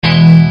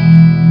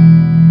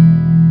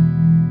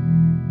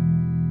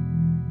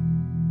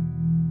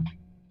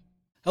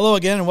Hello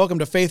again, and welcome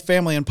to Faith,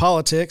 Family, and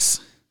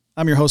Politics.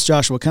 I'm your host,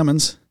 Joshua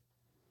Cummins.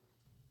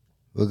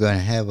 We're going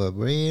to have a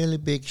really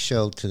big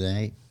show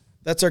today.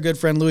 That's our good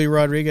friend Louis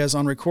Rodriguez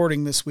on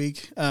recording this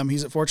week.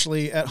 He's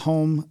unfortunately at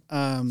home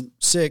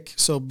sick,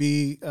 so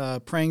be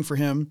praying for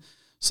him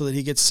so that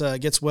he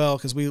gets well,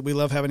 because we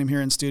love having him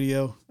here in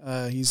studio.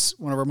 He's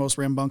one of our most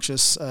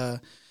rambunctious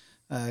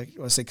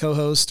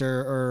co-host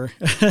or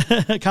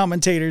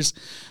commentators,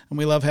 and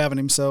we love having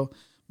him. So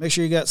make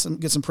sure you get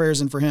some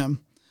prayers in for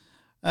him.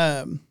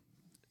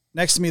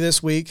 Next to me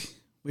this week,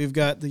 we've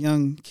got the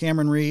young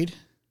Cameron Reed.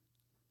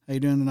 How you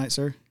doing tonight,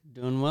 sir?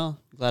 Doing well.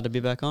 Glad to be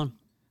back on.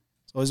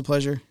 It's always a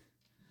pleasure.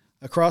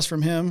 Across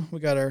from him, we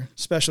got our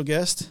special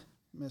guest,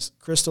 Miss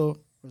Crystal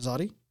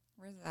Rosati.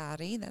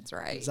 Rosati, that's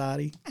right.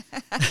 Rosati.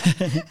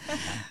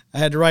 I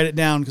had to write it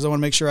down because I want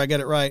to make sure I get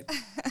it right.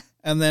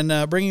 And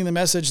then bringing the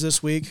message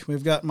this week,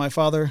 we've got my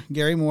father,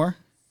 Gary Moore.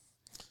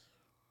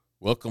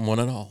 Welcome, one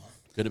and all.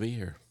 Good to be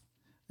here.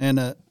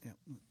 And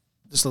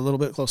just a little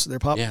bit closer there,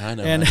 Pop. Yeah, I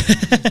know.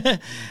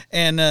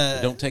 And,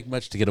 it don't take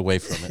much to get away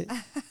from it.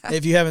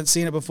 If you haven't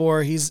seen it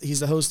before, he's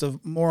the host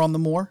of More on the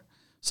More.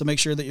 So make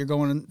sure that you're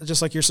going,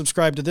 just like you're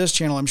subscribed to this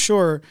channel, I'm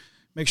sure,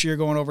 make sure you're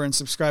going over and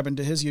subscribing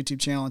to his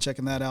YouTube channel and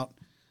checking that out.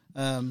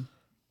 A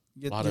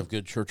lot of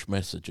good church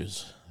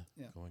messages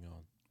going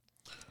on.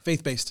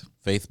 Faith-based.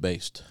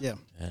 Faith-based. Yeah.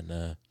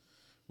 And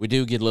we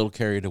do get a little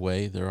carried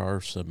away. There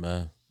are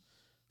some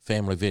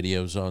family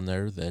videos on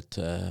there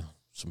that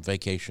some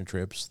vacation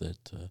trips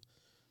that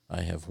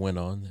I have went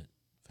on that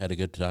I've had a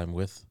good time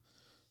with.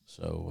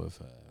 So if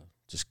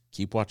just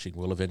keep watching.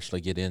 We'll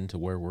eventually get into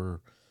where we're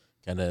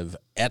kind of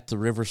at the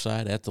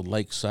riverside, at the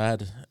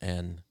lakeside,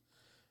 and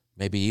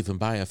maybe even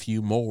buy a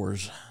few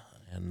moors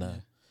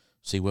and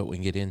see what we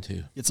can get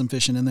into. Get some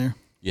fishing in there.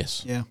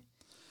 Yes. Yeah.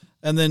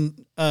 And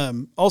then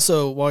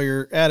also, while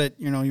you're at it,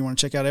 you want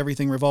to check out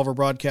everything Revolver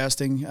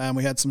Broadcasting.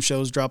 We had some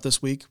shows drop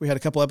this week. We had a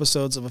couple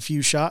episodes of A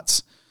Few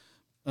Shots.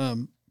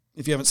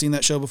 If you haven't seen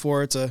that show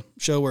before, it's a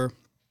show where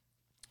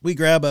we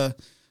grab a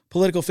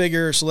political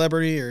figure or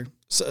celebrity or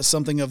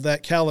something of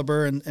that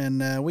caliber,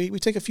 and we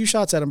take a few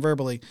shots at them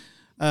verbally.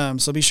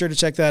 So be sure to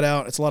check that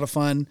out. It's a lot of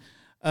fun.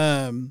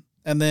 And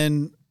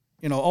then,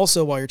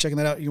 also while you're checking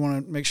that out, you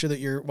want to make sure that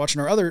you're watching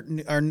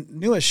our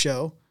newest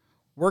show,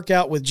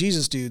 Workout with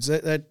Jesus Dudes.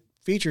 That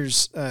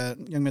features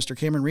young Mr.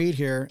 Cameron Reed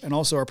here, and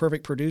also our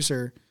perfect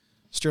producer,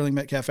 Sterling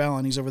Metcalf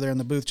Allen. He's over there in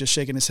the booth just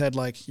shaking his head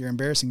like, "You're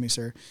embarrassing me,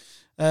 sir."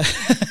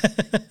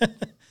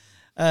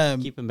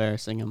 Keep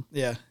embarrassing him.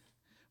 Yeah.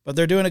 But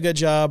they're doing a good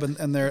job,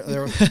 and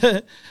they're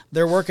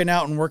they're working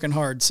out and working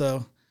hard.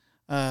 So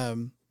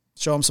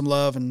show them some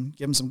love and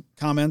give them some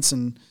comments,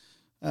 and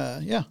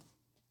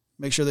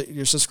make sure that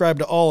you're subscribed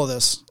to all of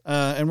this.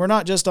 And we're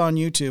not just on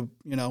YouTube.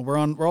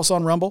 We're also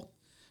on Rumble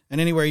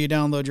and anywhere you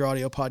download your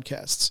audio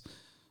podcasts.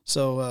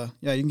 So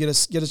you can get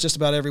us just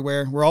about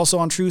everywhere. We're also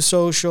on True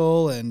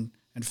Social and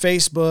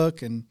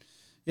Facebook, and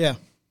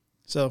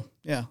So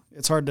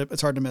it's hard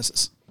to miss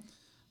us.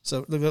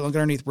 So look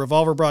underneath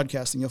Revolver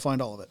Broadcasting, you'll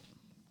find all of it.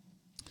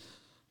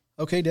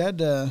 Okay,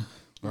 Dad. All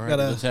right,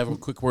 let's have a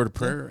quick word of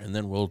prayer, and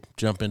then we'll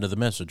jump into the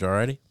message, all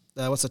righty?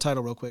 What's the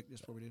title real quick,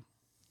 just before we do?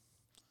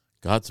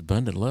 God's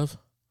Abundant Love?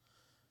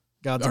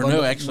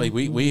 No, actually,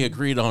 we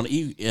agreed on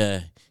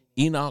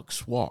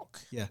Enoch's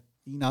Walk. Yeah,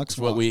 Enoch's That's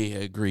Walk. what we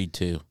agreed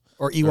to.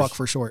 Or Ewok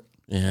for short.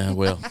 Yeah,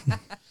 well,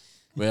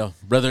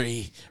 Brother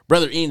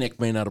Enoch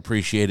may not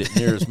appreciate it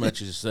near as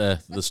much as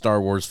the Star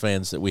Wars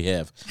fans that we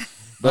have.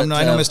 But,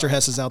 I know Mr.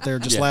 Hess is out there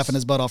just laughing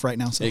his butt off right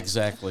now. So.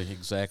 Exactly.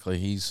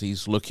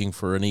 He's looking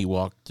for an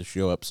Ewok to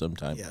show up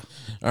sometime. Yeah.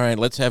 All right,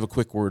 let's have a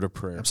quick word of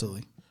prayer.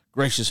 Absolutely.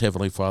 Gracious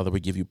Heavenly Father,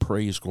 we give you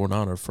praise, glory, and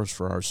honor first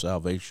for our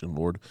salvation,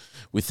 Lord.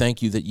 We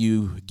thank you that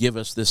you give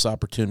us this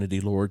opportunity,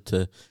 Lord,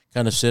 to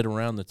kind of sit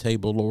around the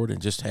table, Lord,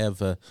 and just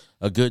have a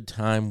good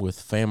time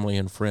with family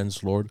and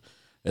friends, Lord,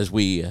 as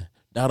we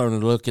not only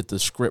look at the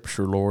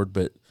Scripture, Lord,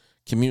 but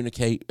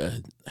communicate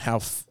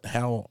how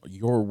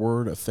your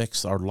word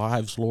affects our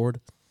lives, Lord.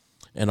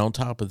 And on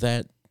top of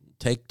that,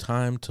 take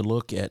time to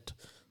look at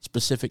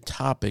specific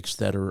topics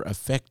that are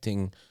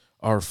affecting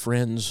our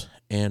friends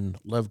and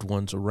loved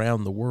ones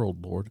around the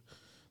world, Lord.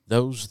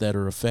 Those that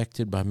are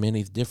affected by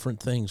many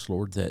different things,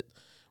 Lord, that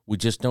we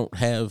just don't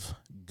have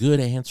good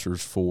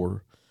answers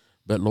for.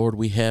 But, Lord,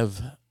 we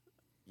have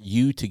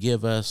you to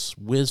give us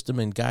wisdom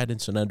and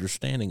guidance and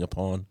understanding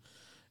upon,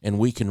 and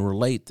we can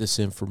relate this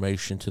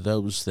information to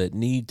those that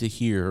need to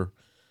hear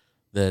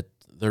that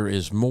there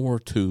is more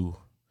to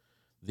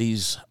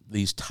these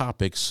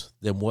topics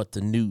than what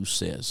the news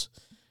says.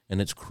 And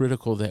it's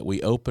critical that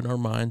we open our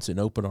minds and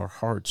open our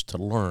hearts to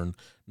learn,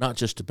 not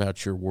just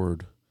about your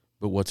word,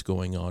 but what's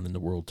going on in the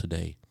world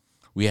today.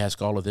 We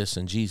ask all of this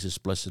in Jesus'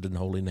 blessed and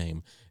holy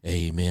name.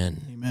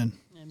 Amen. Amen.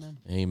 Amen.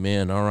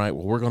 Amen. All right,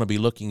 well, we're going to be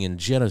looking in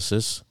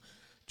Genesis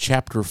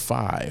chapter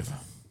 5.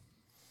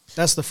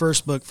 That's the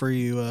first book for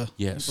you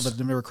Yes. people that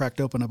have never cracked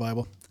open a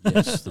Bible.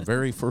 Yes, the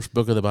very first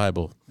book of the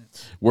Bible,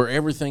 where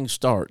everything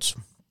starts.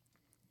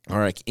 All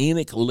right,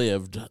 Enoch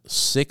lived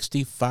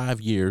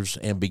 65 years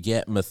and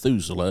begat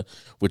Methuselah,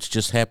 which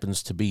just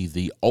happens to be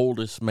the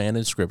oldest man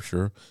in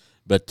Scripture.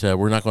 But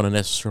we're not going to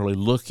necessarily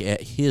look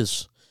at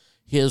his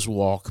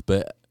walk.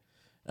 But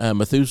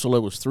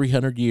Methuselah was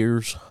 300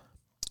 years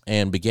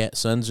and begat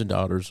sons and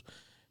daughters,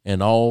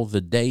 and all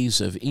the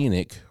days of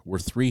Enoch were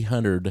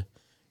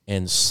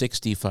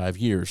 365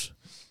 years.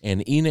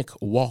 And Enoch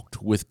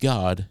walked with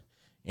God,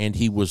 and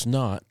he was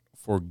not,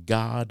 for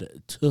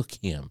God took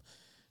him.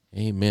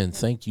 Amen.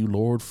 Thank you,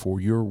 Lord,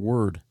 for your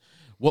word.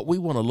 What we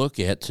want to look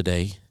at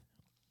today,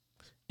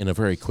 in a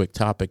very quick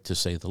topic, to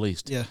say the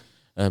least. Yeah.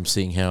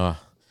 Seeing how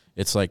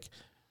it's like,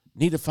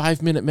 need a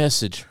 5-minute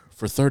message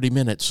for 30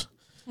 minutes.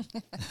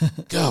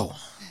 Go.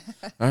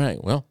 All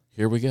right, well,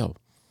 here we go.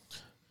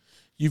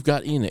 You've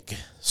got Enoch,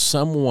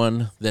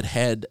 someone that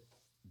had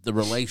the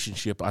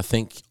relationship I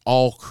think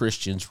all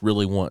Christians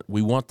really want.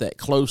 We want that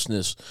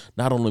closeness,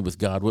 not only with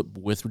God, but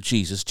with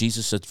Jesus.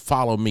 Jesus said,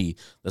 follow me.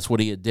 That's what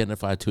he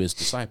identified to his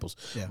disciples.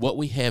 Yeah. What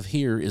we have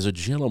here is a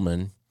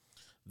gentleman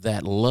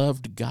that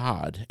loved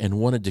God and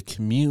wanted to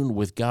commune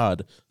with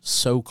God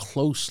so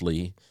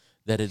closely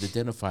that it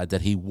identified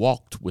that he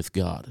walked with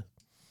God.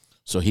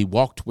 So he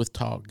walked with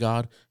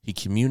God, he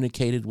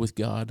communicated with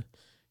God,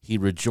 he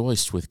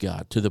rejoiced with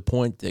God, to the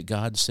point that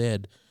God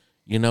said,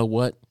 you know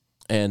what?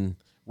 And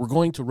we're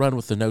going to run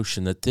with the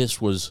notion that this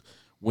was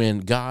when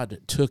God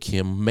took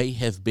him, may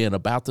have been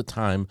about the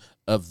time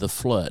of the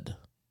flood.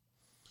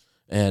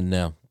 And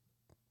now,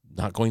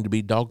 not going to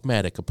be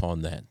dogmatic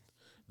upon that.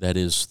 That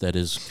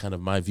is kind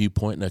of my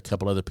viewpoint, and a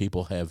couple other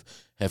people have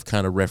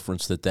kind of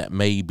referenced that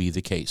may be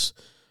the case,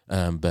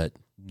 but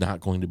not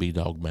going to be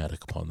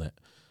dogmatic upon that.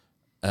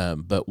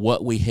 But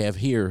what we have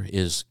here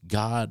is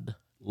God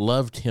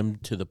loved him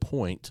to the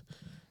point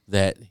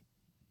that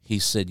he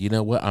said, you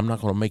know what, I'm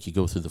not going to make you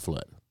go through the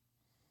flood.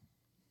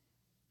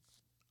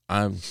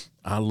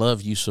 I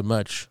love you so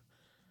much,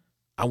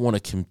 I want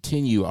to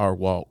continue our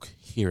walk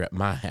here at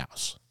my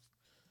house.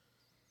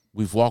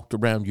 We've walked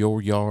around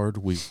your yard.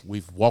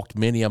 We've walked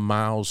many a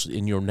miles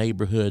in your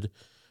neighborhood.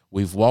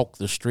 We've walked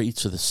the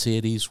streets of the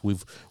cities.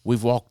 We've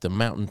walked the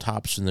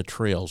mountaintops and the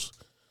trails.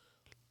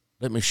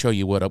 Let me show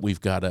you what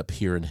we've got up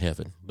here in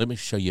heaven. Let me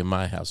show you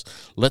my house.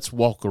 Let's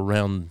walk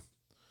around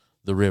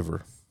the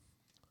river.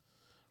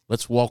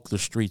 Let's walk the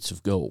streets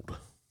of gold.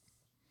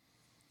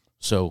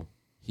 So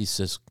he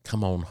says,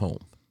 come on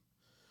home.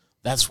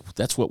 That's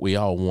what we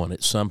all want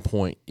at some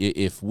point.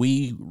 If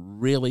we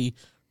really,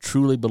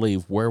 truly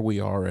believe where we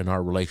are in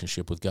our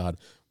relationship with God,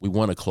 we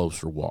want a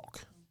closer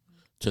walk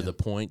to the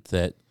point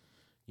that,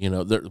 you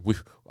know,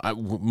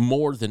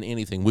 more than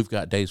anything, we've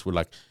got days we're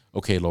like,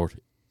 okay, Lord,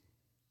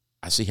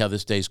 I see how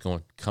this day's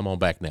going. Come on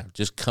back now.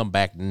 Just come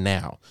back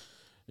now.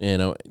 You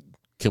know,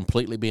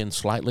 completely being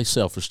slightly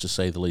selfish, to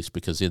say the least,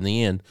 because in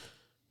the end,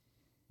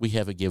 we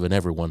haven't given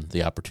everyone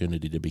the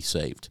opportunity to be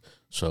saved.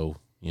 So,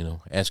 you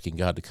know, asking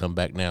God to come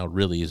back now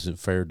really isn't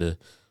fair to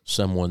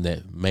someone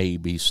that may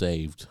be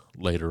saved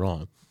later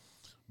on.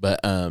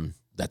 But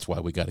that's why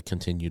we got to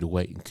continue to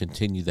wait and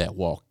continue that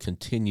walk,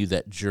 continue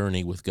that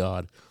journey with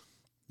God.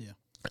 Yeah.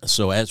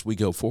 So as we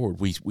go forward,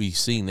 we've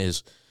seen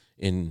as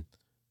in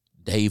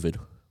David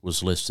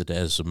was listed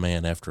as a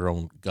man after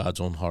God's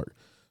own heart.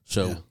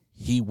 So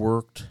he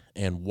worked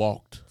and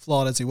walked.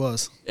 Flawed as he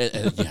was.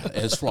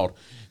 As flawed.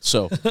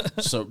 So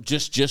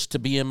just to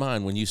be in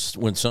mind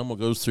when someone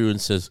goes through and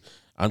says,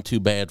 I'm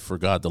too bad for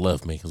God to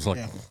love me. It's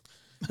like,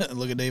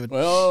 look at David.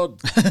 Well,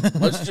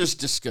 let's just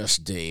discuss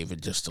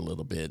David just a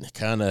little bit.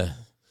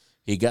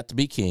 He got to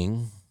be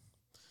king,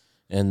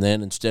 and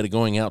then instead of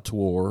going out to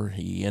war,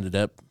 he ended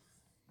up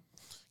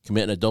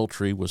committing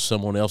adultery with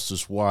someone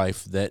else's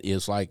wife. That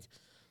is like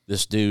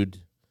this dude,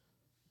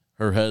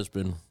 her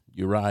husband,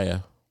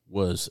 Uriah,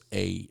 was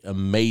a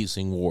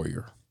amazing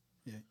warrior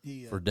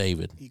for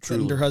David. He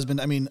threatened her husband.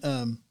 I mean,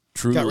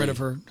 truly, got rid of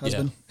her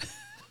husband.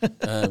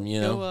 Yeah.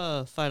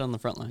 Go fight on the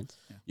front lines.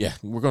 Yeah,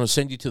 we're going to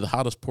send you to the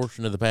hottest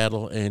portion of the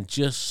battle, and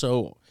just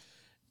so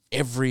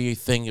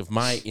everything of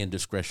my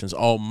indiscretions,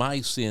 all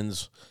my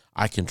sins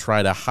I can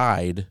try to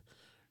hide,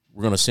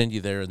 we're going to send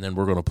you there, and then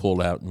we're going to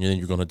pull out, and then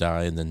you're going to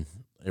die, and then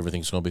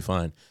everything's going to be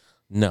fine.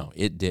 No,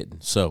 it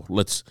didn't. So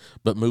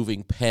but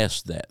moving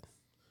past that,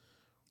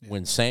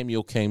 when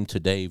Samuel came to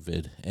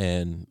David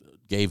and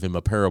gave him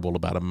a parable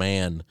about a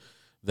man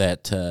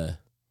that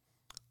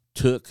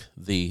took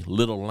the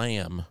little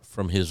lamb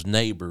from his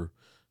neighbor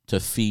to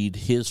feed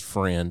his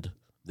friend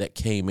that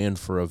came in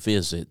for a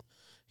visit,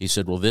 he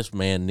said, well, this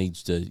man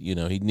needs to,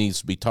 he needs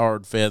to be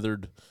tarred,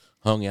 feathered,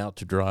 hung out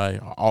to dry,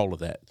 all of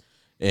that.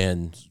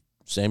 And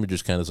Samuel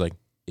just kind of like,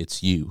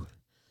 it's you.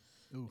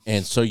 Oof.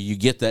 And so you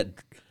get that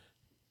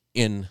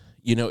in,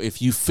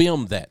 if you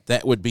film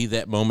that would be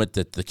that moment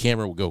that the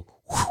camera would go,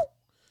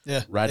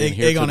 whoosh, right in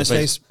here. Egg on his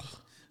face.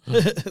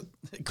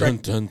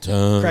 Crack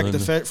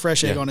the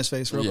fresh egg on his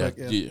face real quick.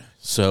 Yeah.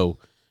 So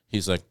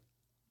he's like,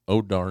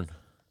 oh, darn,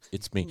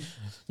 it's me.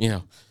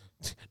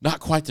 not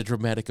quite the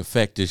dramatic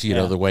effect as, you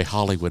know, the way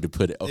Hollywood would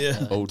put it.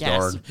 Oh Gasp.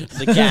 darn.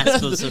 The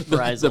gasp of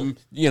surprise. The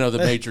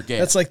major gasp.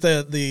 That's like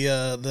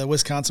the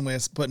Wisconsin way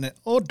of putting it.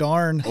 Oh,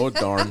 darn. Oh,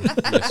 darn.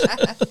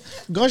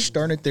 Yes. Gosh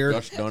darn it there.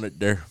 Gosh darn it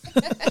there.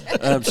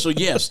 So,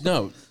 yes,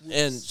 no.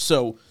 And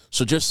so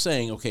just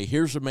saying, okay,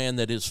 here's a man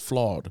that is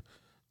flawed,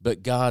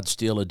 but God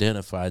still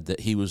identified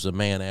that he was a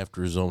man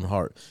after his own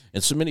heart.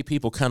 And so many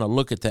people kind of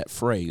look at that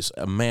phrase,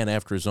 a man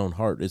after his own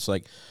heart. It's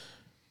like,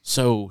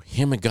 so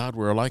him and God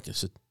were alike. I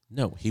said,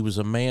 no, he was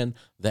a man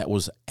that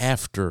was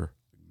after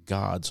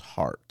God's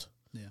heart.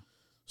 Yeah.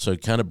 So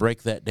kind of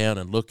break that down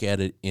and look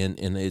at it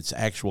in its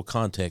actual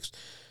context.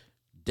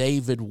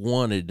 David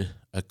wanted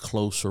a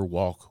closer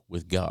walk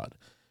with God.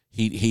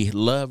 He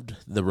loved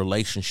the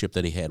relationship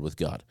that he had with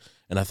God.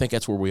 And I think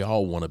that's where we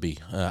all want to be.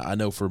 I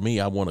know for me,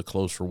 I want a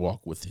closer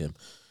walk with him.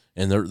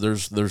 And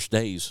there's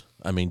days,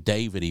 I mean,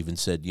 David even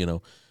said, you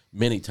know,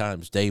 many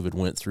times David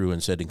went through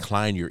and said,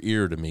 incline your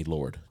ear to me,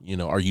 Lord. You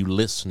know, are you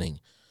listening?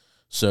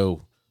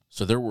 So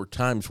there were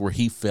times where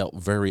he felt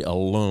very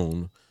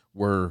alone,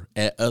 where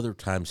at other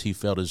times he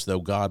felt as though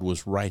God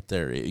was right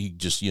there. He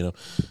just, you know,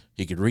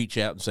 he could reach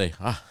out and say,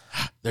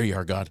 there you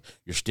are, God.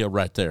 You're still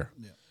right there.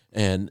 Yeah.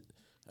 And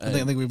I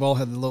think we've all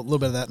had a little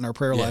bit of that in our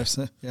prayer lives.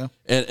 Yeah.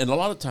 And a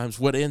lot of times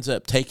what ends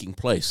up taking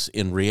place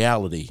in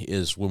reality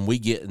is when we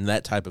get in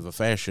that type of a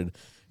fashion,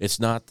 it's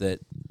not that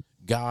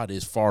God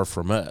is far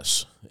from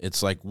us.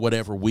 It's like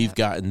whatever we've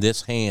got in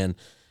this hand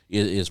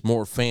is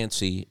more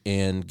fancy,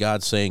 and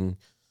God's saying,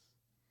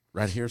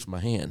 right here's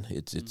my hand.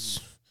 It's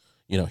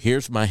you know,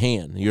 here's my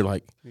hand. And you're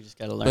like, you just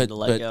got to learn to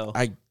let go.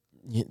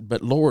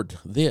 But Lord,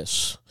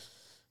 this.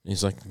 And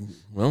he's like,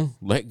 well,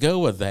 let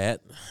go of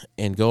that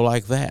and go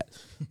like that.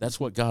 That's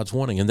what God's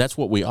wanting, and that's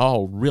what we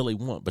all really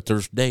want. But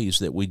there's days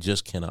that we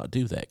just cannot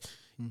do that.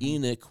 Mm-hmm.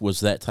 Enoch was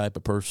that type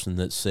of person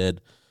that said,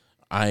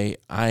 I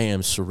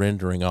am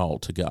surrendering all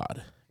to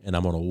God, and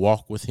I'm going to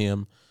walk with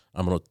him.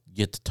 I'm going to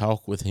get to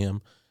talk with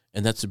him.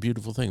 And that's a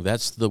beautiful thing.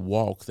 That's the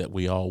walk that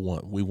we all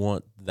want. We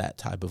want that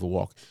type of a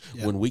walk.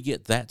 Yeah. When we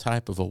get that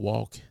type of a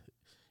walk,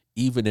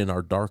 even in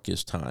our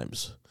darkest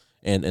times,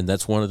 and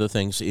that's one of the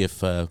things,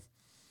 if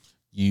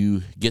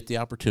you get the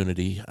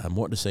opportunity, I'm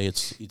wanting to say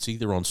it's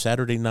either on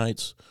Saturday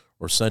nights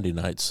or Sunday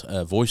nights,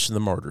 Voice of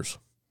the Martyrs.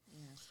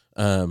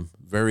 Yeah.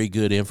 Very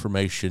good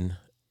information,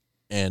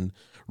 and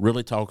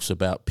really talks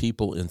about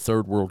people in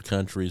third world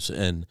countries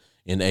and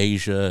in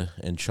Asia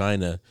and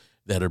China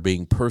that are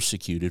being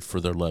persecuted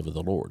for their love of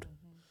the Lord.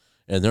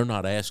 Mm-hmm. And they're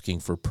not asking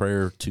for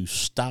prayer to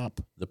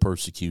stop the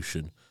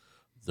persecution.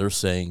 They're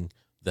saying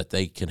that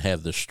they can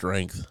have the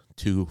strength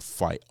to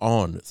fight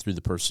on through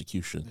the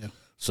persecution. Yeah.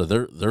 So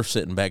they're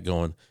sitting back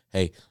going,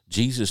 hey,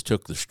 Jesus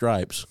took the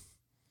stripes,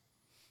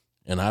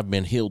 and I've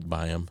been healed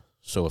by him.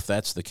 So if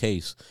that's the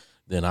case,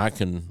 then I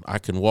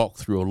can walk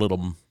through a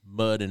little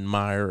mud and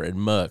mire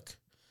and muck,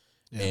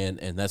 and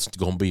that's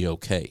going to be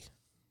okay.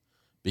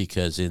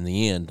 Because in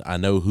the end, I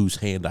know whose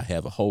hand I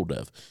have a hold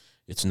of.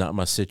 It's not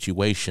my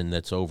situation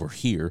that's over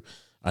here.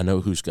 I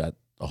know who's got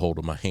a hold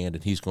of my hand,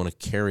 and he's going to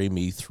carry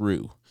me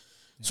through.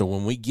 Yeah. So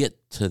when we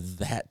get to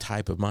that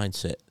type of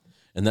mindset,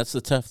 and that's the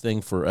tough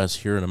thing for us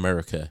here in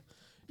America.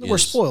 We're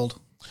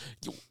spoiled.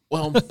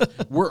 Well,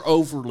 we're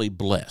overly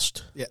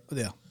blessed. Yeah.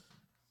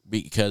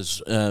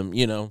 Because,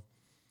 we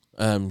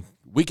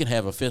can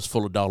have a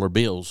fistful of dollar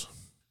bills,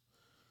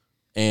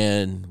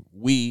 and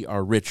we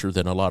are richer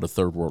than a lot of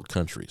third world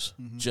countries,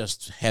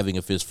 just having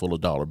a fistful of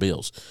dollar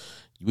bills.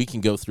 We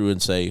can go through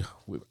and say,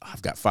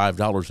 I've got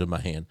 $5 in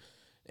my hand,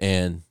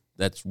 and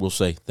we'll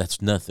say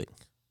that's nothing.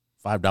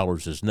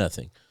 $5 is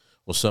nothing.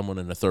 Well, someone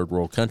in a third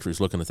world country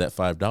is looking at that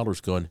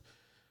 $5 going,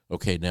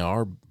 okay, now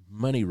our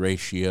money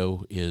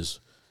ratio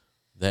is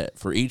that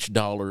for each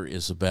dollar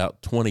is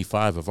about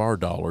 25 of our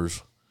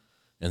dollars,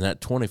 and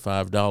that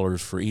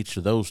 $25 for each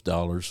of those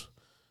dollars,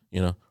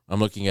 I'm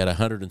looking at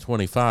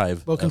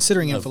 125. Well,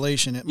 considering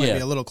inflation, it might be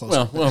a little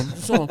closer. Well,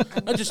 so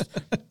I just,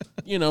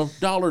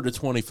 dollar to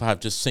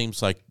 25 just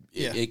seems like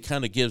it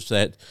kind of gives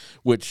that,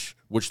 which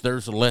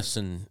there's a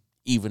lesson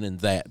even in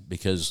that,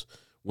 because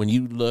when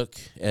you look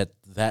at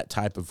that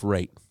type of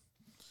rate,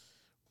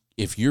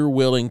 if you're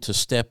willing to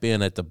step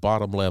in at the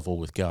bottom level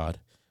with God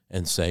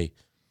and say,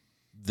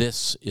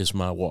 this is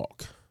my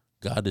walk,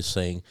 God is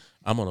saying,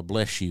 I'm going to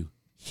bless you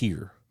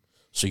here.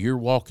 So you're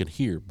walking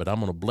here, but I'm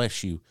going to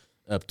bless you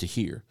up to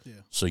here. Yeah.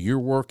 So you're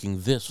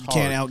working this hard.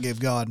 You can't outgive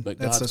God. But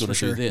God's going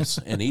to do this.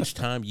 And each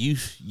time you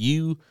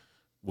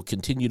will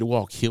continue to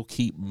walk, he'll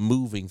keep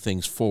moving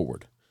things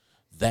forward.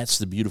 That's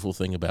the beautiful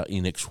thing about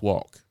Enoch's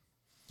walk.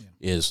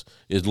 Is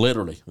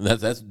literally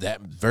that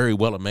very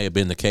well it may have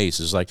been the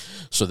case. Is like,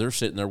 so they're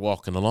sitting there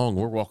walking along,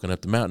 we're walking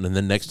up the mountain, and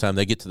then next time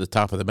they get to the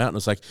top of the mountain,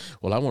 it's like,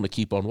 well, I want to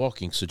keep on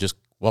walking, so just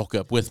walk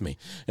up with me.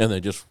 And they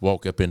just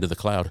walk up into the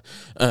cloud.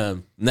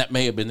 And that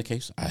may have been the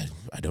case. I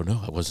don't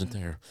know. I wasn't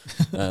there.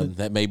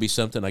 That may be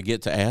something I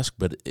get to ask,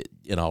 but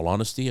in all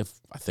honesty,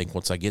 I think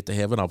once I get to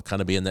heaven, I'll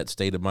kind of be in that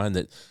state of mind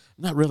that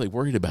I'm not really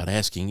worried about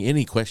asking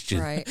any question.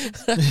 Right.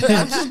 I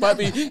just might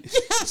be,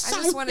 yes,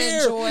 I just want to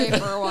enjoy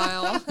for a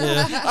while.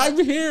 I'm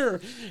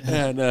here.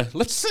 And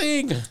let's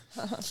sing.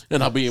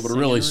 And I'll be able to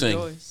really sing.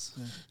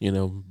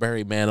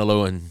 Barry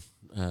Manilow and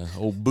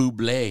old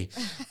Bublé.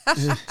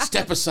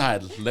 Step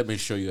aside. Let me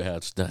show you how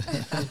it's done.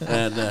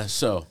 And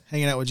so.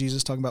 Hanging out with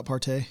Jesus, talking about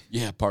partay.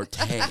 Yeah,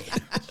 partay.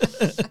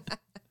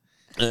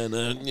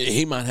 And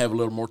he might have a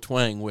little more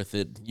twang with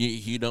it.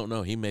 You don't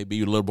know. He may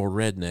be a little more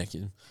redneck.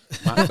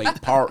 It might be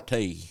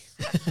partay.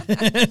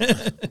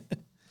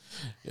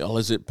 Y'all,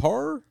 is it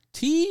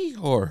party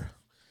or?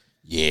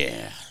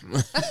 Yeah.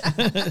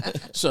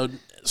 So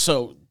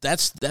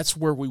that's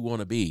where we want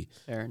to be.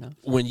 Fair enough.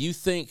 When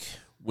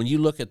you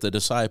look at the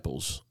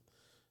disciples,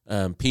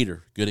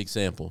 Peter, good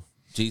example.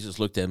 Jesus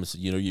looked at him and said,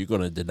 you're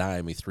going to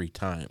deny me 3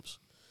 times.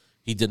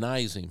 He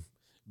denies him.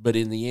 But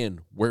in the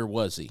end, where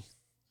was he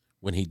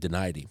when he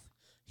denied him?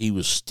 He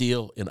was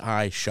still an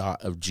eye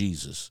shot of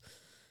Jesus.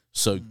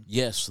 So,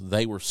 yes,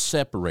 they were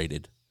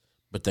separated,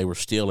 but they were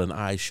still an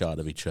eye shot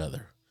of each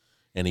other.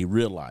 And he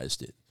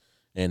realized it.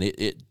 And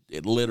it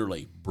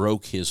literally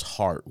broke his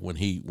heart when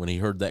he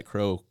heard that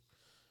crow,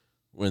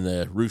 when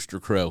the rooster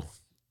crow,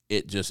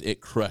 it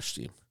crushed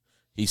him.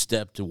 He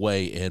stepped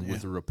away and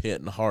with a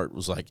repentant heart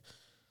was like,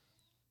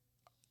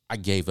 I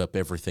gave up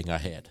everything I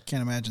had.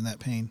 Can't imagine that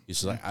pain.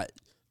 He's like,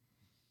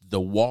 the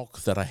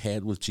walk that I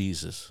had with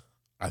Jesus,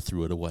 I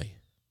threw it away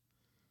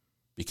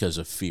because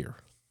of fear.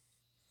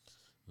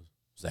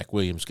 Zach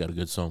Williams got a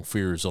good song,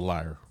 Fear is a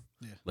Liar.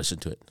 Yeah. Listen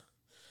to it.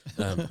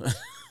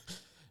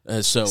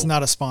 So it's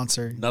not a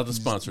sponsor. Not a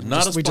sponsor. Not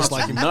a sponsor. We just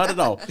like him. Not at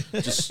all.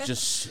 Just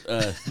there's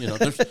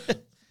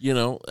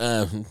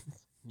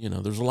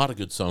there's a lot of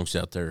good songs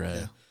out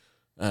there.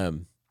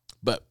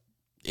 But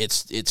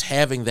it's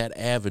having that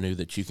avenue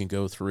that you can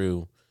go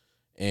through,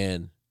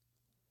 and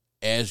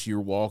as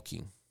you're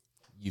walking,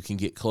 you can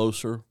get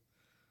closer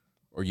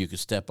or you can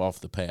step off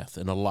the path.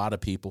 And a lot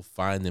of people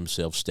find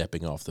themselves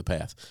stepping off the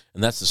path.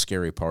 And that's the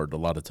scary part a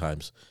lot of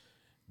times.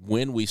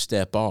 When we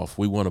step off,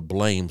 we want to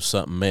blame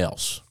something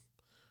else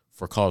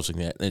for causing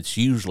that. And it's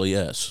usually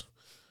us.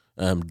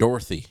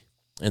 Dorothy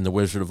in The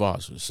Wizard of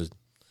Oz says,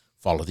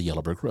 follow the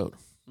yellow brick road.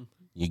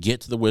 You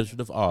get to the Wizard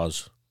of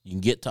Oz. You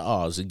can get to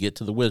Oz and get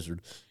to the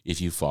wizard if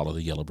you follow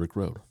the yellow brick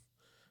road.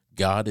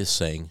 God is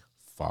saying,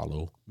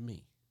 follow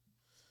me.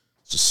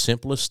 It's the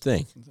simplest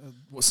thing.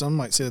 Well, some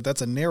might say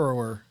that's a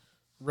narrower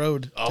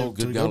road to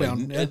go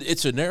down. Yeah.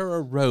 It's a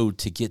narrower road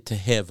to get to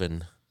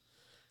heaven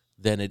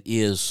than it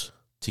is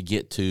to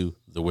get to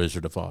the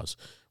Wizard of Oz,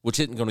 which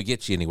isn't going to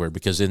get you anywhere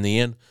because in the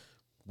end,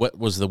 what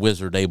was the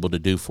wizard able to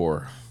do for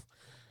her?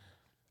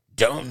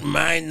 Don't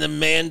mind the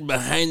man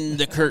behind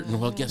the curtain.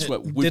 Well, guess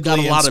what? We've got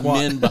a lot of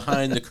men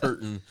behind the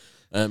curtain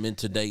in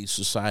today's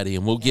society,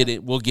 and we'll get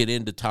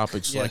into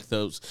topics like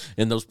those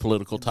and those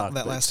political topics.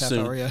 That last half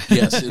hour, yeah.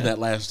 Yes, in that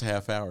last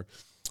half hour.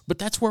 But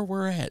that's where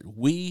we're at.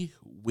 We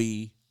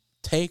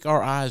take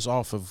our eyes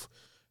off of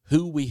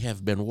who we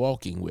have been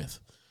walking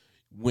with.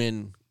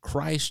 When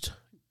Christ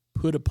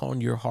put upon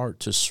your heart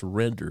to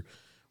surrender,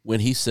 when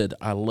he said,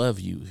 I love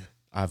you,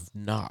 I've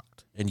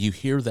knocked, and you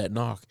hear that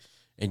knock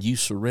and you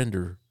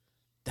surrender,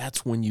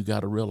 that's when you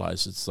got to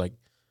realize it's like,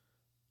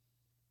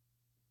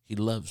 he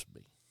loves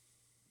me.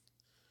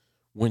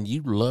 When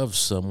you love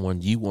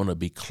someone, you want to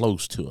be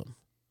close to him.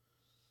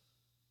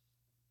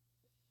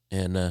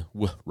 And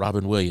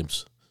Robin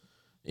Williams,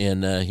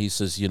 and he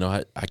says,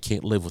 I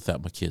can't live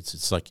without my kids.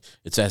 It's like,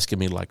 it's asking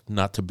me like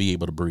not to be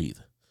able to breathe.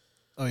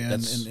 Oh, yeah, in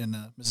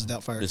Mrs.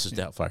 Doubtfire. Mrs.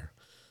 Doubtfire.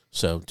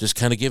 So just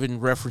kind of giving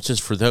references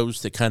for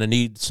those that kind of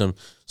need some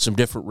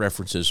different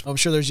references. I'm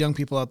sure there's young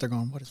people out there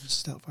going, what is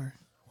Mrs. Doubtfire?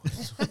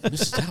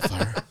 Mrs.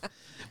 Doubtfire.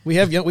 We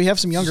have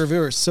some younger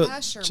viewers, so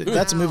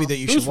that's a movie that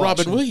you should watch.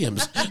 Who's Robin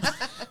Williams?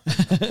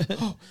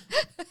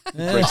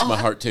 Breaks my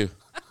heart too.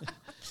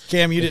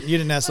 Cam, you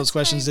didn't ask those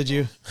questions, did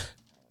you?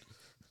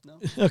 No.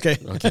 Okay.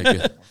 Okay,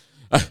 good.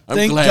 I'm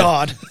Thank glad.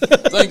 God.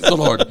 Thank the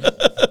Lord.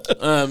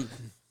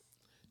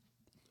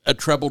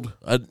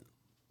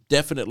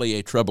 Definitely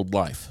a troubled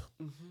life.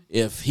 Mm-hmm.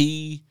 If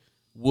he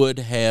would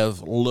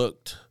have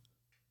looked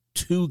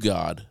to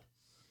God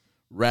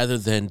rather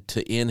than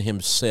to in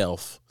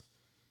himself,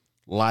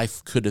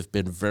 life could have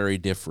been very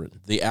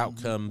different. The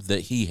outcome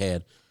that he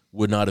had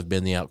would not have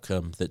been the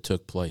outcome that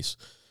took place.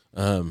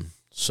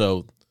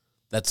 So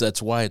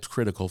that's why it's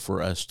critical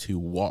for us to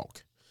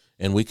walk.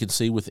 And we can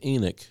see with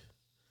Enoch,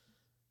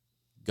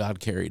 God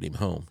carried him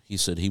home. He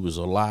said he was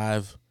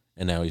alive,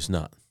 and now he's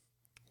not.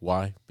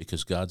 Why?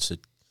 Because God said,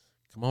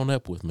 come on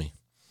up with me.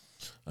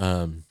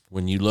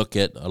 When you look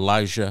at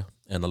Elijah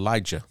and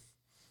Elijah,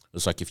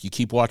 it's like if you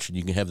keep watching,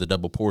 you can have the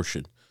double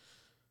portion.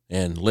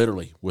 And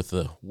literally, with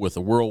the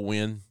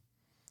whirlwind,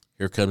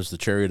 here comes the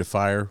chariot of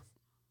fire,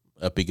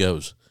 up he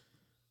goes.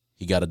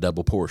 He got a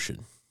double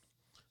portion.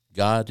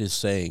 God is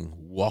saying,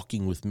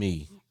 walking with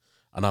me,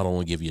 I'll not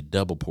only give you a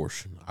double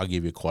portion, I'll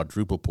give you a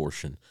quadruple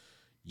portion.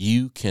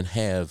 You can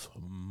have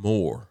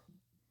more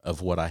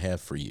of what I have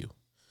for you.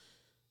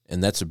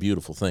 And that's a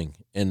beautiful thing.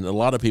 And a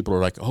lot of people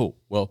are like, oh,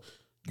 well,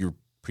 you're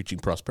preaching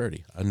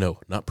prosperity. I know,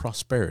 not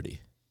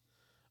prosperity.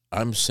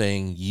 I'm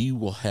saying you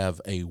will have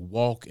a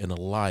walk in a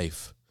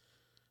life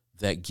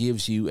that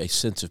gives you a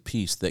sense of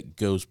peace that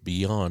goes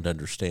beyond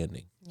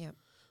understanding. Yep.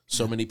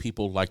 So many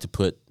people like to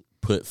put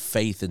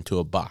faith into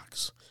a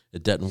box.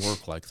 It doesn't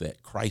work like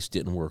that. Christ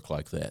didn't work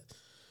like that.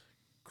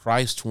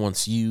 Christ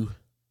wants you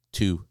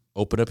to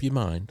open up your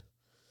mind,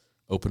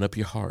 open up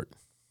your heart,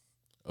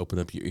 open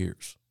up your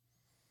ears.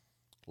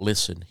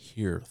 Listen,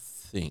 hear,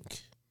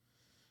 think.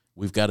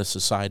 We've got a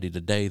society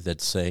today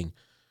that's saying,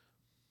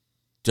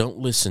 don't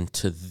listen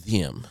to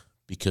them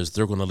because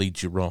they're going to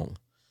lead you wrong.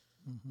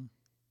 Mm-hmm.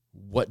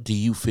 What do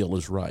you feel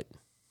is right?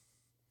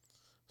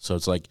 So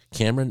it's like,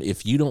 Cameron,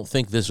 if you don't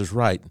think this is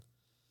right,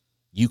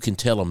 you can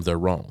tell them they're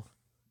wrong.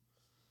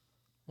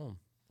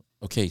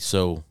 Okay,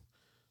 so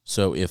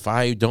if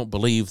I don't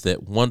believe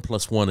that 1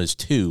 + 1 is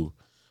 2,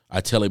 I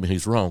tell him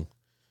he's wrong,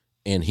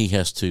 and he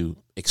has to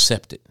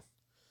accept it.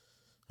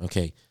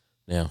 Okay,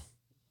 now,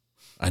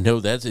 I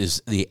know that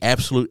is the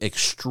absolute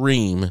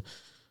extreme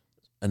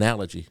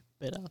analogy,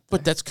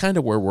 but that's kind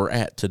of where we're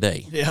at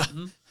today. Yeah.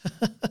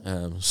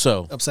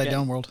 So upside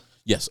down world.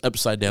 Yes,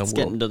 upside down Let's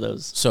world. get into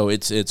those. So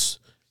it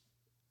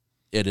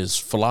is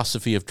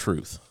philosophy of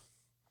truth.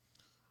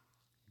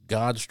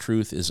 God's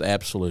truth is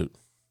absolute.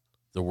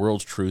 The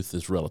world's truth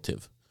is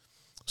relative.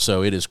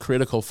 So it is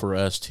critical for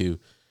us to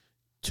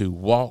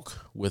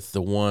walk with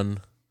the one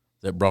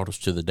that brought us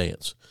to the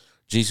dance.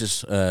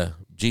 Jesus,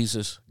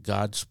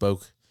 God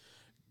spoke.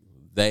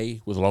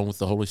 They, along with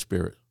the Holy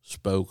Spirit,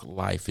 spoke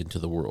life into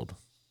the world.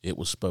 It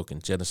was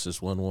spoken. Genesis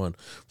 1:1.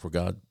 For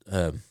God.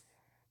 Let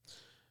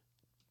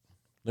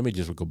me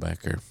just go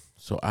back here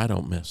so I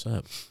don't mess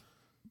up.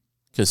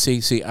 Because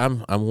see,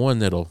 I'm one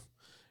that'll.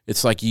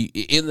 It's like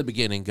in the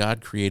beginning,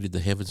 God created the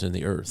heavens and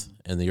the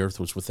earth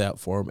was without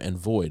form and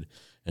void,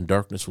 and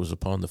darkness was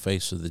upon the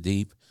face of the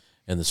deep,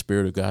 and the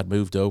Spirit of God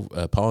moved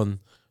upon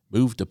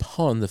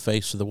the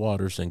face of the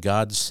waters, and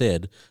God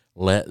said,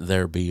 "Let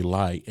there be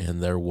light,"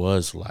 and there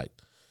was light,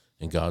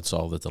 and God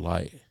saw that the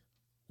light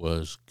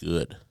was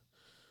good.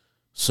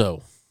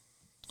 So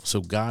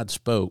God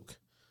spoke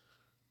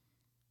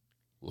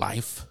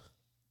life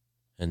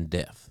and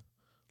death,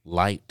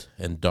 light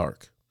and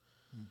dark.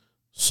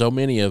 So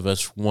many of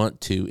us want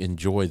to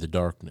enjoy the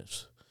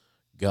darkness.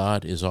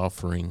 God is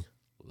offering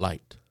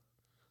light,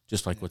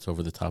 just like what's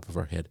over the top of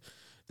our head.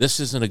 This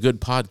isn't a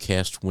good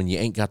podcast when you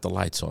ain't got the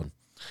lights on.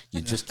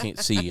 You just can't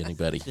see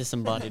anybody.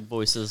 Disembodied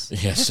voices.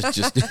 Yes, it's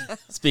just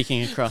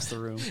speaking across the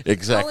room.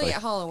 Exactly. Only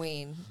at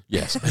Halloween.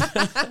 Yes.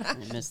 I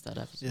missed that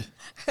episode.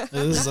 Yeah.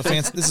 This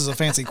is a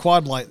fancy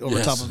quad light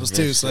over top of us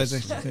too. So I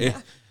think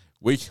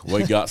we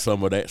got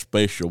some of that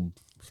special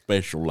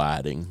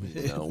lighting.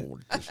 You know,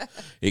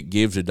 it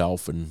gives it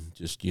off, and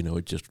just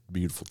it's just a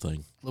beautiful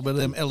thing. A little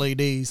bit of them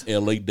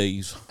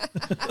LEDs.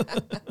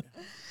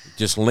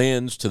 Just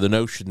lends to the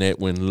notion that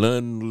when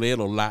one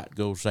little light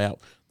goes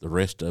out, the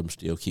rest of them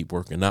still keep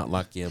working. Not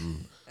like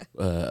them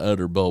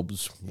other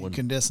bulbs.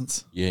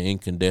 Incandescents. Yeah,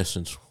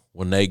 incandescents.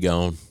 When they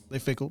gone, they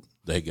fickled.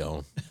 They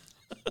gone.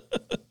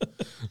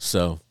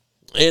 So,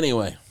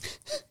 anyway,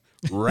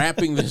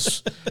 reeling this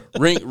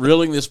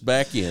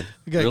back in.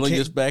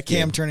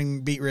 Cam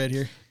turning beet red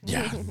here.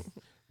 Yeah.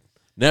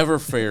 Never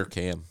fair,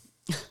 Cam.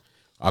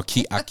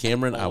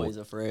 Cameron. Always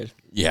afraid.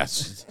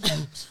 Yes.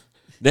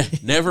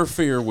 Never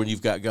fear when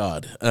you've got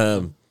God.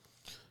 And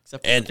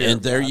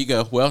there you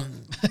go. Well,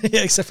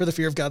 yeah, except for the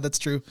fear of God. That's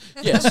true.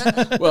 Yes.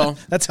 Well,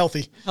 that's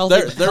healthy.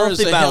 There is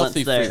a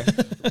healthy there.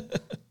 fear.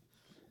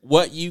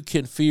 What you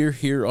can fear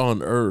here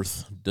on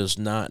earth does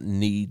not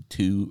need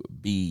to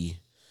be,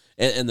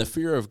 and the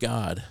fear of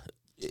God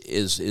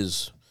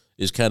is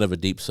kind of a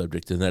deep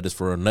subject, and that is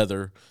for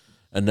another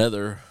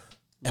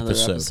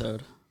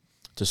episode,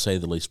 to say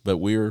the least. But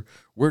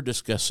we're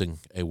discussing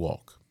a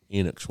walk,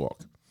 Enoch's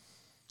walk.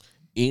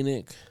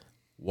 Enoch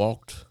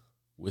walked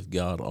with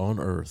God on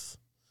earth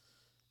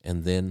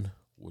and then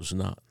was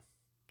not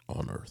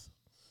on earth.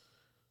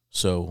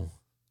 So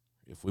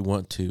if we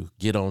want to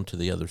get on to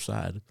the other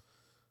side,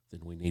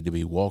 then we need to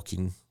be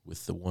walking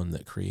with the one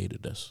that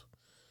created us.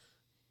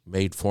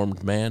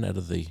 Formed man out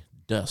of the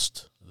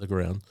dust of the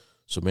ground.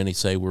 So many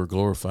say we're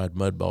glorified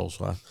mud balls.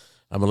 Well,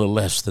 I'm a little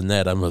less than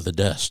that. I'm of the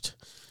dust.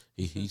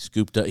 He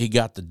scooped up. He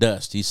got the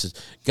dust. He says,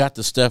 got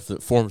the stuff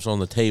that forms on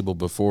the table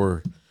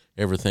before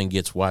everything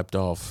gets wiped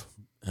off.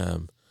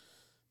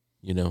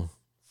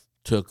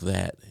 Took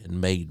that and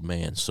made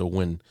man. So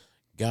when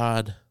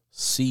God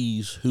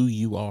sees who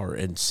you are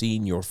and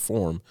seeing your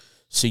form,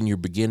 seeing your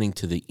beginning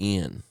to the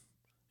end,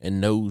 and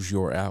knows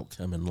your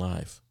outcome in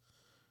life,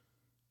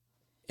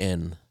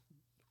 and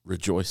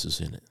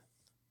rejoices in it,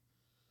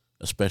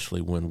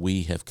 especially when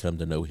we have come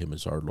to know him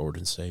as our Lord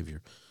and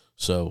Savior.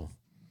 So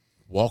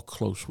walk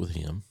close with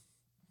him.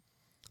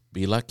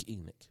 Be like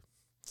Enoch.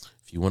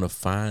 If you want to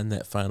find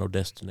that final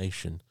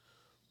destination,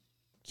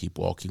 keep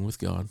walking with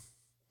God.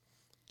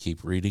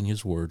 keep reading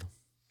his word,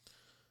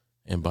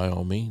 and by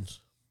all means,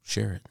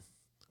 share it.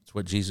 It's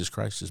what Jesus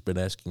Christ has been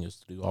asking us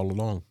to do all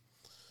along.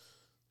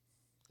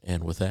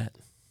 And with that,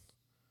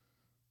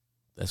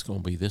 that's going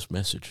to be this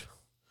message.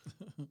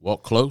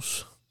 Walk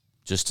close,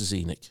 just as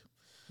Enoch.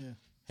 Yeah.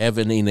 Have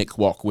an Enoch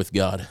walk with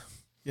God.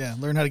 Yeah,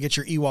 learn how to get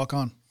your Ewok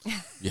on.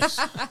 Yes.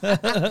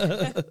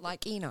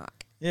 Like Enoch.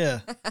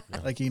 Yeah,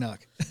 like Enoch.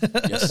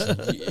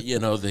 Yes. You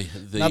know, the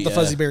Not the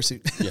fuzzy bear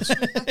suit. Yes.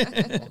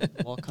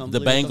 Walk The humbly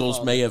with Bengals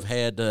Father. may have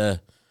had Walk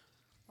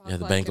the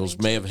like Bengals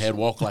an may have had Egyptian.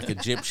 walk like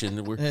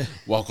Egyptian. We're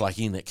walk like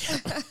Enoch.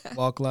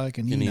 Walk like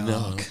an And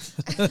Enoch.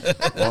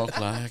 Walk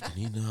like an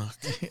Enoch.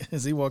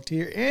 As he walked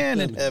here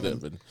and in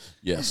heaven.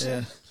 Yes.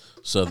 Yeah.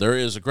 So there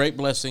is a great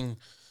blessing.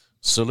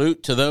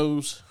 Salute to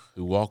those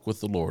who walk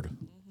with the Lord.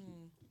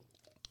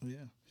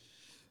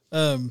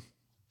 Yeah.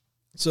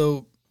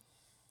 So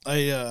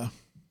I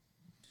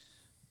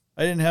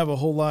didn't have a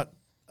whole lot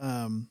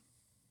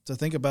to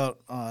think about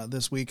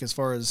this week as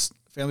far as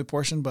family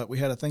portion, but we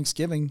had a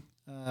Thanksgiving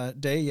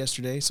day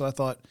yesterday, so I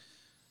thought,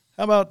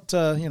 how about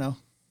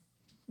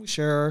we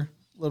share a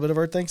little bit of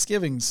our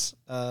Thanksgivings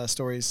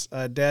stories.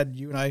 Dad,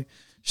 you and I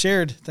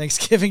shared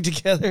Thanksgiving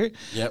together.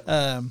 Yep.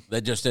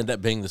 That just ended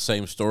up being the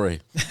same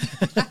story.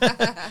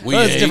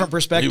 Well, it's different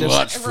perspectives. We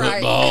watched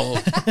Right. football.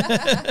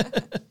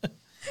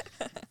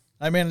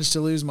 I managed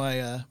to lose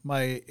my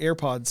my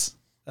AirPods,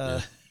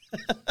 and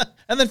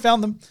then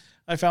found them.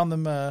 I found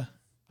them.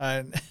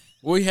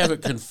 We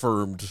haven't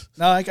confirmed.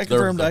 No, I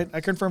confirmed. They're-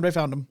 I confirmed. I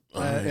found them.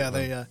 right, Yeah,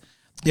 they.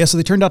 Yeah, so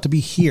they turned out to be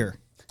here.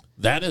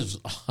 That is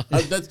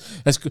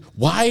that's good.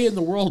 Why in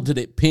the world did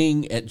it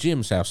ping at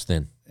Jim's house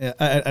then? Yeah,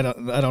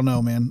 I don't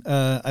know, man.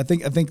 I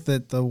think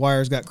that the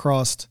wires got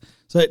crossed.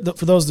 So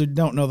for those who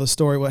don't know the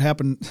story, what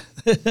happened?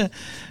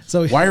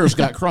 So Wires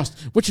got crossed,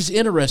 which is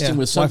interesting Yeah,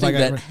 with something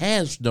Wi-Fi that got-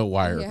 has no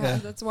wire. Yeah,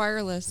 that's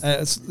wireless.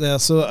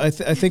 So I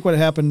think what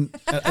happened.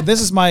 This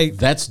is my.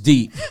 That's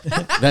deep.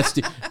 That's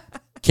deep.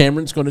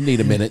 Cameron's going to need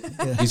a minute.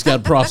 He's got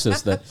to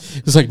process that.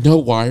 It's like, no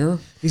wire.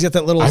 He's got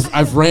that little.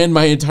 I've ran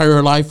my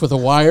entire life with a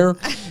wire,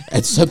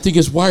 and something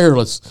is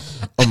wireless.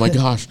 Oh my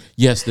gosh!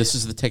 Yes, this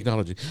is the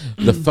technology.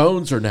 The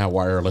phones are now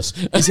wireless.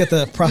 He's got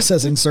the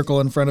processing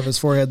circle in front of his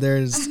forehead. There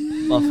is.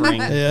 Buffering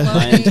Yeah.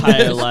 my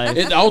entire life.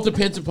 It all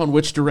depends upon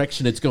which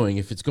direction it's going.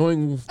 If it's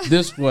going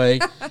this way,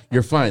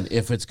 you're fine.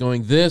 If it's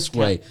going this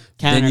way,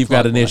 then you've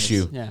got an Counterclockwise.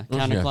 issue. Yeah, Oh,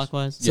 yes.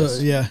 counterclockwise. So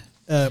Yes. yeah.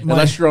 My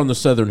Unless you're on the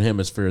southern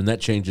hemisphere, and that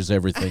changes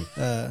everything.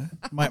 my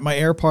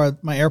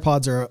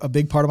AirPods are a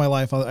big part of my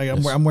life.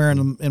 I'm wearing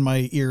them in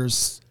my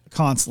ears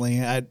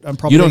constantly. I'm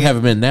probably You don't have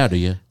them in now, do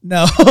you?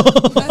 no.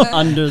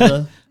 Under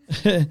the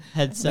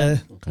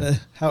headset.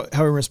 How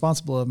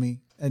irresponsible of me,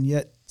 and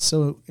yet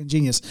so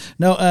ingenious.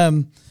 No,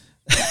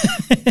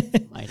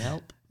 Might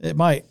help. it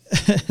might.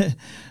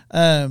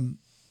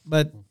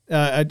 But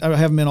I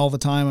have them in all the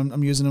time.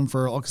 I'm using them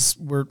for because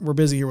we're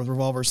busy here with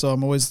Revolver, so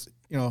I'm always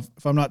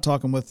if I'm not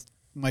talking with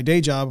my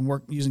day job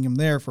and using them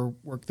there for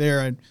work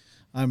there,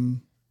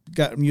 I'm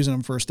using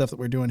them for stuff that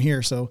we're doing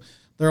here. So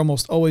they're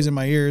almost always in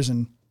my ears,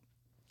 and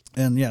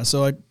yeah.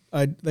 So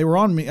they were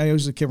on me. I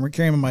usually carry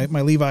them in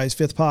my Levi's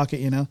fifth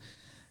pocket,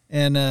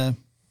 and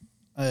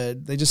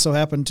they just so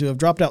happened to have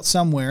dropped out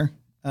somewhere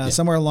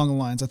along the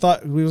lines. I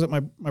thought we was at my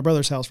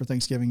brother's house for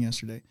Thanksgiving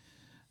yesterday,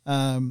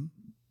 and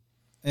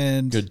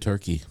Good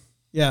turkey.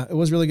 yeah, it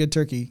was really good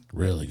turkey.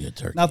 Really good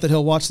turkey. Not that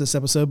he'll watch this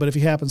episode, but if he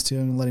happens to,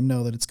 I'm gonna let him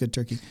know that it's good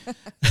turkey.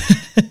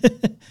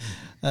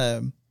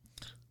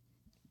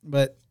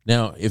 But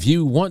Now, if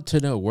you want to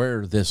know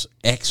where this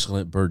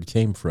excellent bird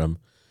came from,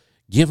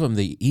 give them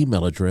the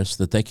email address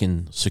that they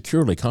can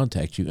securely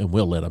contact you, and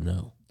we'll let them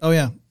know. oh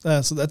yeah,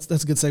 so that's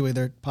a good segue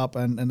there, Pop,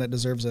 and that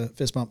deserves a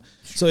fist bump.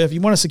 So if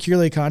you want to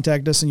securely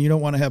contact us and you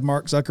don't want to have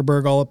Mark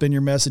Zuckerberg all up in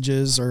your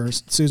messages or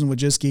Susan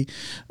Wojcicki,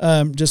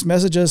 just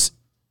message us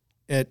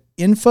at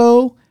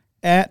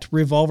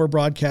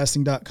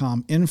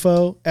info@revolverbroadcasting.com.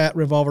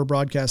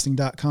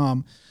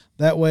 info@revolverbroadcasting.com.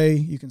 That way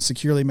you can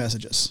securely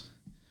message us.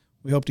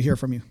 We hope to hear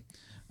from you.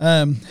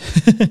 And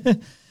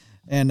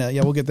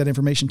we'll get that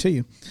information to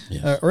you.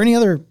 Yes. Or any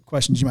other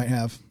questions you might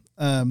have.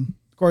 Of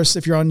course,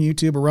 if you're on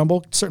YouTube or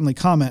Rumble, certainly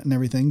comment and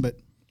everything, but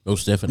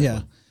Most definitely.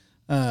 yeah.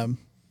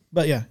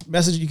 But yeah,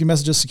 you can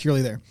message us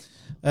securely there.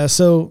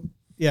 So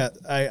yeah,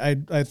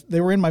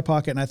 they were in my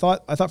pocket, and I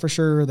thought for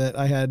sure that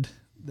I had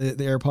the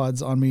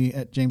AirPods on me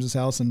at James's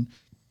house, and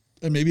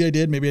maybe I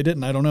did, maybe I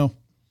didn't. I don't know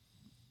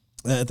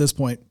at this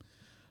point.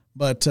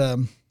 But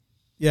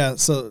yeah,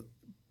 so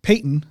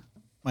Peyton,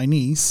 my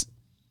niece,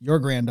 your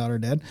granddaughter,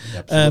 Dad,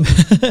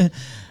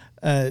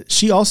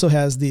 she also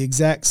has the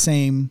exact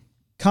same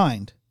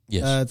kind.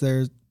 Yes.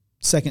 They're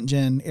second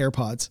gen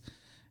AirPods,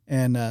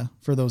 and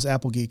for those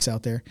Apple geeks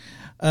out there,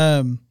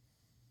 and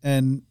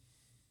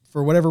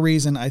for whatever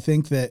reason, I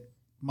think that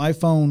my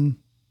phone,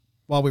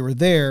 while we were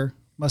there,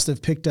 must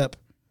have picked up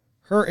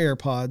her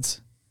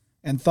AirPods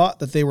and thought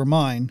that they were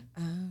mine,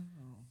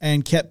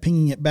 and kept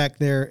pinging it back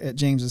there at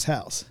James's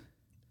house.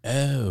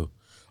 Oh.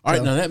 All right,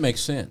 So- now that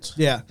makes sense.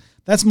 Yeah,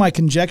 That's my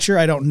conjecture.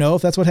 I don't know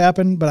if that's what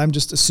happened, but I'm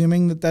just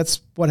assuming that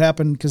that's what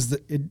happened because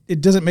it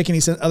doesn't make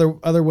any sense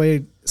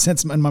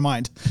sense in my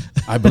mind.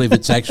 I believe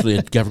it's actually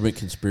a government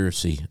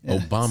conspiracy. Yeah.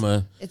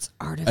 Obama It's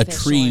artificial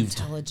retrieved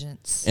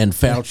intelligence. and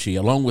Fauci,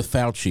 along with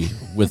Fauci,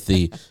 with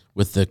the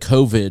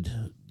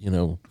COVID,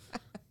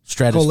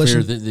 stratosphere,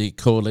 Coalition. the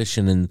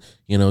coalition, and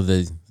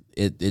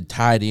it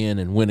tied in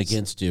and went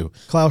against you.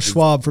 Klaus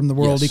Schwab from the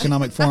World Yes.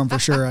 Economic Forum for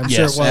sure. I'm Yes,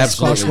 sure it was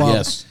absolutely. Klaus Schwab.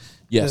 Yes.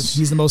 Yes.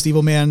 He's the most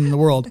evil man in the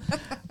world.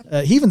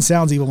 He even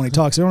sounds evil when he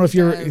talks. I don't know if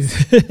you're,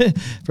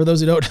 for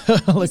those who don't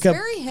look He's up.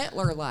 very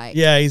Hitler-like.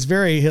 Yeah, he's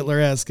very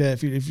Hitler-esque.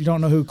 If you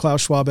don't know who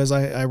Klaus Schwab is,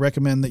 I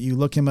recommend that you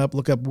look him up.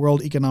 Look up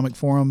World Economic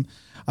Forum.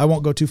 I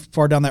won't go too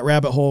far down that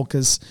rabbit hole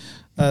because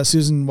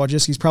Susan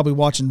Wojcicki's probably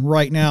watching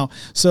right now.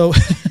 So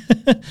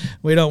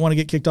we don't want to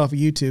get kicked off of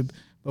YouTube.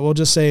 But we'll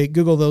just say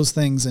Google those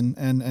things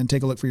and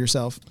take a look for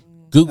yourself.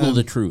 Google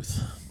the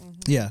truth.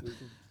 Yeah.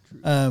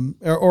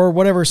 Or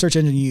whatever search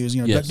engine you use.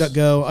 Yes.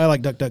 DuckDuckGo. I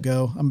like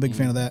DuckDuckGo. I'm a big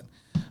fan of that.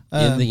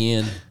 In the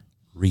end,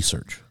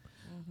 research.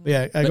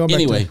 Yeah, But going back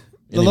anyway, to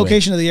the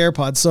location of the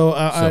AirPods. So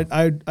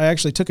I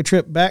actually took a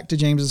trip back to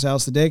James's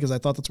house today because I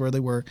thought that's where they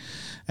were,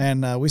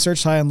 and we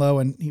searched high and low,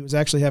 and he was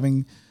actually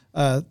having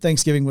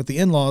Thanksgiving with the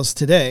in-laws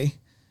today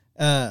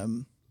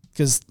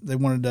because they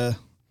wanted to.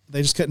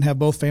 They just couldn't have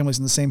both families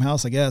in the same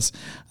house, I guess.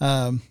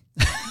 I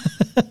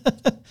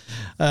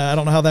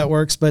don't know how that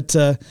works, but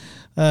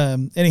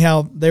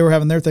anyhow, they were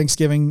having their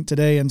Thanksgiving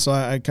today, and so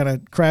I kind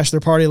of crashed their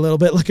party a little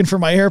bit looking for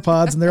my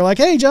AirPods, and they're like,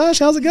 "Hey, Josh,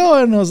 how's it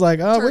going?" And I was like,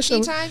 "Oh, I wish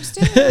Turkey times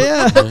too.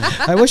 yeah,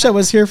 I wish I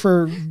was here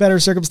for better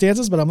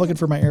circumstances, but I'm looking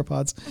for my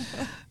AirPods."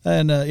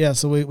 And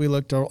so we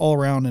looked all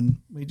around, and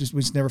we just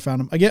never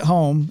found them. I get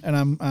home, and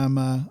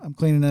I'm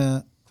cleaning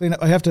up.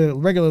 I have to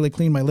regularly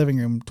clean my living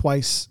room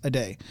twice a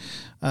day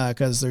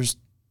because there's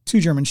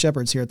 2 German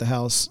Shepherds here at the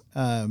house,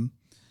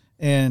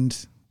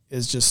 and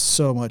is just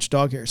so much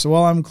dog hair. So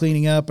while I'm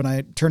cleaning up and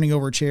I turning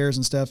over chairs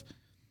and stuff,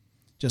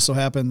 just so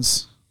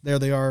happens there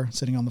they are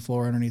sitting on the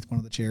floor underneath one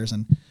of the chairs,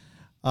 and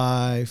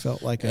I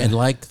felt like And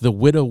like the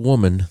widow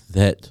woman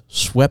that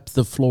swept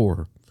the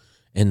floor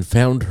and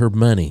found her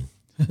money,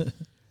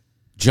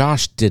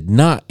 Josh did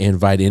not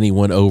invite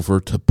anyone over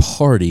to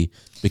party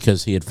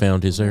because he had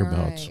found his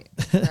AirPods.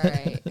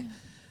 Right.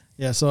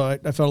 Yeah, so I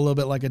felt a little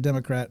bit like a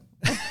Democrat.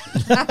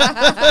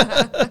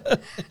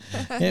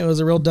 It was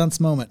a real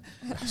dunce moment.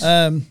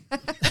 I've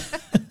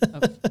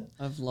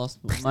lost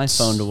my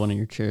phone to one of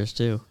your chairs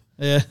too.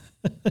 Yeah.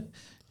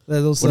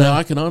 Those, Well, now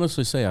I can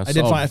honestly say I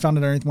found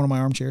it underneath one of my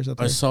armchairs up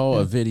there. I saw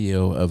a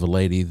video of a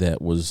lady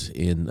that was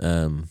in.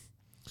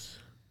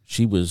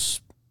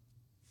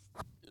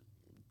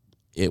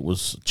 It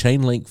was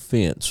chain link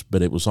fence,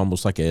 but it was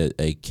almost like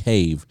a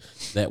cave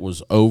that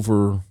was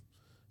over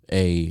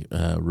a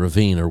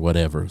ravine or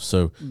whatever.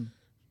 So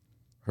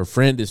her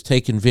friend is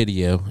taking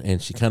video,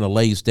 and she kind of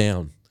lays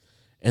down,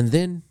 and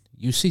then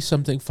you see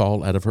something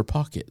fall out of her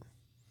pocket.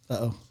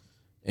 Uh-oh.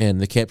 And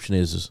the caption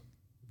is,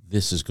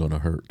 "This is going to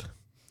hurt."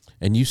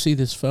 And you see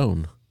this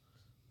phone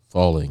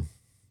falling,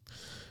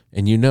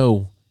 and you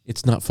know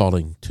it's not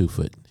falling 2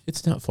 foot.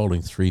 It's not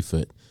falling 3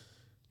 foot.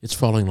 It's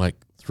falling like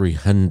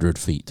 300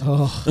 feet.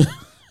 Oh.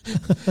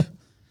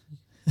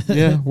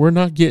 Yeah, we're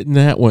not getting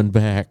that one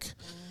back.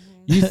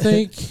 You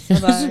think?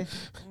 Bye.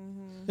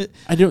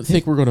 I don't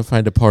think we're going to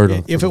find a part of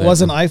it. If it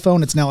was an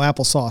iPhone, it's now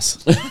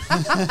applesauce.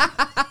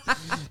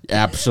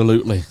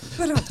 Absolutely.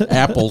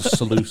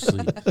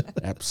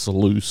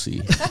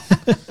 Absolutely.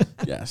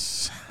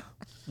 Yes.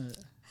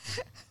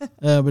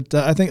 But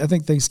I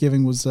think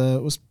Thanksgiving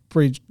was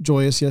pretty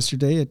joyous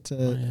yesterday at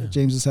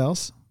James's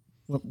house.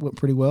 Went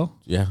pretty well.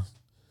 Yeah.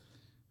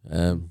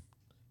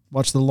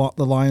 Watched the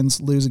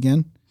Lions lose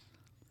again.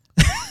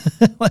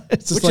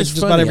 It's just Which is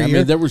just funny. about every year. I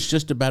mean, there was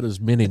just about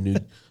as many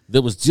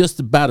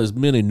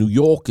New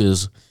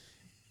Yorkers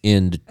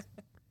in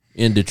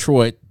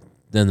Detroit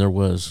than there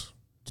was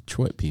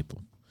Detroit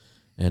people,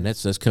 and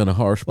that's kind of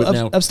harsh. But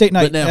now upstate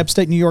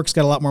New York's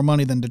got a lot more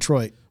money than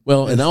Detroit.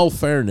 Well, in all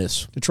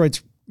fairness,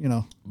 Detroit's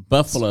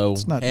Buffalo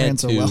it's not had ran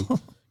so to well.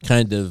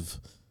 kind of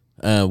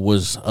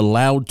was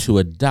allowed to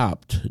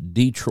adopt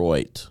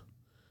Detroit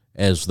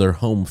as their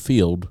home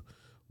field,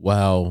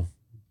 while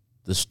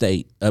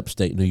the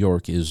upstate New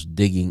York is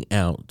digging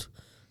out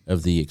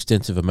of the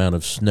extensive amount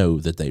of snow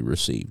that they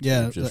received.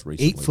 Yeah, just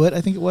recently. 8 foot, I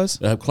think it was.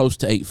 Close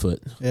to 8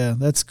 foot. Yeah,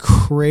 that's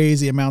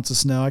crazy amounts of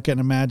snow. I can't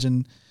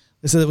imagine.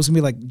 They said it was gonna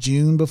be like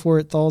June before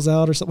it thaws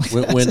out or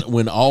something.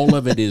 When all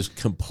of it is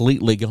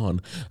completely gone,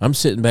 I'm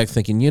sitting back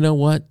thinking, you know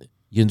what?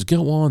 You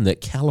go on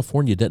that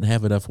California doesn't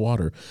have enough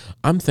water.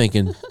 I'm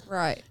thinking,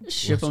 Right.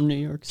 Ship them New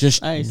York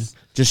just ice.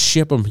 just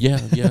ship them. Yeah.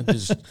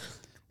 Just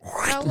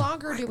No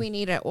longer do we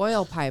need an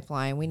oil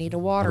pipeline. We need a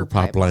water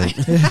pipeline.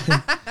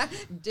 pipeline.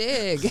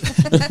 Dig.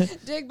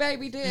 Dig,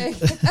 baby, dig.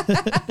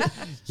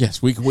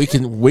 Yes, we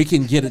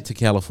can get it to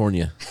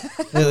California.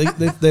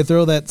 They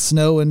throw that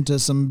snow into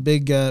some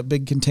big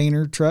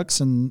container trucks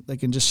and they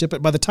can just ship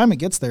it. By the time it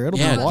gets there, it'll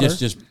be water.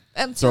 just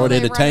Until throw it they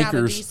into run out of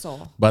tankers.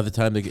 diesel. By the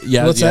time they get,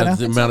 What's that now?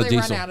 the Until amount of they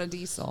diesel. run out of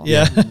diesel.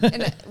 Yeah.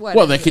 And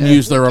Well, they can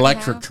use their week and a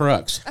electric half?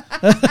 trucks.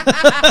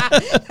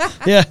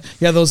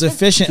 Yeah, those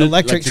efficient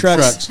electric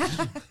trucks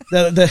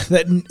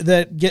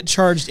that get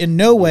charged in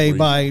no way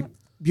by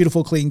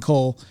beautiful clean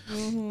coal.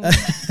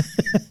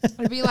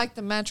 It'd be like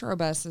the metro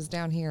buses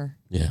down here.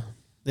 Yeah.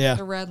 Yeah.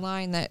 The red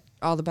line that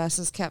all the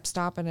buses kept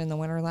stopping in the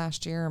winter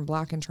last year and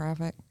blocking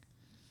traffic.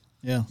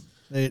 Yeah.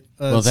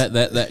 Well,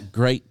 that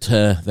great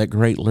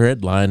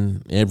red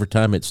line, every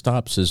time it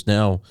stops, has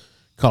now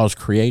caused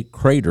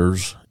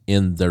craters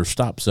in their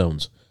stop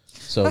zones.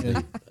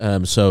 So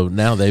so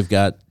now they've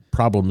got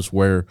problems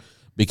where,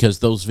 because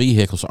those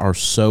vehicles are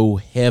so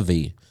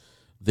heavy,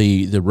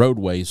 the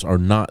roadways are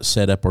not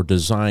set up or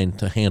designed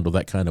to handle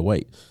that kind of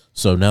weight.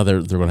 So now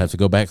they're going to have to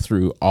go back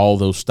through all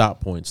those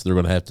stop points. They're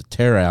going to have to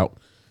tear out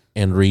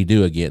and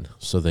redo again.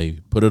 So they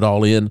put it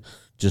all in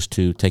just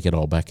to take it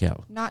all back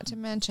out. Not to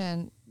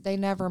mention, they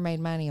never made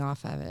money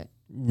off of it.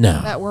 No.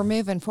 But we're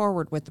moving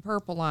forward with the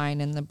purple line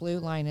and the blue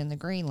line and the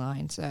green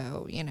line.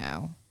 So,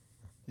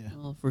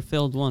 Well, if we're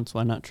failed once,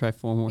 why not try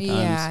 4 more times?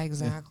 Yeah,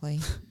 exactly.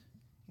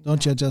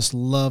 Don't you just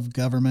love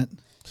government?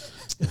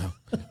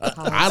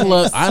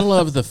 I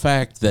love the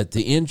fact that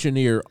the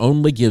engineer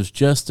only gives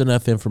just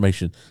enough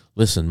information.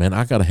 Listen, man,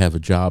 I got to have a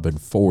job in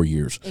 4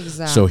 years.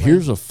 Exactly. So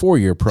here's a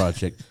 4-year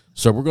project.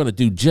 So we're going to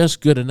do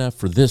just good enough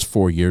for this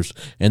 4 years,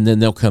 and then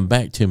they'll come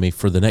back to me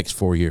for the next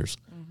 4 years.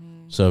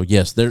 So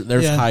yes,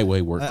 there's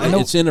highway work.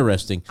 It's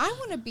interesting. I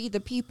want to be the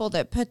people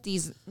that put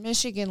these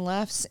Michigan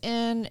lefts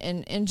in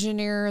and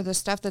engineer the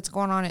stuff that's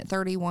going on at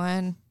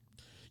 31.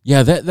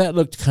 Yeah, that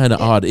looked kind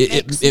of odd.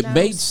 It no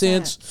made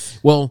sense.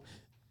 Well,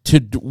 to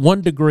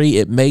one degree,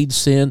 it made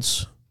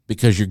sense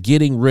because you're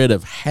getting rid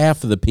of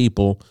half of the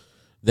people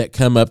that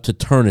come up to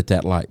turn at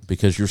that light,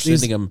 because you're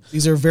sending them.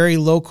 These are very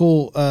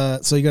local,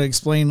 so you got to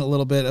explain a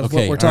little bit of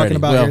Okay, what we're talking alrighty.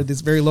 about Well, here.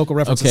 These very local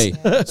references.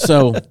 Okay,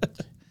 so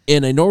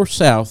in a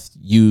north-south,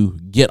 you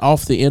get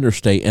off the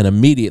interstate and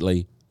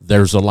immediately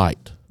there's a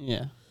light.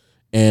 Yeah.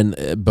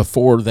 And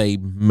before they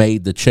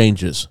made the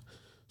changes.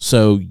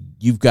 So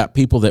you've got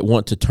people that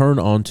want to turn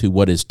onto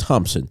what is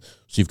Thompson.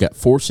 So you've got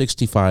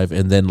 465,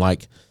 and then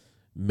like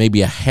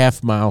maybe a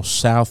half mile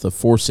south of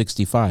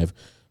 465,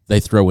 they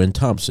throw in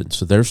Thompson.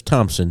 So there's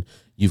Thompson.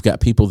 You've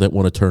got people that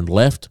want to turn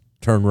left,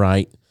 turn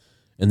right,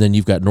 and then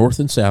you've got north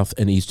and south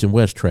and east and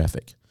west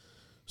traffic.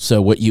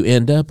 So what you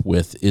end up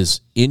with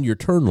is in your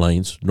turn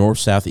lanes, north,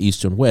 south,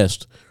 east, and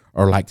west,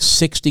 are like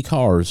 60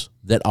 cars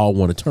that all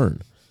want to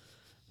turn.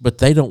 But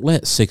they don't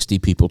let 60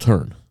 people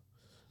turn.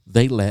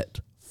 They let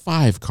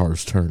 5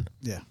 cars turn.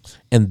 Yeah.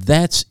 And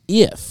that's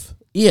if,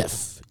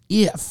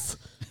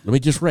 let me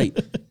just rate,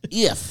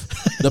 if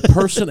the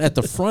person at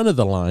the front of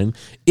the line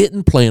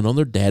isn't playing on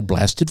their dad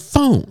blasted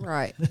phone.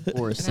 Right.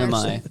 Or a And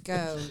semi. actually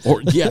goes.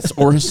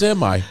 Or a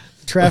semi.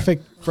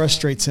 Traffic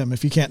frustrates him,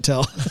 if you can't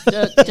tell.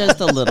 Just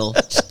a little.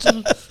 Just a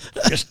little.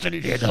 Just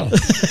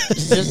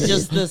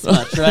this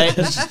much, right?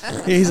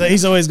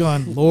 He's always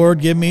going,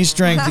 Lord, give me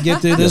strength to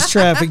get through this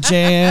traffic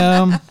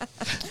jam.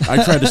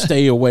 I try to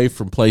stay away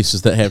from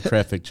places that have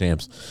traffic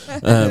jams,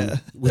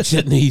 which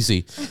isn't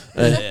easy.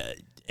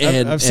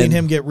 I've seen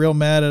him get real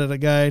mad at a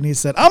guy, and he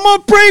said, I'm going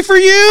to pray for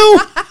you.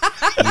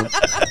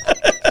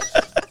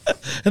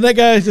 And that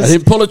guy I just,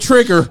 didn't pull a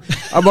trigger.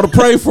 I'm going to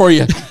pray for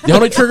you. The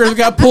only trigger that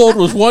got pulled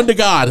was one to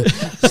God.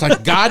 It's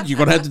like, God, you're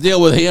going to have to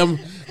deal with him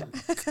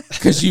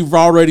because you're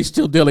already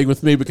still dealing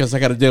with me because I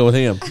got to deal with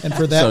him. and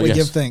for that So, we yes.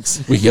 give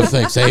thanks. We give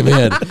thanks.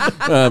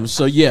 Amen.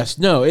 So, yes,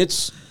 no,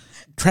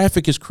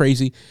 traffic is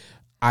crazy.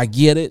 I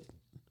get it,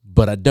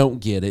 but I don't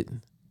get it.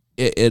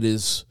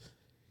 It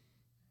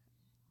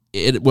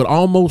would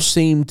almost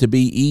seem to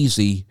be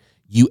easy.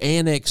 You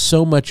annex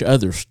so much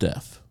other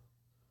stuff.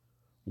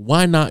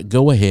 Why not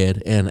go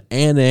ahead and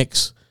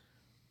annex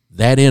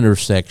that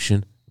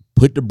intersection,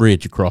 put the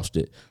bridge across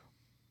it,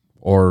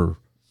 or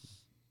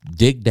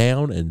dig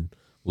down and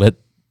let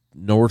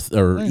north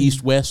or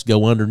east-west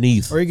go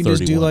underneath? Or you can 31.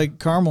 just do like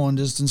Carmel and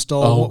just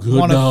install good.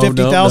 one of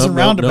 50,000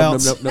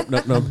 roundabouts.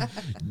 No.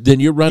 Then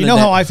you're running. You know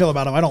how I feel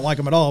about them. I don't like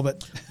them at all,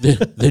 but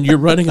then you're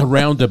running a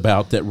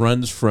roundabout that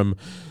runs from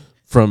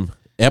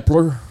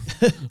Epler,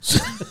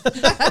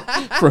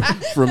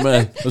 from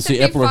let's see,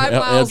 Epler, 55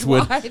 miles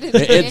Edgewood, wide in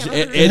diameter.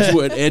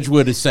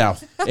 Edgewood is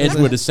south.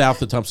 Edgewood is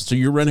south of Thompson. So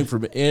you're running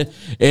from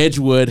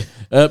Edgewood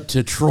up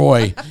to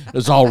Troy.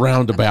 It's all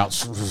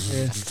roundabouts.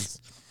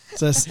 it's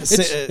a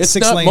It's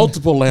six not lane,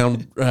 multiple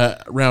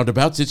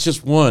roundabouts. It's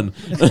just one.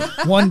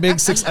 one big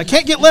six. I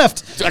can't get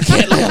left. I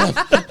can't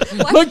laugh.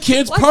 Like- Look,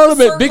 kids, like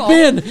Parliament, the Big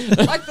circle.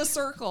 Ben. Like the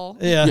circle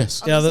Yeah.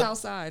 Yes. on Yeah. the south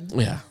side.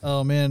 Yeah.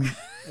 Oh man.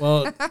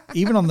 Well,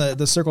 even on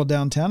the circle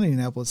downtown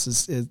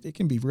Indianapolis, it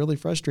can be really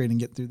frustrating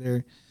to get through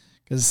there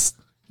because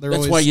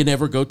That's why you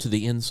never go to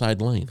the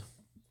inside lane.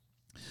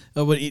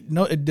 Oh, but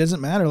it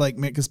doesn't matter. Like,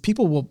 because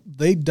people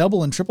they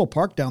double and triple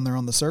park down there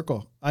on the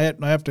circle. I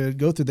have to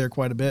go through there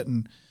quite a bit,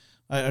 and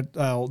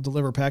I'll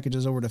deliver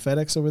packages over to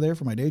FedEx over there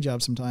for my day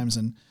job sometimes,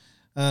 and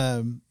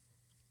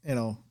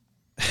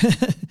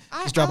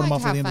Just dropping them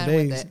off at the end of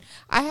the day.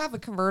 I have a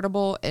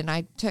convertible, and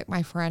I took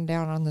my friend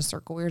down on the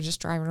circle. We were just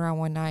driving around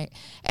one night,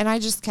 and I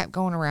just kept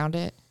going around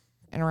it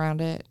and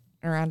around it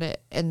and around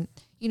it. And,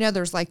 you know,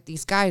 there's like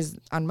these guys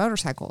on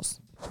motorcycles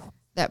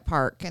that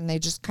park, and they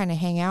just kind of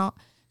hang out.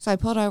 So I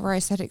pulled over. I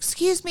said,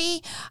 "Excuse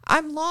me,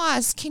 I'm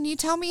lost. Can you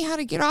tell me how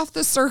to get off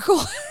the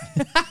circle?"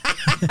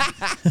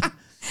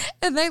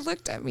 And they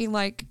looked at me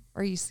like,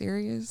 "Are you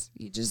serious?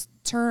 You just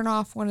turn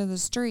off one of the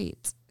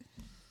streets."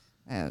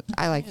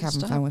 I like having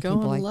fun with people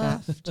like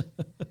that.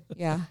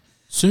 Yeah.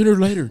 Sooner or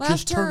later, Left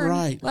just turn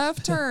right.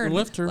 Left turn.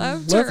 Left turn.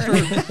 Left Left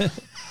turn.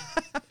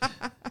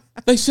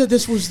 They said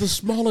this was the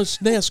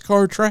smallest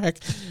NASCAR track.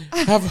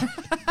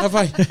 Have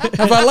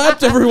I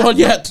lapped everyone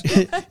yet?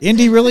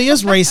 Indy really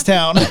is race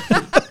town.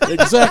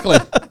 Exactly.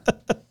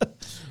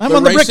 I'm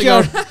on the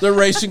Brickyard. They're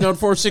racing on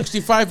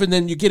 465, and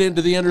then you get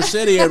into the inner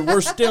city, and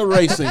we're still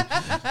racing.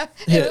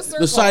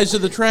 The size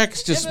of the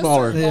track's just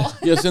smaller.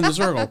 Yes, in the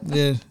circle.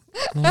 Yeah.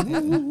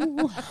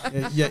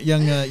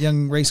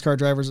 Young race car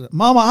drivers.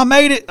 Mama, I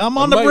made it. I'm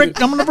on the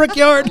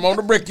Brickyard. I'm on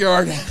the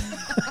Brickyard.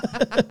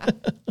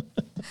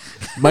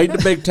 Made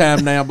the big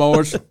time now,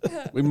 boys.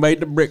 We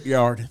made the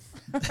Brickyard.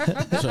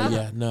 So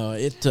yeah, no,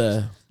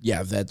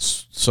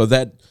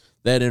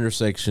 that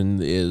intersection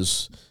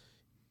is,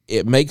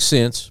 it makes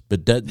sense,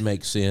 but doesn't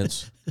make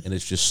sense, and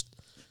it's just,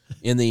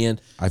 in the end,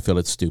 I feel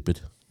it's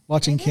stupid.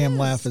 Watching Cam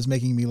laugh is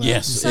making me laugh.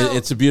 Yes,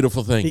 it's a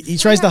beautiful thing. He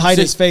tries to hide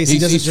his face.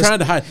 He's trying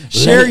to hide.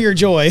 Share your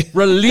joy.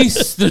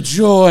 Release the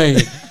joy.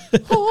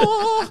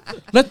 Oh,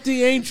 let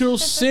the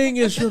angels sing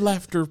as your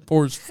laughter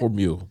pours from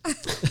you.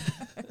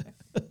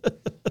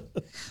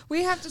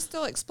 We have to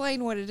still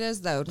explain what it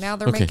is, though. Now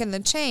they're Okay. making the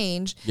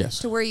change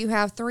to where you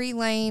have 3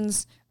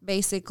 lanes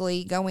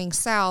basically going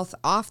south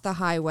off the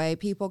highway,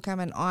 people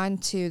coming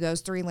onto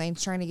those 3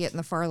 lanes trying to get in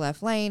the far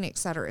left lane, et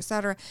cetera, et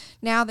cetera.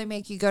 Now they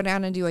make you go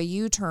down and do a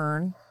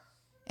U-turn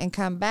and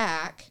come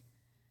back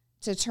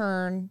to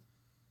turn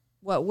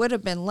what would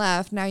have been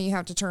left. Now you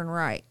have to turn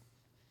right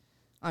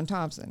on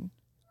Thompson.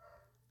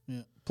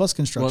 Yeah. Plus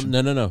construction.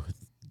 Well, no.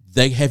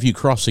 They have you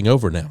crossing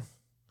over now.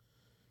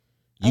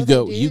 You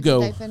go.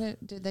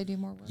 Did they do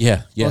more work?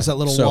 Yeah. What's that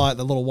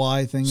little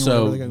Y thing or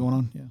whatever they got going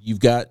on? Yeah. You've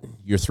got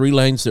your 3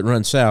 lanes that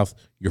run south.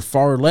 Your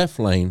far left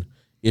lane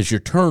is your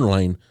turn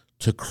lane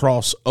to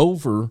cross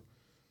over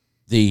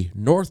the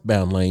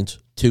northbound lanes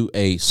to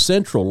a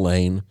central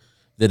lane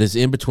that is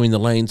in between the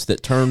lanes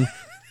that turn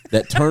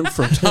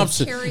from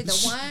Thompson. Carry the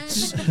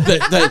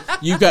one.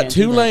 You've got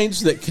 2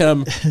 lanes that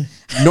come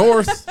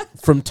north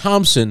from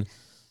Thompson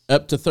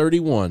up to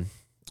 31,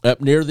 up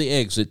near the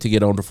exit to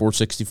get onto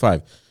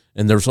 465.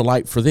 And there's a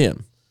light for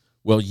them.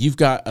 Well, you've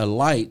got a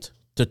light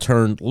to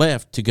turn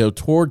left to go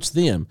towards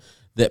them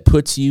that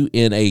puts you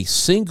in a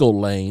single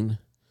lane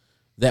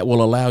that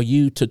will allow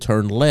you to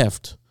turn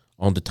left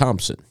onto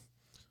Thompson.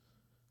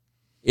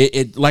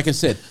 It like I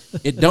said,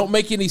 it don't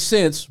make any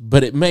sense,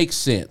 but it makes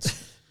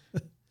sense.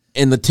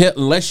 And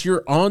unless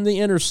you're on the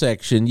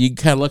intersection, you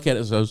kind of look at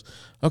it as those,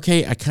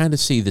 okay, I kind of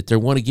see that they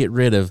want to get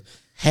rid of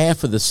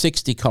half of the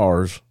 60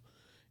 cars.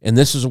 And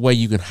this is a way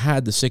you can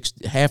hide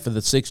half of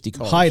the 60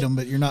 cars. Hide them,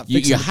 but you're not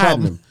fixing the them.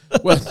 problem.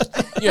 Well,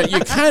 yeah,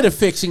 you're kind of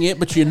fixing it,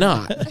 but you're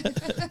not.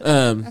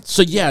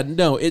 So yeah,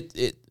 no,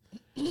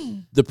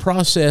 the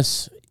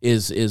process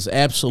is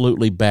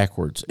absolutely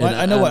backwards. Well, And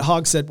I know what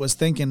Hogsett was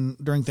thinking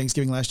during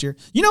Thanksgiving last year.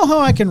 You know how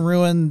I can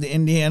ruin the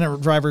Indiana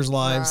drivers'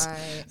 lives?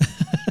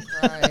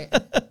 Right.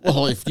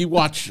 Well, if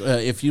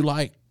you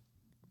like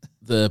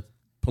the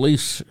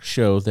police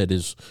show that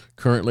is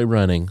currently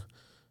running,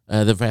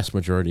 the vast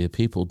majority of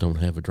people don't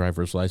have a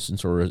driver's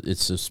license or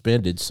it's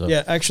suspended. So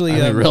yeah, actually,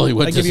 really,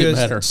 what I does give you it a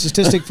matter?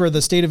 statistic for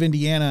the state of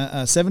Indiana: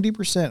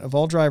 70% of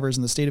all drivers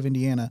in the state of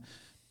Indiana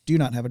do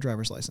not have a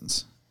driver's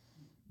license.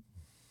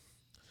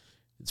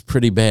 It's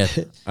pretty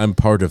bad. I'm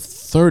part of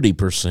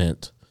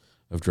 30%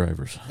 of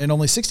drivers, and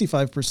only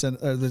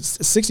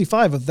 65%,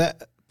 65 of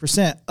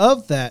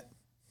that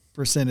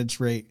percentage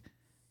rate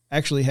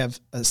actually have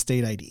a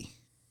state ID.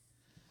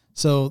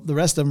 So the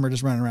rest of them are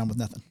just running around with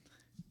nothing.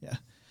 Yeah.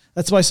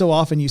 That's why so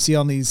often you see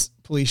on these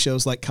police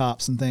shows like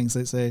Cops and things,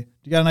 they say, "Do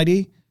you got an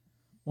ID?"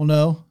 Well,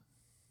 no.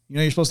 You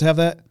know you're supposed to have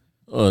that?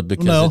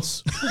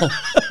 Because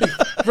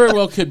it's very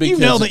well could be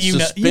because it's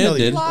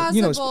suspended.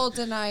 Plausible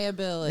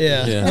deniability.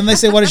 Yeah. And they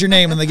say, "What is your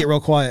name?" and they get real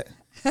quiet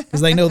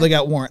because they know they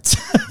got warrants.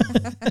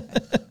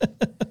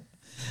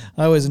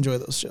 I always enjoy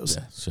those shows.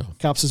 Yeah, so.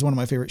 Cops is one of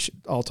my favorite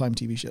all-time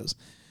TV shows.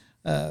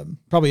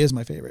 Probably is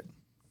my favorite.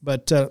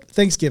 But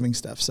Thanksgiving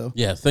stuff. So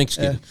yeah,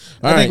 Thanksgiving.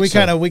 I think we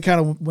kind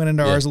of went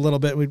into ours a little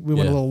bit. We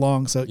went a little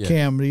long. So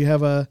Cam, do you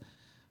have a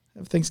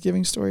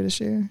Thanksgiving story to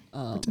share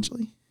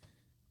potentially?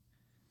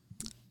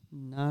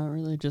 Not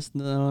really. Just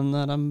knowing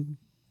that I'm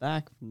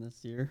back from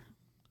this year.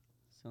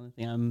 It's the only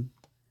thing I'm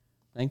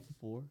thankful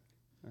for,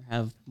 or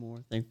have more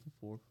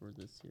thankful for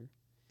this year.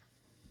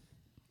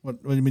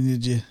 What do you mean?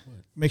 Did you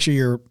make sure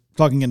you're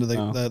talking into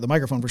the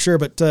microphone for sure?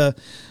 But so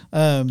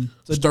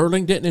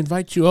Sterling didn't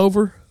invite you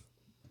over.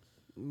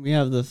 We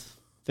have the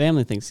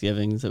family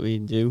Thanksgivings that we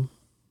do.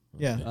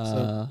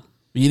 Yeah.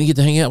 You didn't get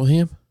to hang out with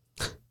him?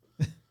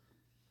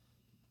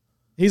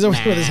 He's over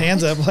with his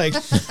hands up like.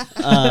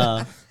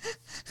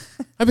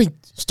 I mean,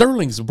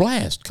 Sterling's a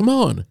blast. Come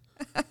on.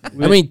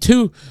 I mean,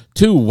 two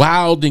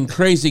wild and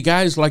crazy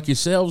guys like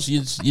yourselves.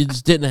 You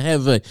just didn't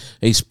have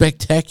a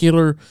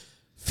spectacular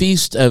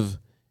feast of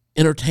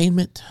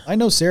entertainment. I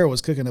know Sarah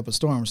was cooking up a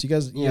storm, so you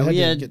guys Yeah, had we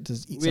to had get to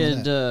eat we some of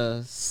had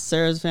that.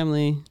 Sarah's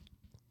family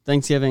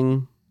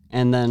Thanksgiving,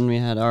 and then we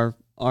had our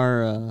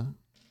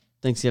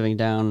Thanksgiving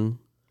down.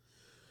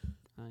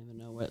 I don't even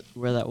know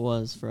where that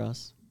was for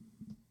us.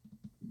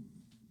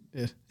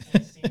 Yeah.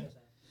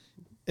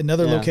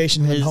 Another Yeah,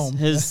 location than home.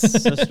 His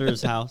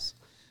sister's house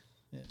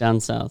down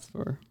south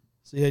for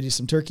So you had you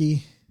some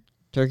turkey.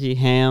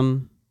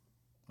 ham,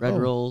 bread Oh,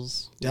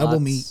 rolls,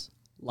 double meat.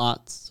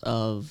 lots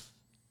of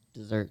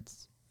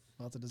desserts.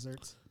 Lots of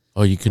desserts.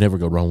 Oh, you can never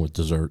go wrong with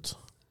desserts.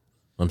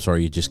 I'm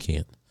sorry, you just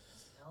can't.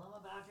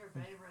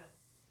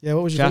 Yeah,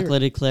 what was your favorite?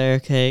 Chocolate eclair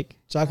cake.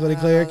 Chocolate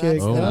eclair cake.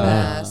 That's Oh, the wow.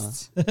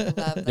 best. I love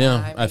that.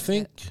 Yeah, I make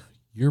think it.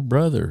 your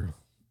brother,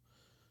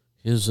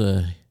 his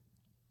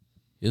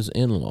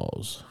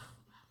in-laws,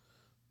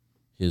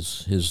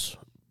 his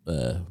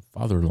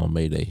father-in-law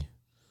made a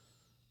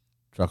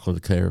chocolate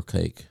eclair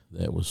cake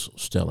that was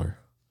stellar.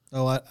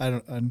 Oh, I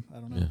don't know.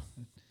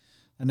 Yeah.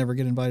 I never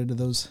get invited to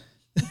those.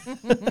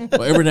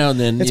 Well, every now and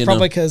then, It's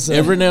probably 'cause,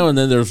 every now and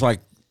then there's like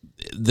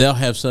they'll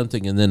have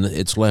something and then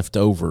it's left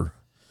over,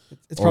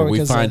 It's or probably we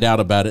 'cause, find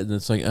out about it and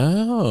it's like,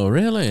 oh,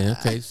 really?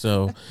 Okay,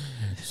 so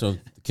the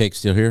cake's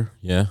still here?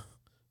 Yeah.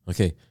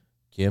 Okay,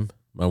 Kim,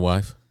 my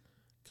wife,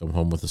 come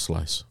home with a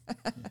slice.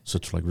 So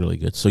it's like really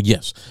good. So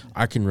yes,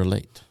 I can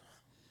relate.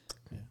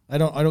 I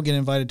don't get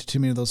invited to too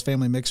many of those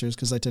family mixers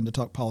because I tend to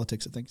talk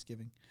politics at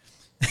Thanksgiving.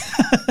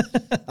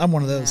 I'm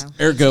one of those.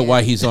 Yeah. Ergo,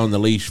 why he's on the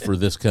leash for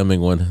this coming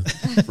one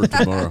for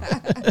tomorrow.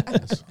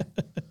 Yes.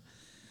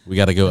 We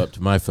got to go up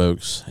to my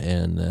folks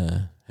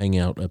and hang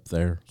out up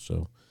there.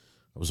 So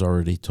I was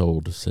already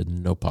told, said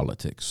no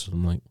politics.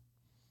 I'm like,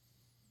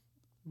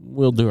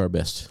 we'll do our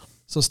best.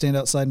 So stand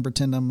outside and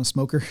pretend I'm a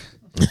smoker.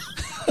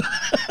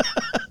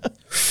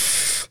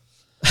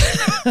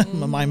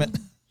 I'm a mime it.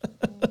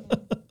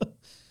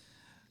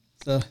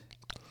 So,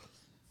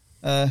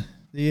 do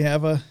you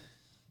have a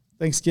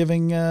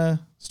Thanksgiving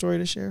story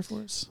to share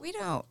for us? We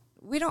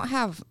don't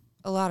have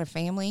a lot of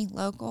family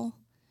local.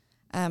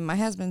 My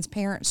husband's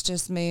parents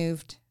just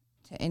moved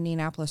to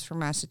Indianapolis from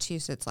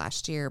Massachusetts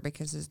last year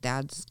because his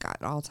dad's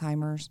got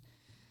Alzheimer's.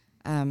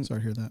 Sorry to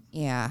hear that.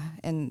 Yeah,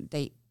 and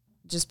they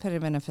just put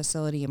him in a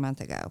facility a month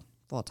ago,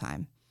 full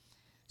time.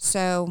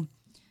 So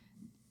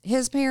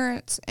his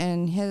parents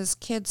and his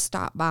kids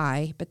stopped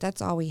by, but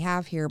that's all we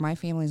have here. My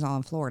family's all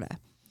in Florida.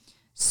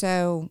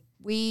 So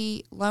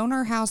we loan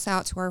our house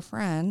out to our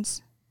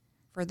friends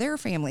for their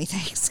family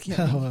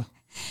Thanksgiving. Oh, wow.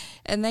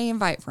 And they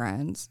invite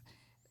friends.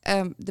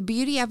 The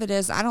beauty of it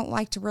is I don't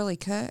like to really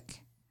cook.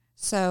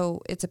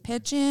 So it's a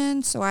pitch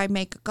in. So I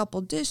make a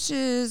couple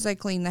dishes, I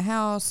clean the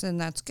house, and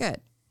that's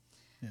good.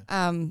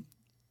 Yeah.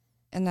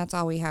 And that's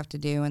all we have to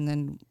do, and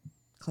then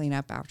clean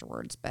up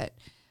afterwards. But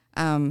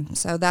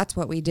so that's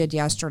what we did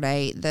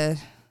yesterday. The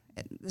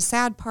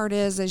sad part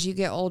is as you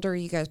get older,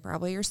 you guys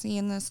probably are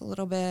seeing this a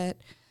little bit.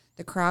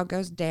 The crowd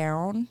goes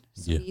down.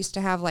 So Yeah. we used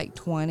to have like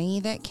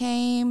 20 that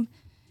came,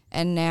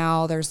 and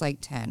now there's like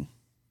 10.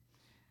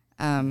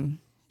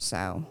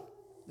 So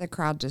the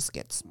crowd just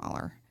gets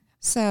smaller.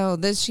 So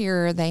this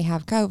year they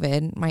have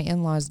COVID. My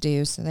in-laws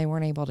do, so they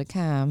weren't able to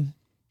come.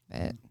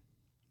 But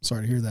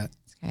Sorry to hear that.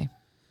 it's okay.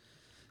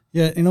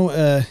 Yeah,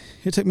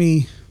 it took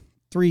me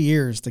 3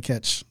 years to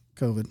catch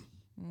COVID.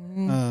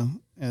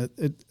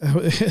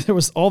 It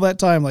was all that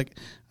time. Like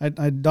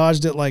I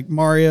dodged it like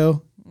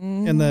Mario,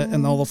 and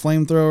all the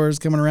flamethrowers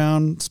coming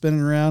around,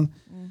 spinning around,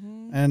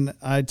 and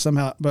I'd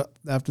somehow. But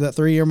after that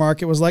 3 year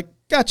mark, it was like,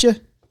 gotcha.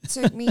 It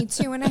took me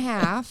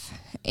 2.5.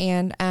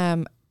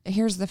 And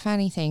here's the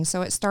funny thing.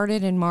 So it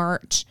started in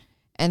March,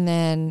 and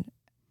then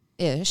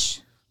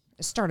it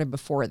started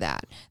before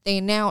that. They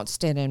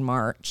announced it in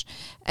March,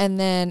 and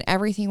then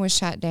everything was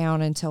shut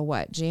down until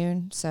what,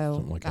 June? So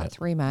Something like about that.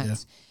 3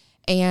 months.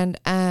 And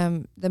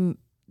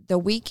the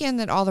weekend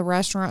that all the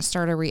restaurants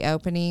started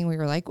reopening, we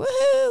were like,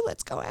 woohoo,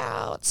 let's go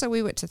out. So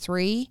we went to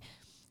 3,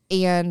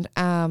 and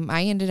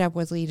I ended up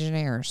with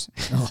Legionnaires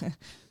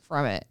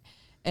from it,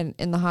 and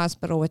in the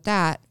hospital with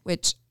that,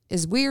 which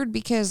is weird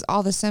because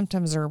all the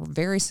symptoms are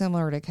very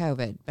similar to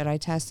COVID, but I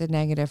tested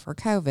negative for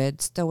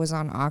COVID, still was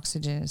on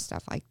oxygen and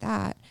stuff like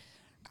that,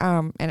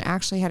 and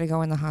actually had to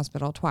go in the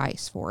hospital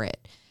twice for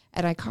it.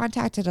 And I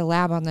contacted a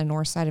lab on the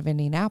north side of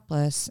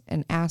Indianapolis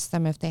and asked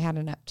them if they had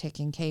an uptick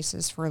in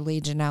cases for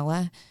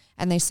Legionella,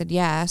 and they said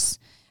yes.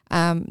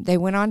 They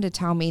went on to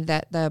tell me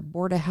that the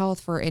Board of Health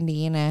for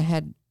Indiana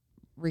had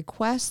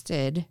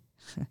requested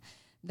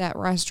that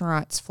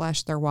restaurants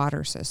flush their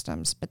water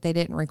systems, but they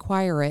didn't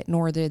require it,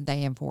 nor did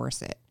they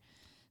enforce it.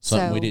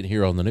 Something we didn't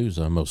hear on the news,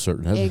 I'm most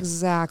certain of.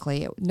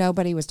 Exactly.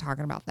 Nobody was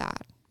talking about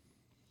that.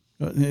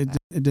 It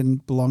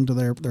didn't belong to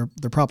their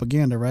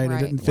propaganda, right?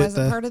 Right. It didn't It fit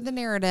wasn't part of the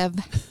narrative.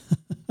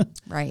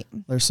 Right.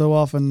 They're so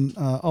often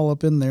all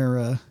up in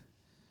their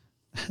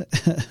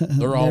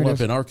They're all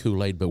up in our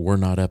Kool-Aid, but we're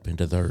not up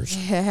into theirs.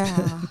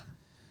 Yeah.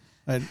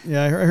 I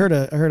heard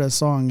a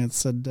song that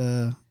said,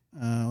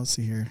 let's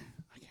see here.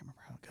 I can't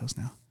remember how it goes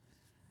now.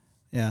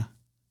 Yeah.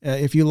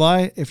 If you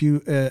lie to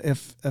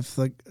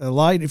the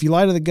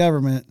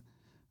government,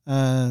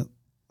 oh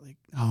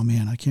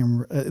man, I can't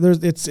remember.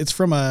 It's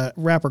from a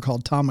rapper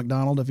called Tom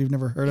McDonald. If you've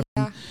never heard of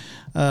him,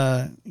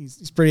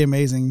 he's pretty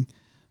amazing.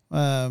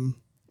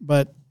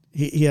 But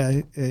he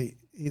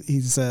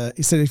said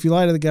if you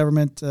lie to the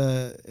government,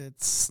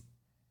 it's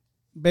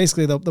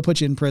basically they'll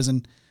put you in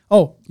prison.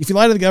 Oh, if you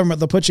lie to the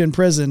government, they'll put you in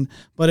prison.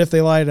 But if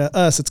they lie to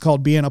us, it's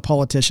called being a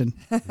politician.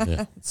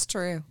 Yeah. It's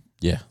true.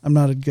 Yeah. I'm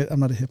not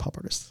a hip hop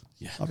artist.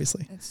 Yeah.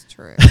 Obviously. It's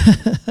true. You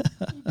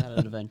got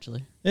it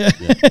eventually. Yeah.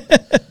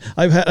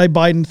 I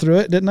Biden through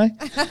it, didn't I?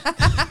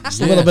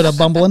 Just a little bit of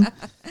bumbling.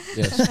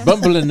 Yes.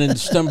 Bumbling and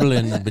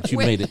stumbling, but you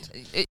made it.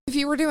 If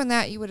you were doing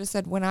that, you would have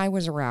said, when I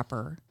was a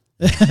rapper.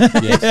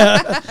 Yes.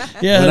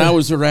 Yeah. When I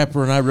was a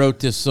rapper and I wrote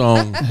this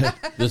song,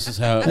 this is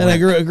how it And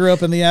went. I grew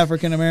up in the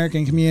African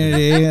American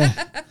community.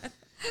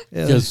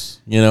 Because,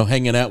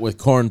 hanging out with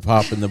Corn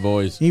Pop and the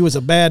boys. He was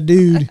a bad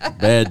dude.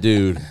 Bad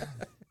dude.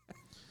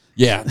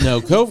 Yeah,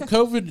 no,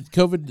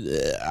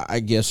 COVID, I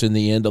guess in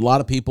the end, a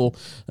lot of people,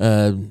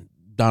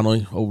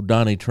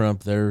 Donnie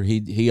Trump there,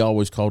 he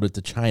always called it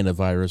the China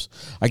virus.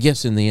 I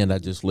guess in the end, I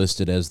just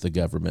listed as the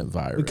government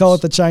virus. We call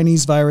it the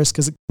Chinese virus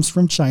because it comes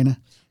from China.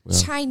 Well,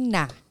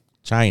 China.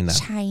 China.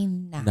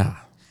 Nah,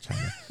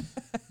 China.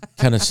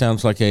 Kind of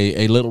sounds like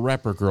a little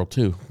rapper girl,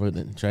 too,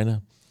 wouldn't it?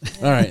 China?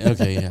 All right,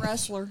 okay, yeah.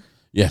 Wrestler.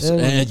 Yes,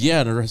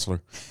 and a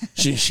wrestler.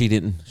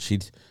 She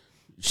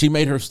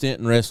made her stint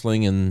in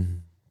wrestling and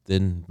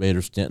then made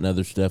her stint in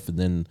other stuff, and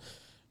then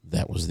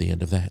that was the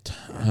end of that.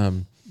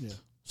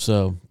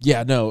 So,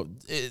 yeah, no,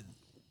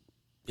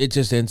 it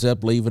just ends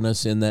up leaving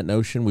us in that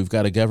notion. We've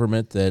got a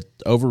government that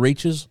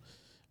overreaches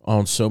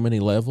on so many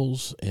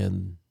levels,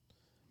 and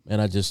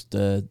I just,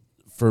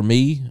 for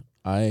me,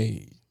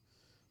 I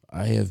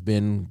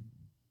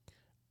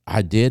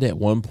did at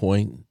one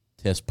point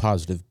test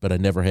positive, but I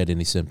never had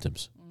any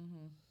symptoms.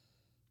 Mm-hmm.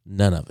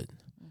 None of it.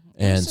 Mm-hmm.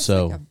 And it's just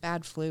so like a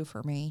bad flu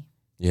for me.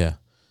 Yeah.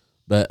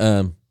 But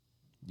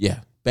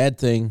bad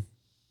thing,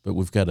 but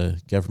we've got a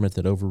government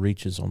that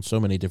overreaches on so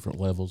many different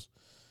levels.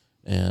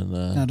 And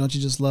now, don't you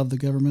just love the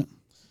government?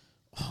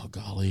 Oh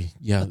golly.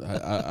 Yeah,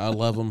 I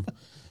love them.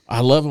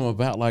 I love them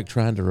about like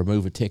trying to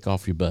remove a tick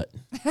off your butt.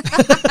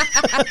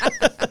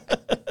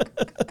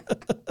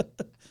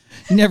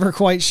 You're never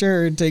quite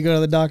sure until you go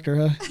to the doctor,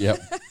 huh? Yep.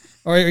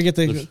 Or you get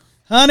the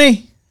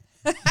honey.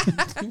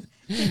 Can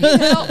you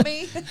help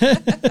me?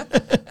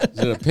 Is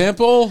it a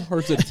pimple or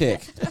is it a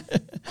tick?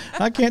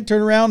 I can't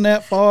turn around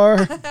that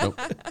far. Nope.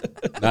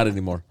 Not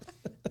anymore.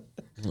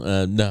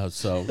 No,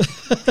 so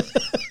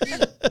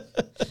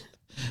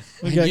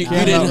We got you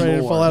Cam didn't,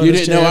 ready to fall out of you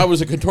his didn't know chair. I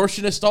was a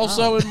contortionist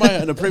also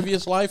in a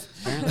previous life?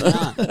 Apparently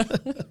not.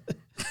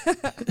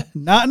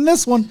 Not in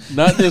this one.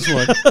 Not this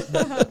one.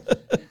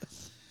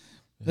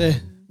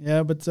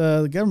 Yeah, but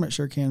the government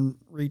sure can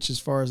reach as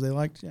far as they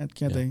like,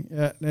 can't they?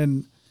 Yeah,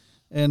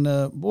 and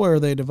boy, are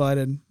they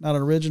divided. Not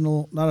an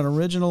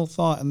original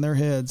thought in their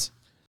heads.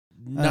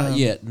 Not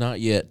yet.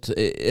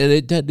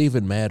 It doesn't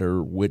even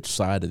matter which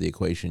side of the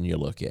equation you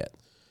look at.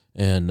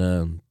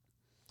 And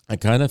I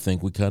kind of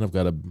think we kind of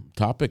got a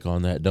topic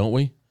on that, don't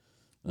we?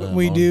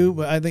 We do,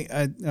 but I think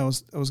I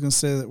was going to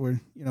say that we're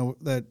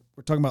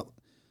talking about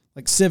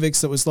like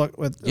civics that was like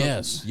with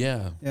Yes,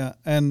 yeah.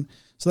 And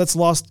so that's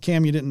lost.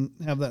 Cam, you didn't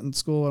have that in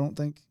school, I don't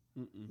think.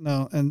 Mm-mm.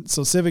 No, and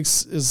so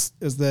civics is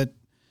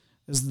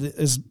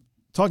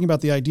talking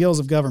about the ideals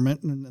of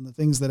government and the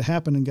things that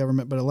happen in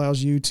government, but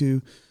allows you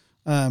to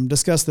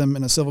discuss them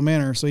in a civil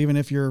manner. So even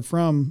if you're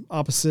from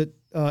opposite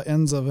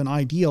ends of an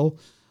ideal,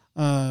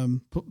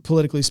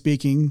 politically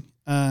speaking,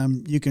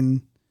 you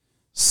can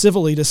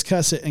civilly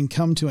discuss it and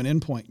come to an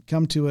endpoint,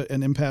 come to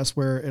an impasse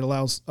where it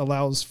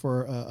allows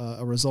for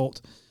a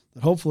result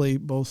that hopefully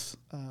both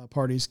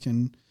parties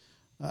can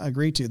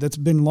agree to. That's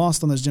been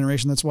lost on this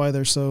generation. That's why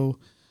they're so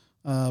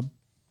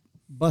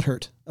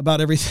butthurt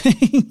about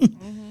everything.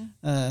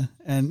 Mm-hmm.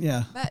 And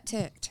yeah, Butt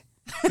ticked.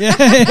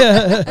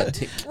 yeah.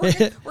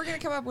 We're gonna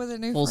come up with a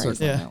new Full phrase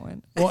circle. on that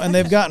one. Well, and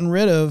they've gotten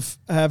rid of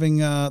having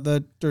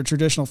their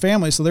traditional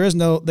family, so there is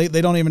no. They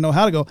don't even know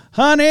how to go,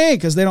 honey,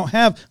 because they don't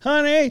have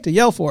honey to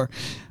yell for,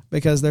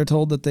 because they're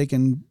told that they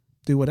can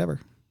do whatever.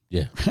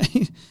 Yeah.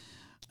 Right.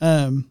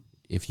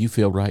 If you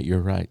feel right,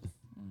 you're right.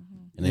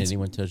 Mm-hmm. And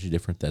anyone tells you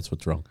different, that's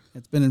what's wrong.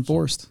 It's been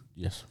enforced.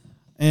 Yes.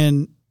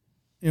 And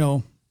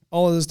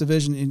all of this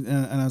division,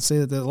 and I'd say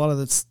that a lot of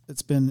it's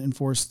been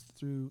enforced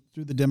through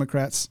the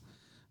Democrats,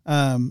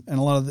 and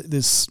a lot of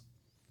this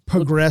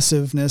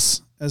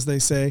progressiveness, as they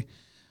say.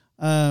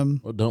 Well,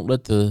 don't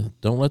let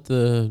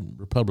the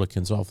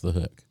Republicans off the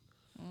hook.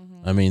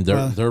 Mm-hmm. I mean,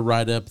 they're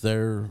right up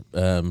there.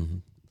 They're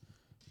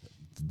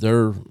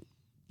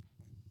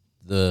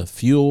the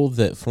fuel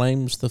that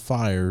flames the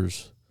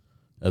fires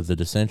of the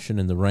dissension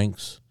in the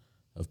ranks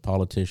of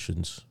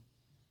politicians.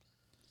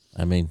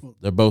 I mean,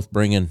 they're both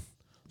bringing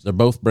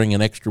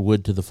extra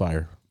wood to the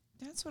fire.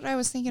 That's what I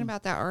was thinking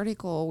about that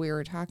article we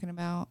were talking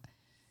about.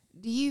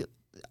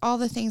 All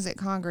the things that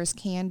Congress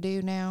can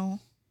do now,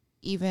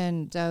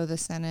 even though the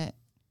Senate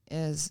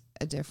is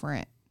a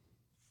different,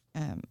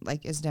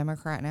 is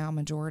Democrat now,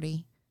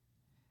 majority.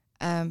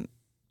 Do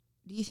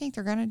you think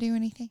they're going to do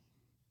anything?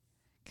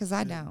 Because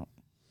I don't.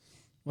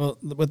 Well,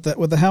 with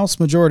the House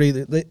majority,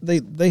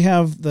 they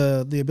have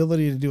the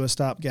ability to do a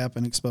stopgap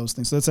and expose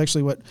things. So that's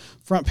actually what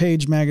Front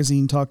Page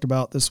Magazine talked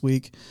about this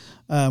week.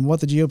 What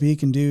the GOP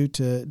can do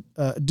to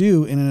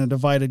do in a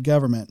divided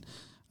government.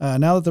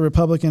 Now that the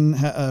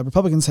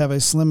Republicans have a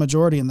slim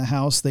majority in the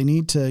House, they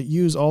need to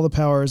use all the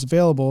powers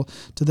available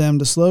to them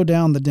to slow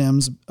down the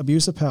Dems'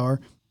 abuse of power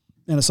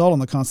and assault on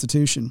the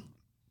Constitution.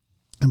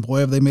 And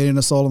boy, have they made an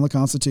assault on the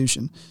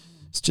Constitution.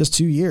 It's just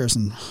 2 years,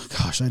 and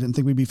gosh, I didn't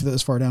think we'd be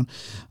this far down.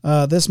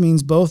 This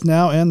means both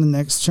now and the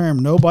next term,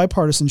 no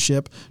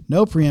bipartisanship,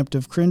 no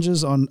preemptive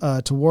cringes on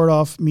to ward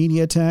off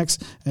media attacks,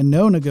 and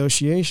no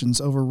negotiations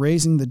over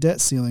raising the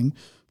debt ceiling,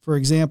 for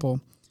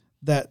example,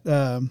 that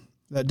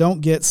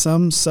don't get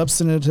some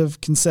substantive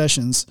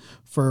concessions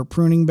for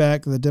pruning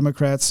back the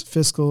Democrats'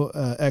 fiscal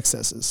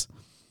excesses.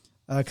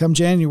 Come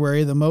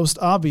January, the most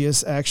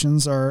obvious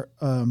actions are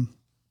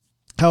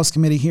House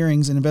committee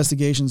hearings and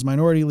investigations.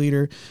 Minority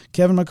Leader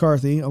Kevin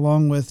McCarthy,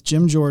 along with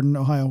Jim Jordan,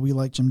 Ohio. We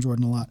like Jim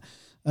Jordan a lot.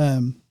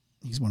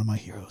 He's one of my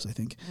heroes, I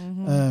think.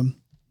 Mm-hmm.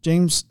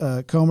 James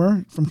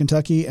Comer from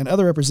Kentucky and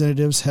other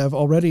representatives have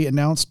already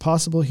announced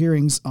possible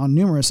hearings on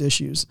numerous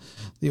issues.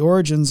 The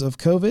origins of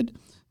COVID,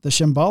 the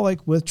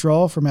shambolic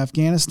withdrawal from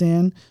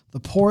Afghanistan,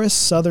 the porous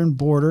southern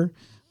border.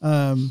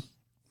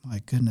 My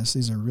goodness,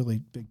 these are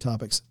really big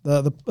topics.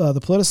 The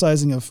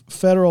politicizing of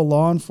federal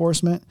law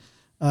enforcement,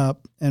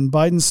 and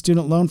Biden's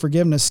student loan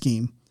forgiveness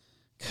scheme,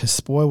 because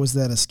boy, was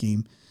that a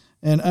scheme.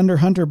 And under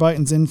Hunter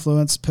Biden's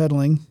influence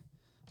peddling,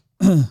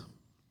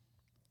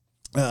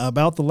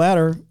 about the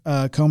latter,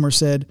 Comer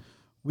said,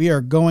 "We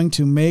are going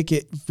to make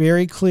it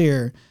very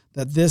clear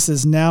that this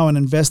is now an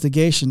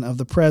investigation of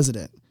the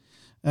president."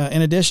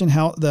 In addition,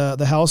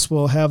 the House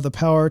will have the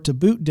power to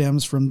boot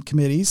Dems from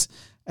committees,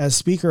 as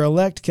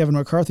Speaker-elect Kevin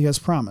McCarthy has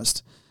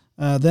promised.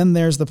 Then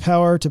there's the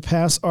power to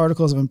pass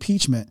articles of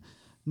impeachment,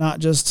 not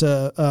just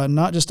of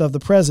the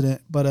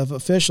president, but of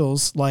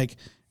officials like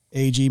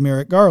AG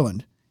Merrick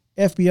Garland,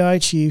 FBI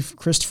Chief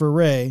Christopher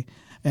Wray,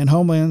 and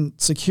Homeland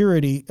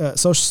Security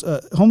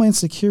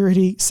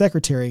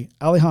Secretary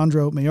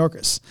Alejandro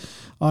Mayorkas,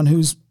 on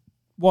whose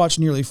watch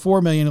nearly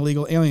 4 million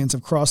illegal aliens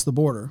have crossed the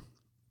border.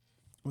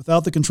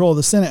 Without the control of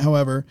the Senate,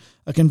 however,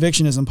 a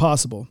conviction is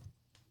impossible.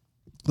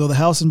 Though the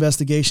House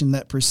investigation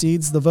that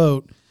precedes the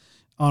vote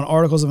on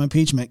articles of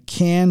impeachment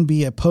can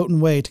be a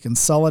potent way to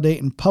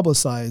consolidate and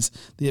publicize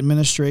the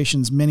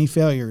administration's many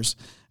failures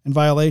and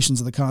violations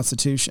of the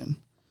Constitution.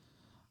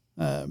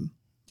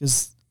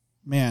 Because,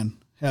 man,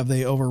 have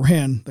they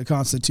overran the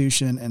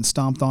Constitution and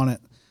stomped on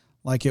it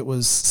like it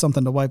was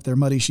something to wipe their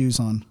muddy shoes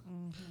on.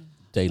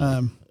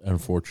 Daily,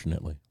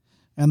 unfortunately.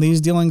 And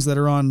these dealings that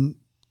are on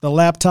the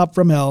laptop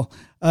from hell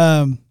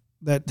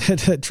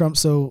that Trump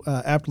so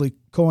aptly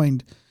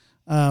coined,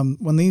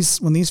 when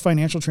these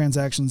financial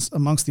transactions,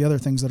 amongst the other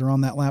things that are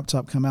on that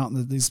laptop, come out,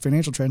 and these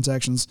financial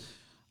transactions,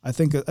 I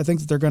think that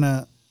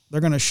they're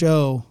gonna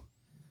show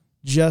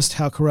just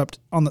how corrupt,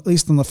 at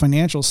least on the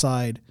financial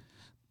side,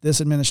 this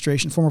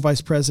administration, former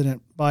Vice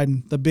President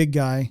Biden, the big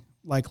guy,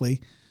 likely,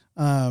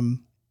 was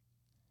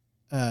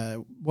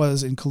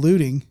in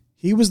colluding.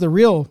 He was the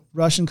real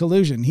Russian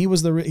collusion.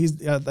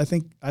 I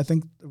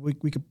think we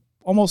could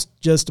almost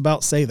just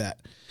about say that.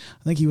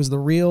 I think he was the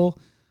real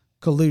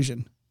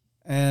collusion.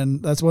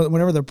 And that's what,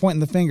 whenever they're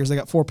pointing the fingers, they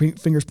got four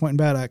fingers pointing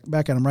back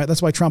at him, right?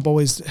 That's why Trump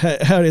always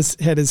had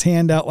his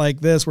hand out like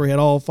this, where he had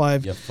all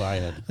five. You're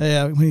fired.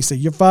 Yeah, when he said,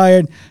 "You're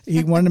fired,"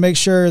 he wanted to make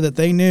sure that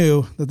they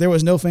knew that there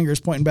was no fingers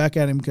pointing back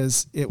at him,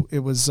 because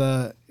it was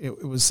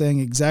saying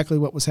exactly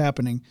what was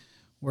happening.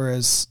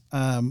 Whereas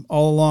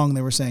all along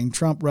they were saying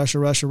Trump, Russia,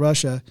 Russia,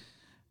 Russia,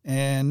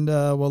 and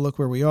well, look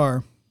where we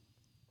are.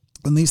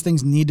 And these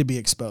things need to be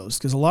exposed,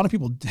 because a lot of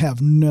people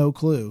have no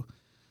clue.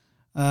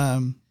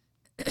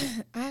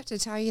 I have to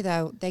tell you,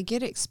 though, they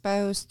get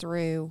exposed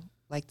through,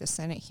 like, the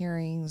Senate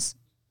hearings,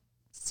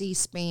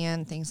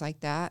 C-SPAN, things like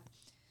that.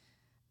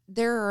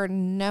 There are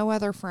no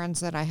other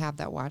friends that I have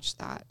that watch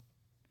that.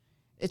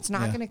 It's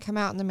not going to come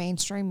out in the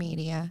mainstream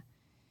media.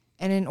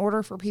 And in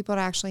order for people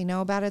to actually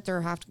know about it,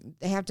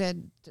 they have to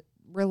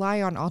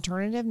rely on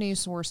alternative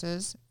news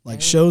sources.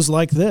 Like shows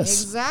like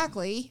this.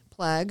 Exactly.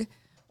 Plug.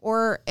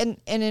 And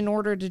in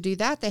order to do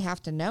that, they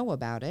have to know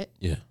about it.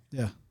 Yeah.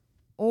 Yeah.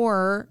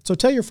 Or. So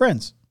tell your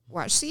friends.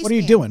 Watch C-SPAN. What are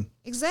you doing?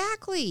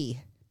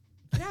 Exactly.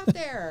 Get out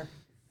there.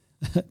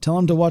 Tell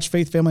them to watch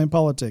Faith, Family, and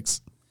Politics.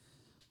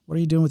 What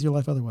are you doing with your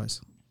life otherwise?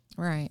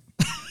 Right.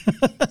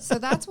 So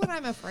that's what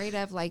I'm afraid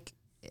of. Like,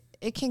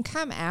 it can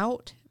come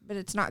out, but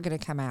it's not going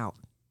to come out.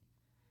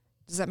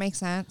 Does that make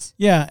sense?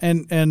 Yeah,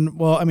 and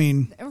well, I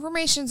mean, the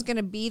information's going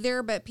to be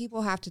there, but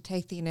people have to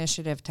take the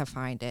initiative to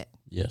find it.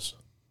 Yes.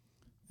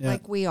 Yeah.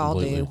 Like we all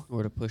do.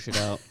 Or to push it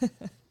out.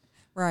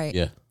 Right.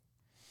 Yeah.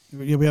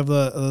 We have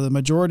the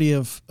majority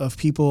of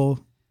people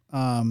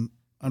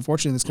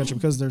unfortunately in this country,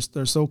 because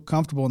they're so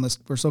comfortable in this.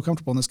 We're so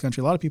comfortable in this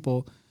country. A lot of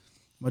people,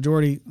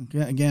 majority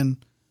again,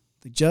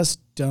 they just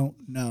don't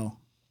know,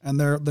 and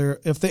they're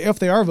if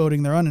they are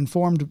voting, they're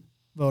uninformed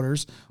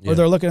voters, or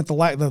they're looking at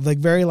the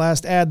very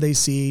last ad they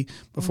see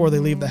before they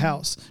leave the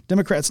house.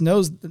 Democrats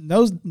know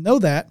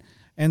that,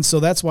 and so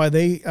that's why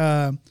they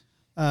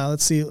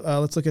let's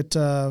look at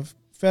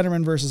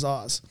Fetterman versus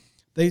Oz.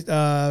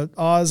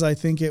 Oz, I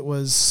think it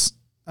was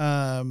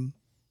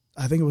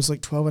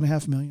like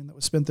 12.5 million that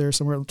was spent there,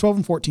 somewhere 12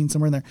 and 14,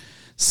 somewhere in there.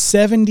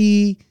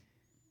 70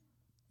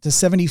 to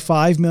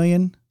 75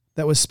 million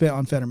that was spent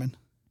on Fetterman.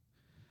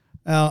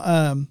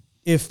 Now,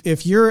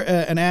 if you're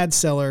an ad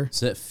seller, is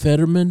that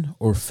Fetterman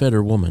or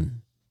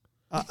Fetterwoman?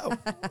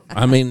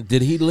 I mean,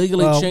 did he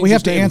legally change? We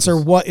have to name? answer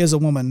what is a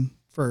woman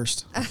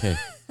first. Okay,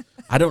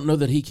 I don't know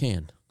that he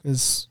can.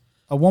 Because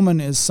a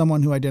woman is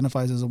someone who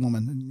identifies as a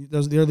woman.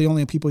 They're the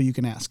only people you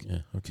can ask. Yeah.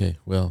 Okay.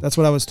 Well, that's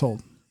what I was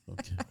told.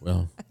 Okay.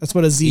 Well, that's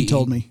what a Z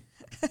told me.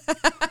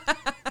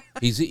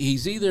 He's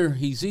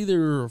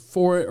either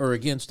for it or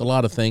against a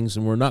lot of things,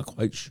 and we're not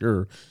quite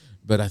sure.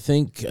 But I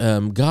think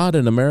God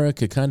and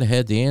America kind of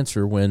had the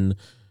answer when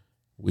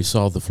we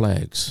saw the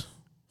flags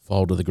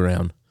fall to the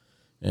ground.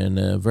 In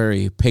a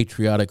very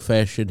patriotic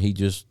fashion,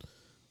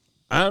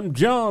 I'm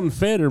John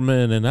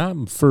Fetterman, and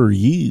I'm for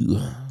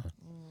you.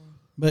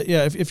 But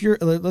yeah, if you're,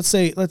 this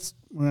is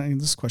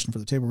a question for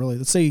the table, really.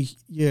 Let's say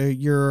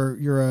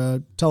you're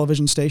a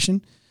television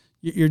station.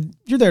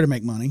 You're there to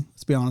make money.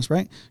 Let's be honest,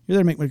 right? You're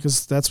there to make money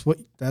because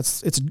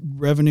it's a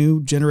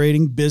revenue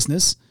generating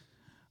business.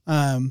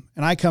 And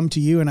I come to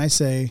you and I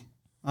say,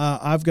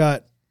 I've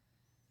got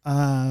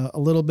a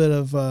little bit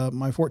of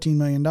my $14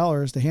 million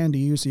to hand to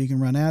you so you can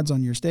run ads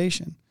on your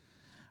station.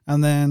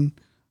 And then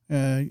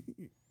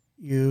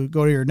you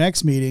go to your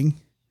next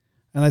meeting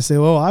and I say,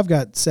 well, I've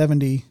got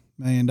 $70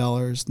 million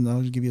and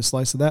I'll give you a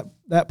slice of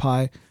that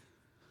pie.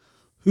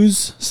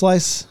 Whose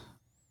slice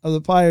of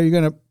the pie are you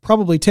going to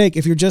probably take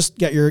if you're just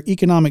got your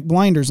economic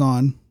blinders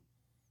on,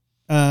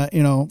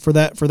 for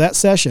that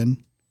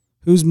session?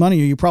 Whose money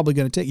are you probably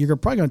going to take? You're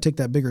probably going to take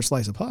that bigger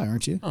slice of pie,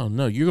 aren't you? Oh,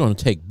 no, you're going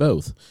to take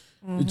both.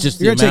 Mm-hmm. Just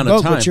the amount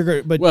of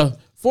time. Well,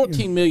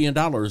 $14 million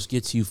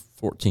gets you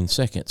 14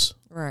 seconds.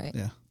 Right.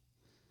 Yeah.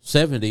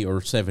 70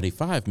 or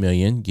 75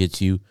 million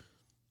gets you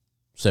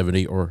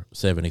 70 or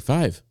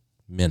 75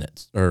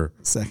 minutes or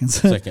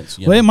seconds.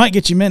 Well, it might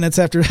get you minutes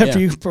after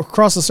you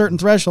cross a certain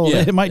threshold.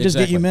 It might just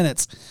get you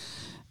minutes.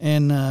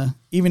 And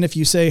even if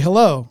you say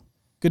hello,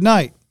 good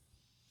night.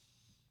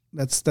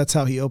 That's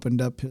how he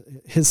opened up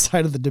his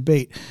side of the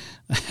debate.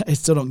 I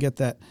still don't get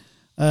that.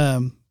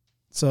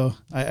 So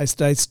I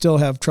still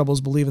have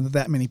troubles believing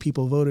that many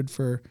people voted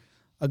for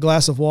a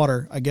glass of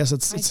water. I guess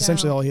it's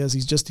essentially all he is.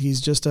 He's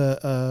just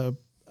a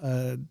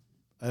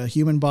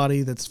human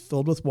body that's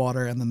filled with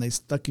water, and then they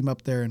stuck him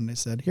up there and they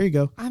said, "Here you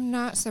go." I'm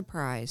not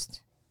surprised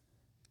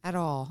at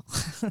all.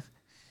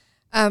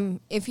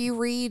 If you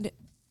read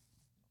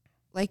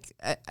like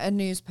a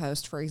news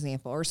post, for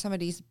example, or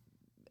somebody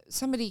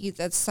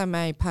that's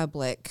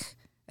semi-public,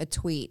 a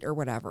tweet or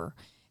whatever,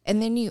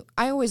 and then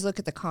I always look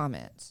at the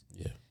comments.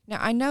 Yeah. Now,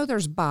 I know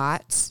there's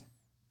bots,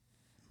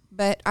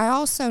 but I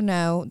also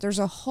know there's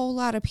a whole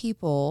lot of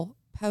people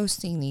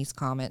posting these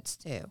comments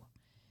too.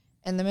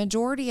 And the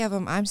majority of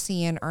them I'm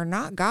seeing are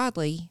not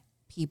godly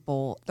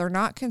people. They're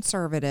not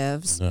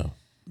conservatives. No.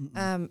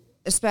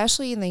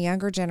 Especially in the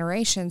younger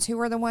generations who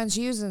are the ones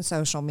using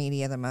social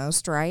media the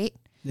most, right?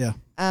 Yeah.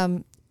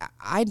 I'm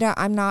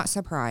not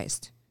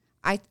surprised.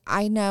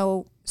 I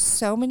know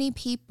so many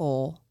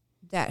people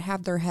that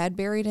have their head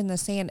buried in the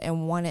sand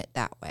and want it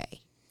that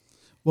way.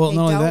 Well, they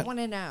don't want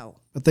to know.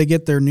 But they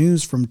get their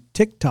news from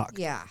TikTok.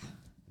 Yeah.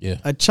 Yeah.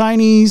 A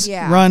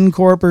Chinese-run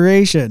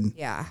corporation.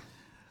 Yeah.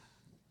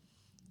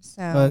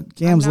 So, but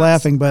Cam's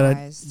laughing,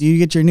 surprised. but do you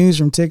get your news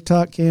from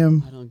TikTok,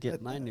 Cam? I don't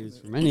get my news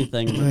from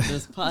anything but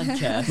this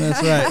podcast.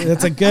 That's right.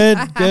 That's a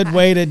good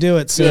way to do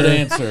it, sir.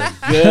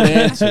 Good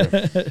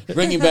answer.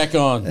 Bring him back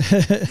on.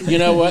 You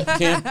know what,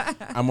 Cam?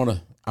 I'm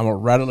gonna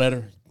write a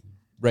letter,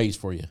 raise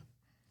for you.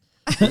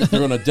 They're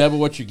gonna double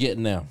what you're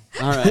getting now.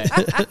 All right.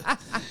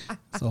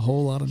 It's a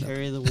whole lot of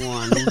carry the 1,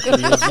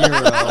 carry the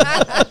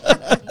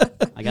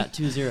 0. I got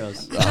 2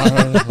 zeros.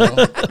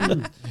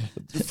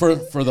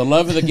 For the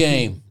love of the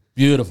game.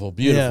 Beautiful.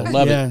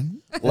 Love it.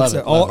 Love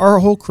it. Our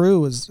whole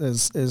crew is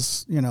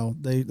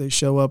they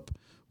show up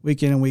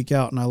week in and week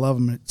out, and I love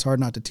them. It's hard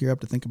not to tear up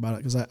to think about it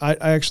because I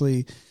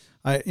actually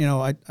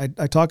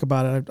talk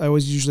about it. I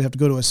always usually have to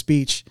go to a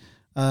speech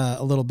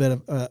a little bit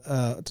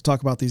to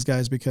talk about these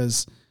guys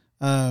because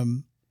I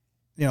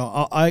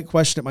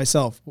question it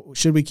myself.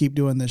 Should we keep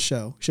doing this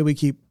show? Should we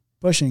keep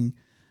pushing?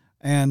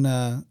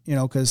 And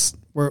because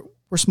we're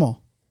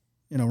small,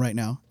 right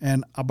now,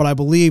 but I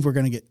believe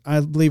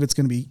I believe it's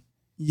going to be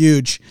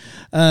huge.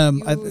 I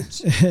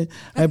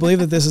believe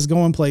that this is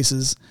going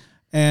places,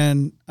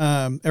 and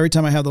every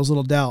time I have those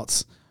little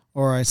doubts,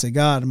 or I say,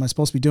 God, am I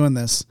supposed to be doing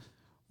this?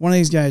 One of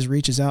these guys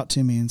reaches out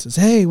to me and says,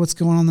 "Hey, what's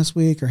going on this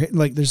week?" Or hey,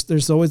 like,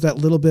 there's always that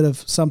little bit of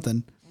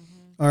something.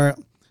 Mm-hmm. Or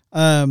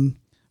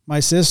my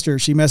sister,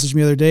 she messaged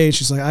me the other day. And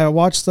she's like, I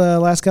watched the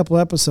last couple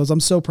episodes. I'm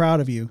so proud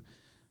of you.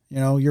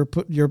 You know, you're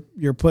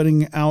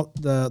putting out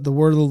the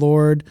word of the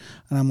Lord.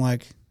 And I'm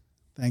like,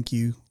 thank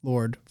you,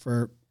 Lord,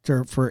 for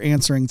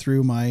answering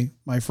through my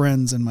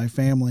friends and my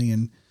family.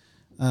 And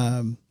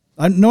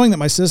knowing that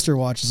my sister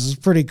watches is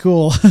pretty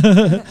cool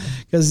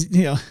because,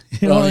 you know,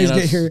 you don't always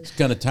get here. It's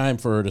kind of time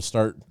for her to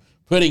start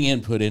putting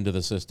input into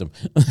the system.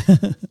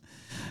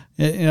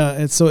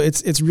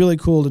 It's really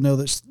cool to know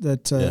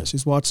that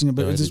she's watching it,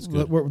 but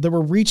that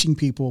we're reaching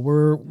people.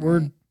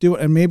 We're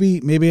doing, and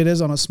maybe it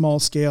is on a small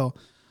scale.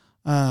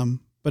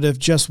 But if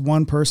just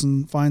one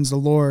person finds the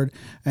Lord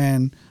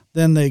and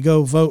then they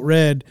go vote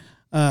red,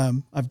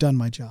 I've done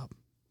my job,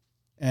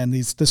 and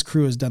this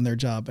crew has done their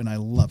job, and I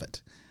love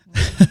it.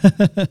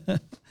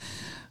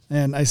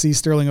 And I see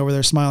Sterling over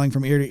there smiling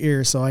from ear to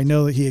ear, so I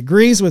know that he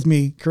agrees with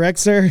me. Correct,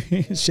 sir?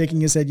 He's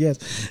shaking his head yes.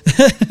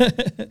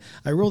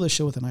 I rule this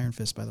show with an iron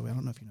fist, by the way. I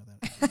don't know if you know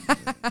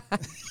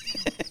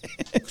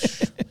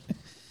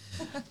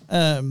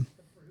that.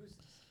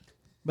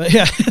 But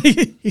yeah,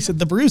 he said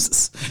the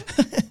bruises.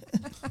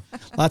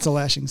 Lots of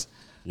lashings.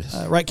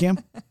 Yes. Right, Cam?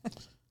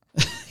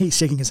 He's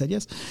shaking his head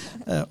yes.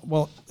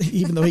 Well,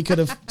 even though he could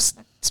have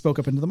spoke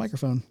up into the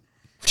microphone.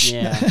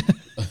 Yeah.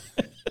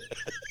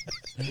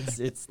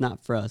 It's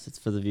not for us. It's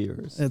for the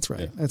viewers. That's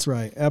right. Yeah. That's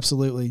right.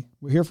 Absolutely.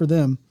 We're here for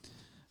them.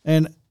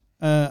 And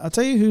I'll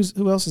tell you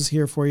who else is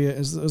here for you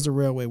is the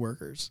railway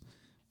workers.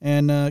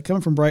 And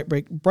coming from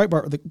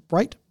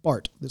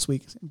Breitbart this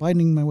week,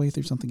 binding my way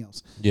through something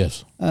else.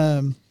 Yes.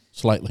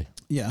 Slightly.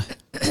 Yeah.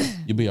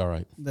 You'll be all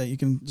right. That you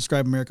can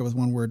describe America with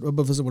one word.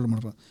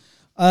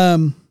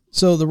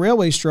 So the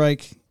railway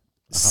strike,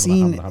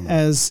 seen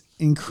as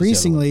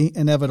increasingly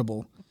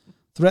inevitable,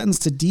 threatens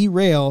to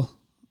derail.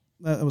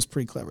 That was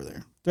pretty clever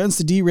there. Threatens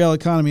to derail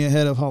economy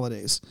ahead of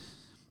holidays.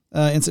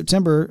 In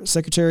September,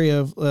 Secretary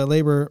of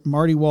Labor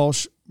Marty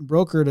Walsh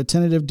brokered a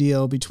tentative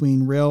deal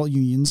between rail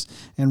unions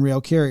and rail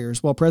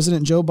carriers, while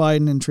President Joe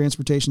Biden and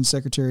Transportation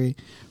Secretary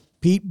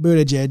Pete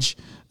Buttigieg,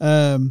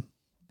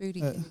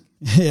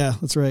 yeah,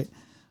 that's right,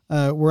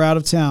 were out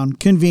of town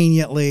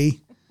conveniently.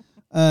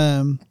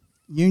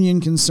 Union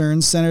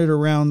concerns centered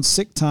around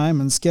sick time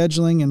and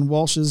scheduling, and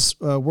Walsh's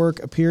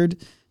work appeared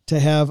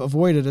to have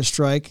avoided a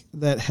strike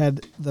that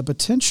had the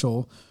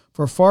potential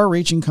for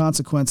far-reaching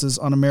consequences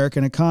on the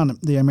American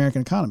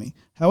economy.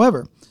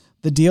 However,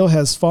 the deal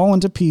has fallen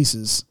to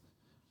pieces.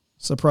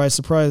 Surprise,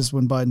 surprise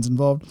when Biden's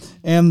involved.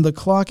 And the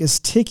clock is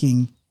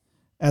ticking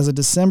as a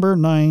December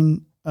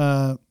 9th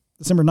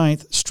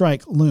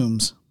strike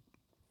looms.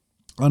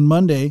 On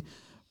Monday,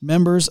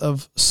 members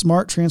of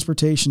Smart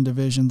Transportation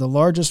Division, the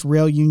largest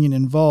rail union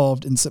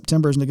involved in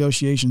September's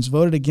negotiations,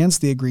 voted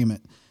against the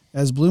agreement,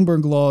 as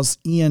Bloomberg Law's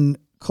Ian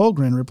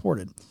Colgren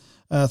reported.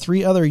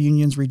 3 other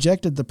unions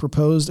rejected the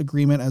proposed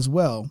agreement as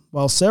well,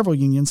 while several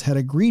unions had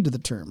agreed to the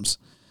terms.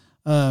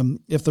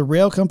 If the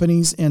rail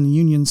companies and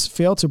unions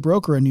fail to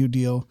broker a new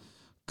deal,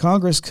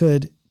 Congress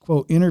could,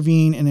 quote,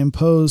 intervene and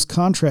impose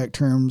contract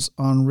terms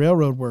on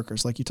railroad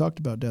workers, like you talked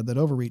about, Dad, that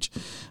overreach,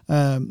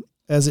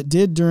 as it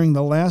did during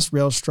the last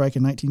rail strike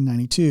in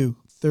 1992,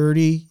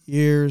 30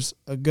 years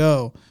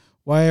ago.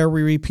 Why are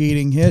we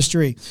repeating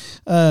history?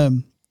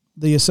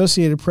 The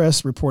Associated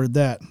Press reported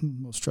that,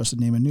 most trusted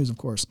name in news, of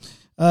course.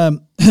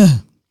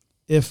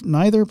 If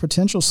neither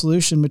potential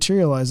solution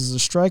materializes, a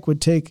strike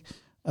would take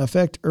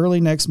effect early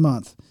next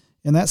month.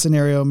 In that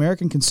scenario,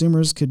 American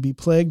consumers could be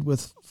plagued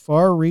with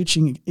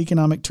far-reaching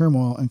economic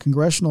turmoil, and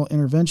congressional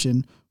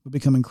intervention would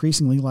become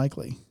increasingly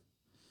likely.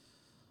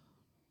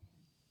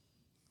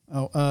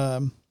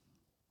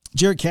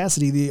 Jared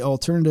Cassidy, the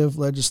alternative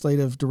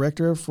legislative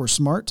director for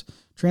SMART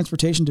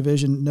Transportation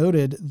Division,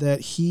 noted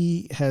that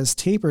he has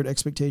tapered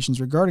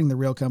expectations regarding the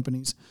rail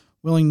companies'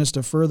 willingness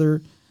to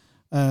further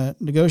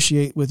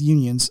negotiate with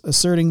unions,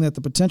 asserting that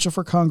the potential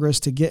for Congress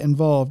to get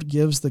involved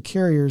gives the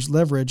carriers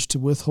leverage to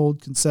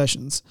withhold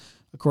concessions,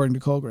 according to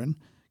Colgren.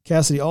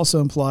 Cassidy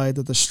also implied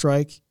that the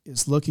strike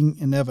is looking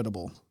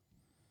inevitable.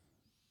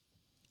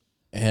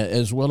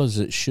 As well as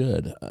it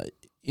should.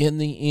 In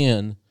the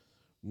end,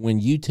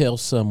 when you tell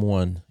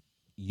someone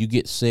you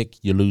get sick,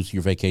 you lose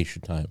your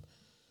vacation time.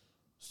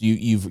 So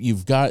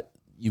you've got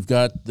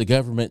the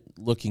government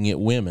looking at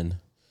women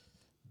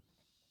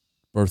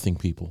birthing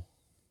people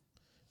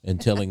and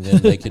telling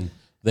them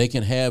they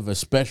can have a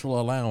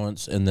special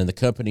allowance, and then the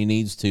company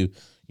needs to,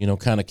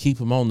 kind of keep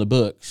them on the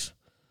books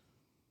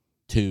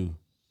to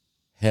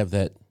have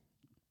that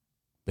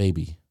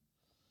baby.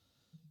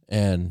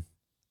 And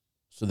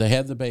so they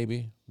have the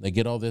baby, they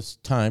get all this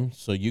time,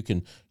 so you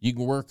can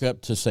work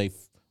up to, say,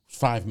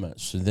 5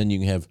 months, and then you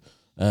can have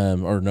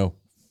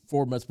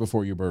 4 months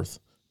before your birth.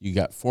 You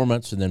got 4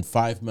 months, and then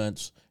 5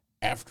 months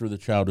after the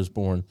child is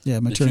born.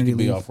 Yeah, maternity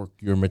leave. Be off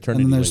your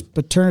maternity and then there's leave.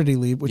 Paternity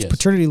leave, which Yes.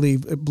 paternity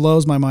leave, it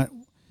blows my mind.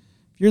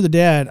 If you're the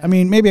dad, I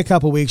mean, maybe a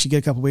couple of weeks, you get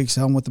a couple of weeks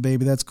home with the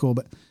baby, that's cool,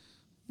 but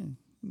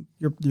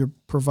you're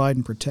provide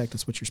and protect.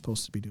 That's what you're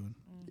supposed to be doing.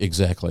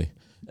 Exactly.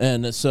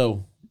 And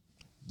so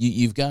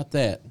you've got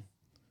that,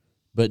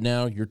 but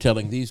now you're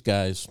telling these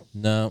guys,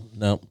 no,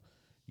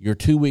 your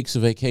 2 weeks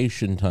of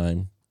vacation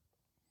time,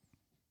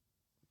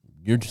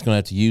 you're just going to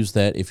have to use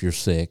that if you're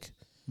sick.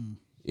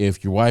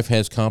 If your wife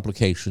has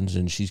complications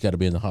and she's got to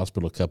be in the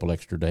hospital a couple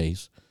extra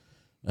days,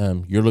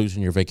 you're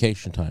losing your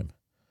vacation time.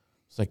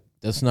 It's like,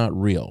 that's not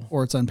real.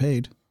 Or it's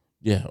unpaid.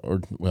 Yeah,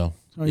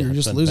 You're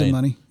just losing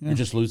money. Yeah. You're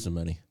just losing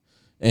money.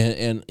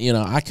 And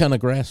I kind of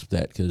grasp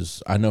that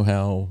because I know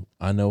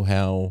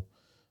how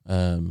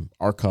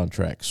our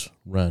contracts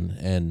run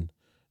and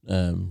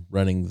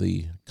running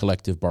the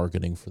collective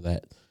bargaining for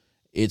that.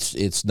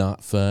 It's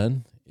not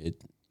fun.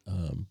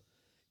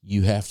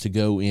 You have to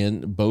go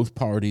in. Both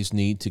parties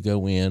need to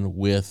go in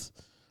with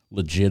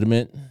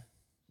legitimate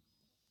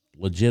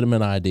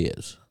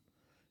ideas.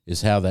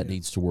 Is how that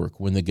needs to work.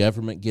 When the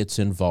government gets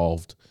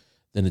involved,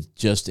 then it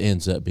just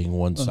ends up being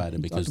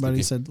one-sided.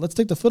 He said, let's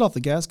take the foot off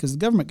the gas because the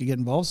government could get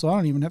involved, so I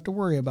don't even have to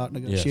worry about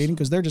negotiating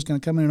because they're just going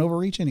to come in and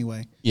overreach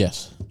anyway.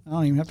 Yes. I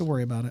don't even have to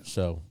worry about it.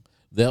 So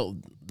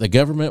the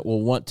government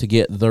will want to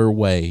get their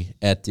way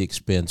at the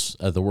expense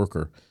of the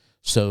worker.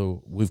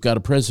 So we've got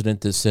a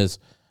president that says,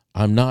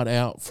 I'm not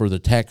out for the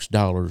tax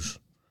dollars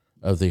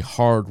of the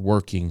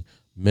hard-working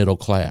middle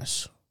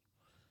class.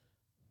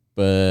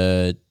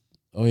 But,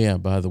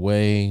 by the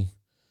way,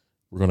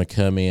 we're going to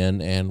come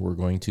in and we're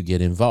going to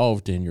get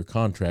involved in your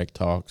contract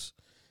talks,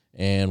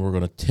 and we're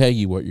going to tell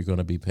you what you're going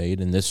to be paid,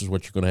 and this is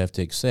what you're going to have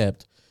to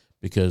accept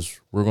because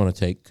we're going to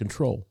take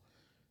control.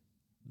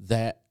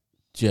 That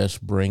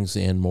just brings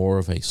in more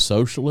of a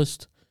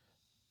socialist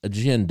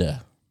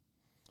agenda.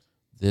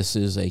 This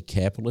is a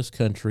capitalist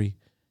country.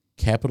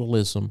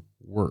 Capitalism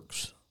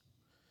works.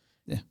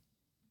 Yeah.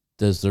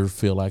 Does there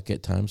feel like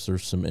at times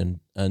there's some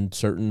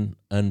uncertain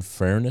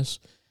unfairness?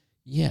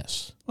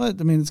 Yes. Well,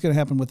 I mean, it's going to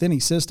happen with any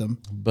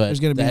system. But there's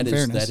going to be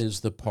unfairness. That is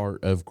the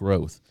part of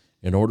growth.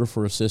 In order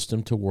for a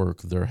system to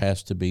work, there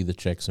has to be the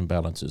checks and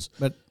balances.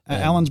 But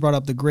Alan's brought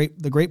up the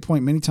great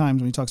point many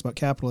times when he talks about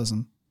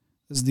capitalism.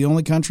 This is the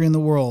only country in the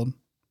world,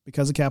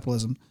 because of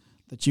capitalism,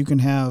 that you can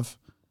have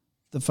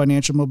the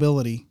financial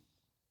mobility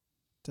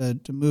to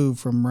move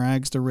from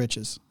rags to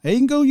riches. Hey,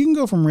 you can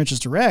go from riches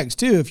to rags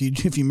too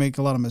if you make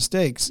a lot of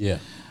mistakes. Yeah.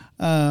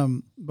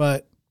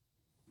 But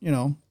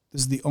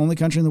this is the only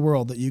country in the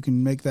world that you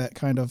can make that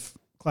kind of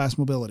class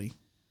mobility.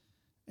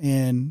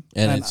 And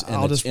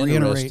I'll just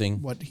reiterate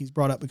what he's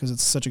brought up because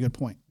it's such a good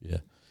point. Yeah.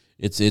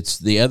 It's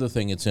the other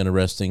thing that's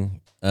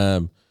interesting.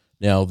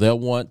 Now they'll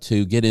want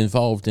to get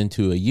involved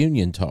into a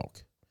union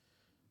talk.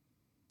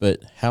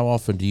 But how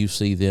often do you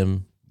see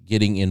them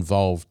getting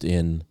involved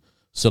in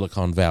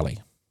Silicon Valley?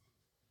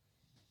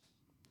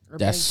 Or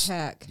big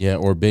tech. Yeah,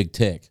 or big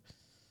tech.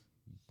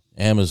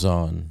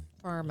 Amazon.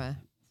 Pharma.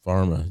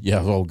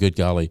 Yeah, oh, good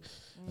golly.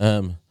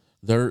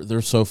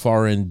 They're so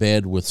far in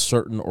bed with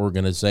certain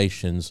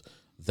organizations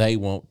they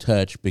won't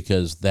touch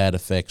because that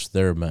affects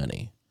their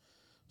money.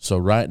 So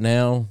right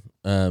now,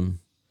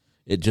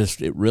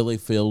 it really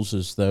feels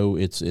as though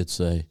it is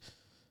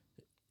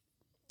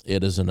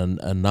an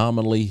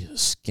anomaly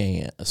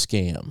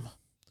scam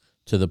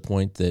to the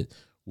point that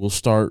we'll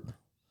start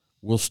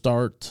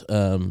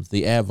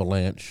the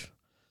avalanche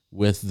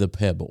with the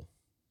pebble.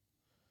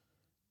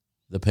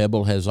 The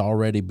pebble has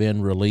already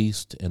been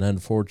released, and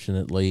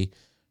unfortunately,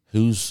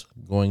 who's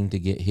going to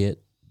get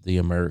hit? The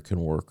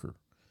American worker.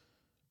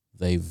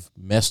 They've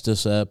messed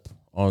us up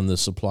on the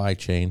supply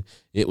chain.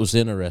 It was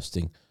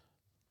interesting.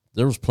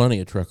 There was plenty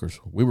of truckers.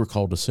 We were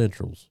called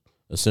essential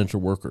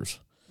workers.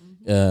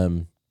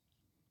 Mm-hmm.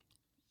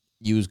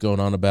 You was going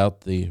on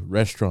about the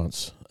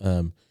restaurants.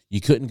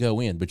 You couldn't go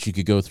in, but you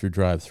could go through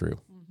drive-through.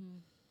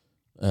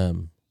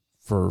 Mm-hmm.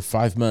 For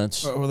 5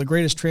 months. Or the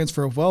greatest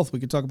transfer of wealth. We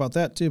could talk about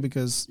that too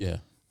because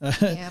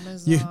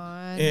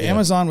Amazon.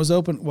 Amazon was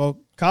open. Well,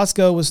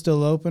 Costco was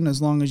still open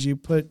as long as you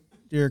put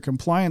your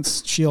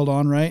compliance shield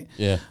on, right?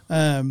 Yeah.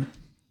 Are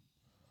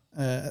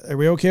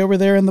we okay over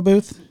there in the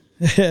booth?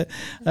 All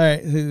right.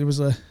 It was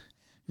not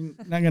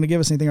going to give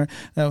us anything. Right?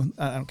 No,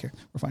 I don't care.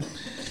 We're fine.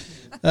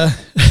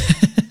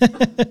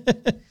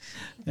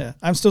 Yeah,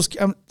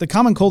 the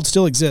common cold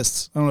still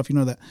exists. I don't know if you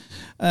know that.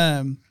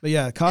 But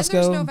yeah, Costco.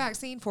 And there's no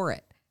vaccine for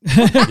it.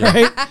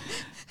 Right?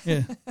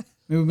 Yeah.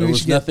 Maybe there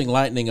was nothing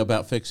lightning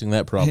about fixing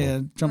that problem.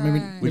 Yeah, Trump,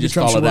 maybe we just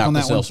call it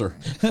Alka-Seltzer.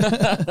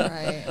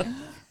 Right.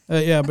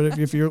 Yeah, but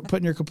if you're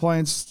putting your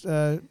compliance,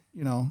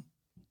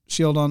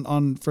 shield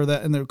on for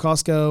that, and the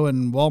Costco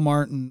and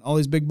Walmart and all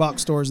these big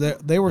box stores,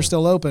 they were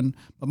still open,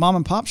 but mom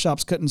and pop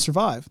shops couldn't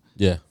survive.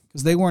 Yeah.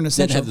 Because they weren't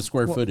essential. Didn't have the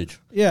square footage.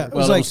 Yeah, it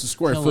was the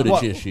square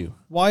footage issue.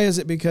 Why is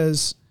it?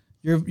 Because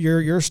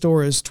your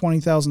store is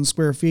 20,000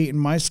 square feet, and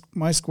my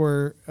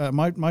square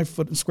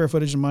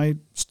footage in my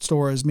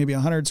store is maybe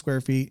 100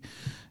 square feet.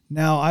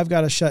 Now I've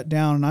got to shut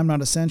down, and I'm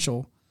not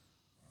essential,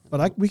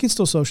 but we can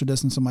still social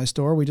distance in my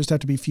store. We just have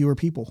to be fewer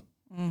people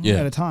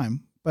at a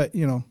time. But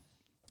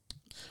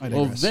I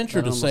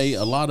venture to say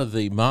a lot of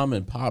the mom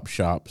and pop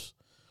shops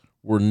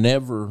were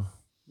never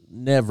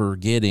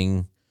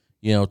getting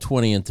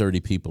 20 and 30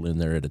 people in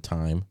there at a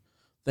time.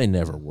 They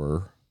never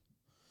were.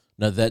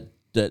 Now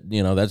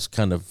that's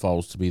kind of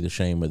falls to be the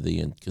shame of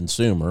the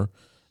consumer.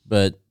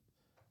 But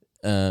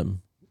if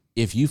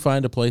if you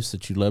find a place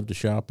that you love to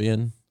shop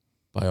in,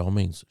 by all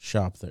means,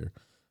 shop there.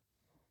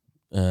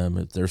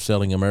 If they're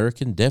selling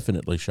American,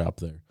 definitely shop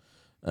there.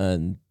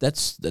 And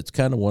that's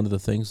kind of one of the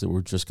things that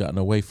we're just gotten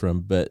away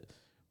from. But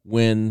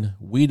when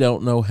we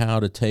don't know how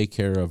to take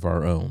care of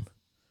our own,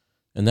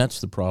 and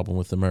that's the problem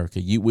with America.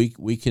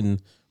 We can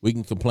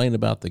complain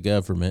about the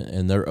government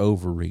and their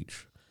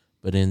overreach,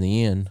 but in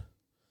the end,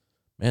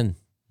 man,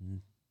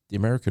 the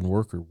American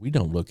worker, we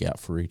don't look out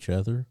for each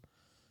other.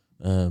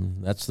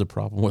 That's the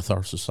problem with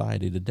our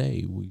society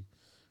today.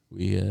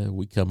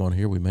 We come on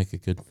here, we make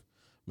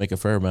a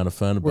fair amount of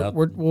fun about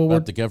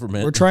the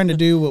government. We're trying to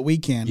do what we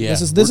can. Yeah,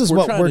 this is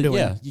what we're doing.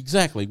 Yeah,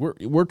 exactly.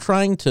 We're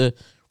trying to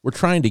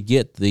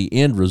get the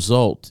end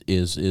result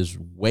is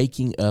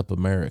waking up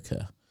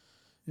America,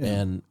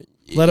 and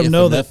let them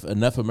know that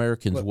enough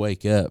Americans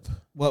wake up.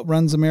 What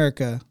runs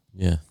America?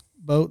 Yeah,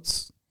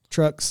 boats,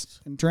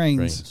 trucks, and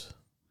trains.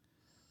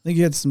 I think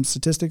you had some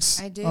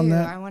statistics. I do. On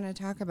that. I want to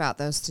talk about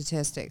those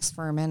statistics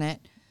for a minute.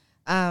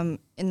 In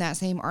that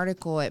same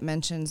article, it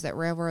mentions that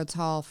railroads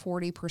haul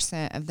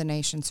 40% of the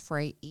nation's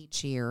freight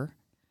each year.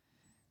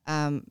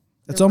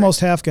 That's almost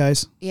half,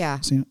 guys. Yeah.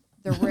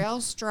 The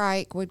rail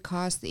strike would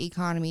cost the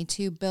economy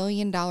 $2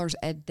 billion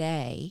a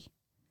day,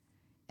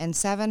 and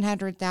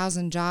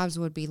 700,000 jobs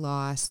would be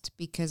lost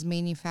because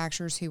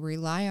manufacturers who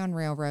rely on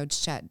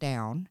railroads shut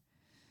down.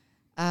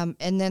 And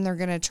then they're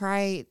going to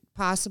try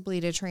possibly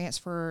to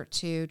transfer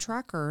to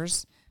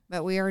truckers,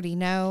 but we already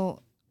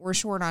know we're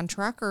short on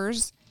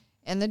truckers,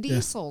 and the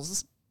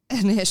diesel's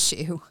an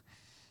issue.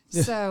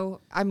 Yeah.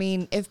 So, I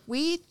mean, if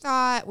we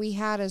thought we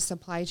had a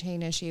supply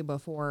chain issue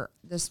before,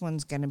 this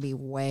one's going to be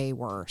way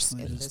worse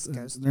if this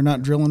goes through. They're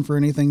not drilling for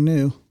anything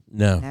new.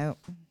 No.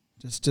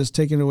 Just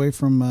taking it away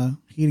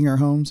from heating our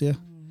homes, yeah.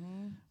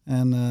 Mm-hmm.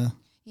 And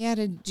yeah,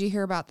 did you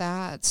hear about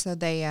that? So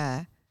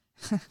they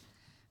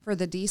for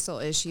the diesel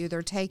issue,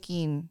 they're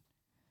taking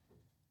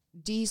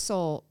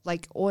diesel,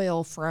 like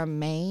oil from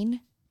Maine,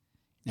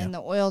 and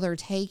the oil they're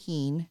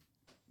taking,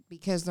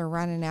 because they're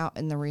running out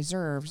in the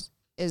reserves,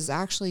 is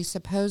actually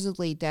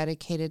supposedly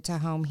dedicated to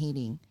home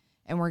heating,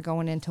 and we're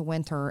going into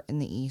winter in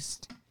the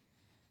East.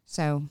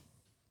 So,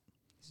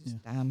 it's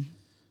just dumb.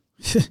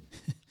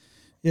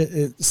 Yeah,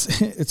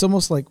 it's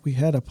almost like we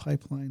had a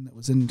pipeline that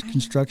was in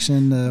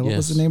construction. What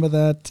was the name of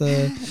that?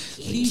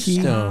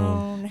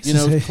 Keystone.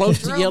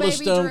 Close to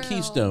Yellowstone,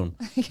 Keystone.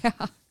 Yeah.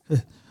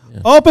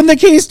 Open the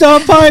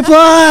Keystone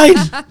Pipeline!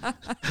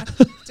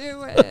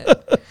 Do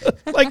it.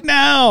 Like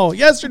now,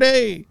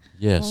 yesterday.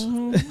 Yes.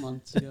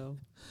 Months ago.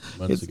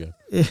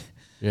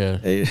 Yeah.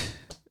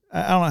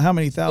 I don't know how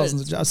many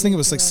thousands of jobs. I think it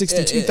was like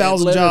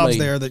 62,000 jobs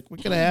there that we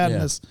could have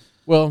had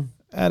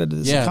added to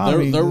this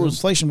economy.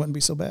 Inflation wouldn't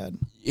be so bad.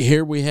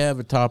 Here we have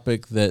a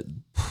topic that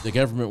the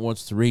government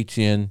wants to reach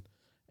in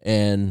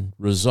and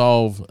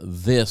resolve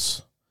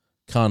this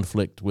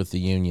conflict with the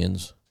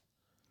unions.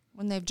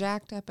 When they've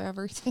jacked up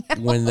everything else.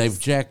 When they've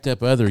jacked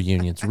up other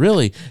unions.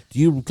 Really, do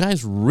you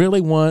guys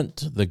really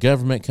want the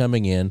government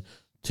coming in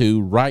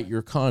to write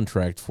your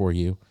contract for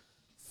you?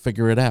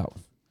 Figure it out.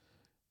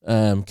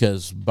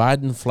 Because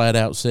Biden flat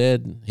out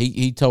said,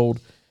 he told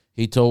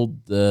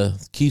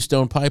the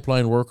Keystone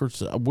Pipeline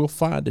workers, we'll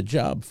find a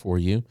job for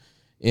you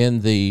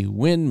in the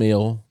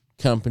windmill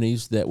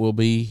companies that will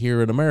be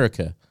here in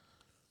America.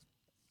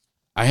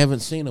 I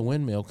haven't seen a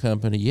windmill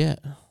company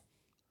yet.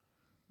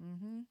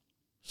 Mm-hmm.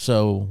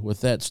 So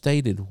with that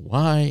stated,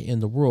 why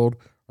in the world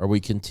are we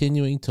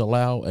continuing to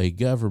allow a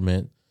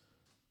government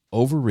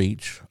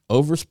overreach,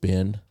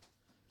 overspend,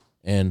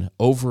 and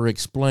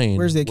over-explain?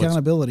 Where's the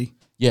accountability?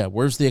 Yeah,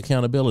 where's the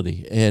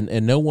accountability?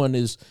 And no one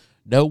is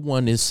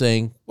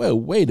saying, well,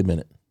 wait a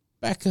minute,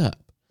 back up.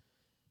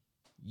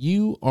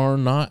 You are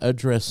not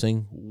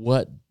addressing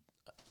what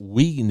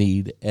we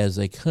need as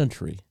a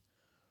country.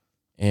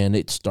 And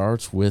it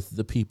starts with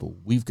the people.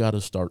 We've got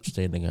to start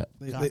standing up.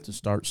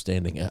 Start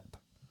standing up.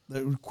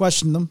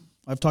 Question them.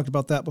 I've talked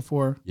about that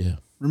before. Yeah.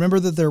 Remember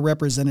that they're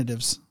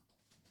representatives.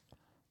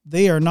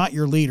 They are not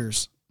your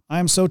leaders. I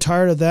am so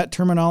tired of that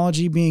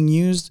terminology being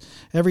used.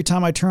 Every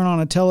time I turn on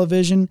a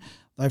television,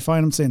 I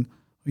find them saying,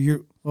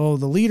 the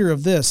leader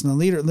of this and the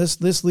leader of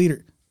this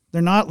leader.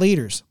 They're not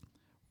leaders.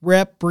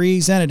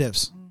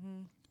 Representatives.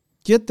 Mm-hmm.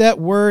 Get that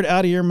word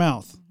out of your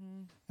mouth.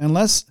 Mm-hmm.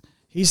 Unless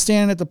he's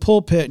standing at the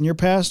pulpit and your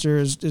pastor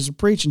is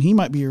preaching, he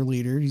might be your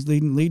leader. He's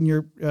leading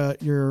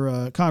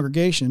your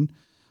congregation,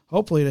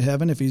 hopefully to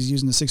heaven, if he's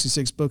using the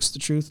 66 books of the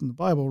truth in the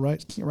Bible,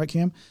 right? Right,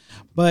 Cam?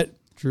 But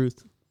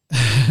truth.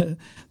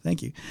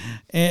 Thank you.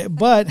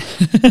 But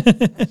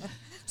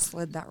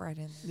slid that right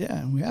in there.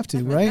 Yeah, we have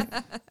to, right?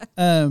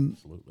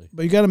 Absolutely.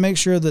 But you got to make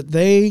sure that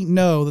they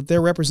know that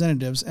they're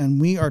representatives,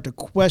 and we are to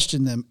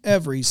question them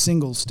every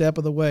single step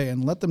of the way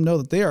and let them know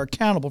that they are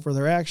accountable for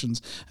their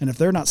actions, and if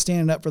they're not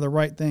standing up for the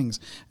right things,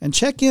 and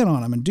check in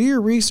on them and do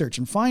your research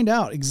and find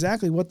out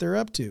exactly what they're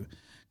up to.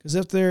 Because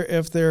if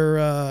they're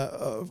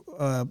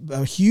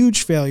a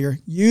huge failure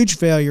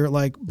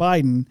like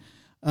Biden,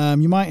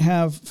 you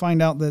might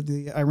find out that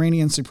the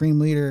Iranian supreme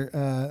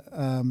leader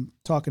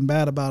talking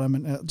bad about him,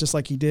 and just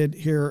like he did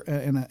here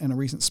in a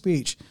recent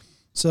speech.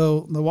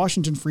 So the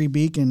Washington Free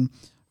Beacon,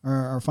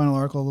 our final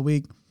article of the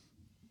week,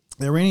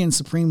 the Iranian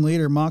Supreme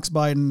Leader mocks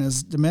Biden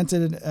as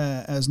demented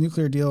as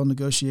nuclear deal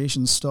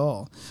negotiations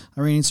stall.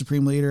 Iranian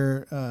Supreme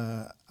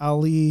Leader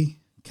Ali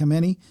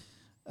Khamenei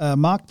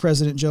mocked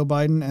President Joe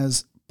Biden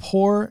as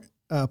poor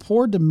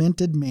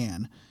demented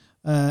man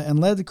and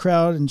led the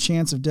crowd in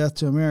chants of death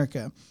to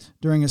America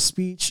during a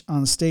speech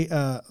on state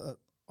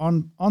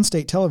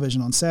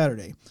television on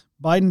Saturday.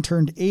 Biden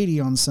turned 80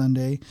 on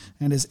Sunday,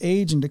 and his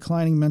age and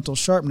declining mental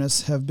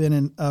sharpness have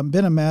been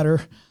a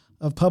matter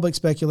of public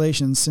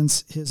speculation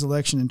since his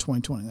election in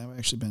 2020. That would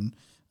actually been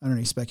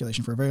underneath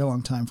speculation for a very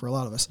long time for a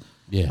lot of us.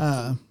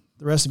 Yeah.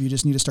 The rest of you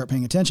just need to start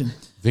paying attention.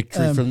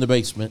 Victory from the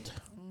basement.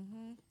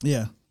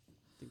 Yeah.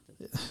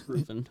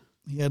 Proven.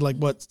 He had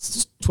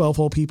 12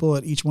 whole people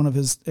at each one of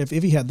his. If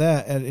he had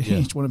that at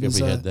each one of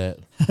his. We had that.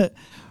 What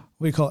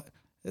do you call it?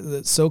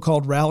 The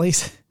so-called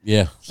rallies.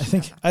 Yeah.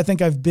 I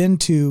think I've been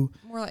to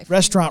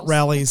restaurant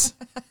rallies,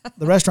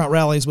 the restaurant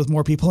rallies with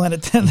more people in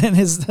it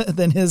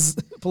than his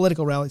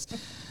political rallies.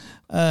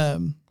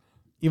 Even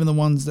the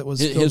ones that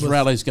was his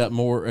rallies got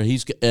more.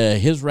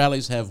 His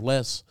rallies have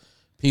less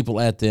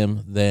people at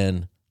them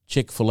than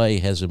Chick-fil-A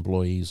has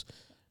employees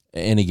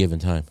at any given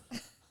time.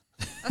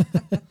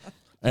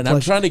 And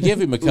I'm trying to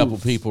give him a couple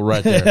people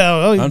right there.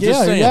 I'm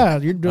just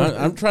saying. You're doing.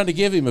 I'm trying to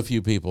give him a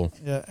few people.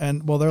 Yeah,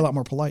 and they're a lot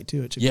more polite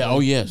too at Chick-fil-A. Yeah. Oh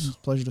yes. It's a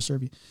pleasure to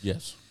serve you.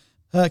 Yes.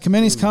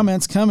 Khamenei's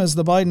comments come as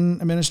the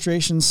Biden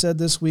administration said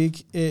this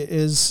week it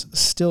is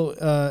still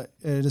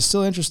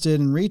interested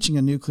in reaching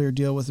a nuclear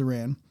deal with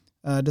Iran,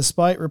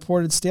 despite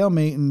reported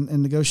stalemate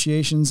in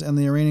negotiations and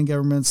the Iranian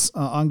government's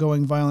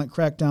ongoing violent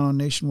crackdown on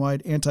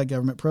nationwide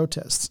anti-government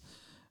protests.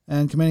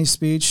 And Khamenei's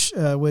speech,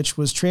 which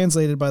was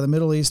translated by the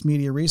Middle East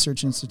Media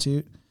Research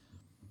Institute,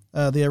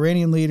 the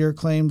Iranian leader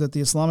claimed that the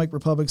Islamic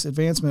Republic's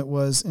advancement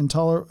was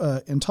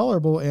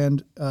intolerable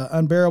and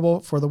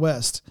unbearable for the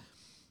West.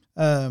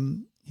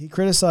 He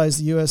criticized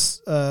the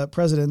U.S.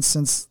 presidents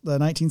since the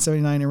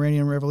 1979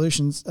 Iranian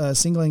Revolution,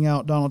 singling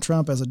out Donald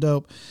Trump as a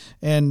dope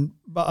and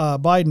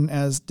Biden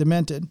as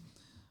demented.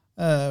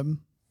 And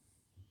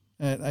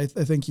I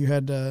think you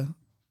had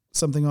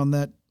something on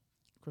that,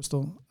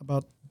 Crystal,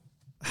 about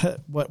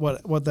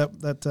what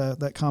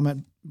that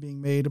comment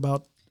being made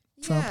about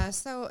Trump. Yeah,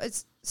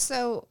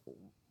 so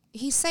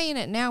he's saying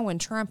it now when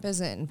Trump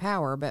isn't in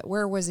power, but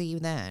where was he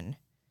then?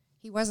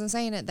 He wasn't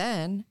saying it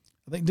then.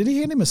 I think, did he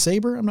hand him a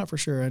saber? I'm not for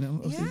sure. I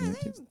don't. Yeah,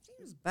 he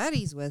was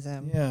buddies with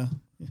him. Yeah.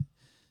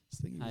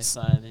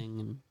 High-fiving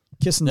and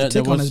kissing the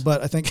tick on his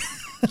butt, I think.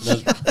 So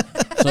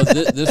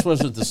this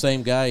wasn't the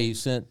same guy he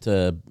sent.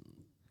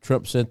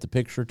 Trump sent the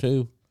picture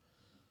to.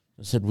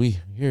 I said,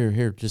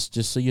 here, just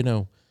so you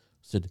know.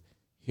 I said,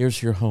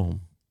 here's your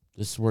home.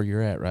 This is where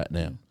you're at right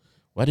now.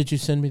 Why did you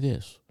send me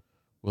this?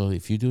 Well,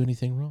 if you do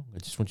anything wrong, I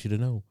just want you to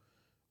know,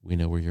 we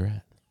know where you're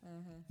at.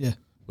 Yeah.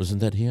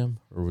 Wasn't that him,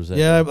 or was that?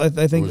 Yeah, I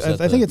think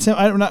it's him.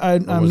 I'm not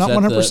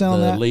 100%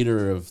 on that. The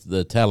leader of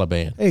the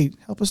Taliban. Hey,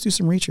 help us do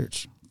some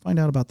research. Find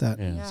out about that.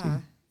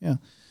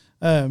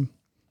 Yeah.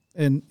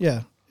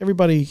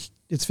 Everybody,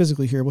 it's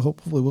physically here.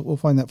 Hopefully we'll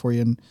find that for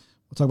you, and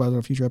we'll talk about it in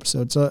a future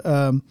episode.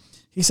 So,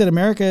 he said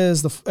America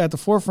is at the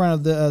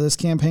forefront of this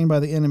campaign by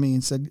the enemy,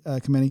 and said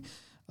Khamenei.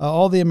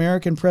 All the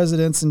American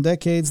presidents in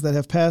decades that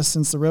have passed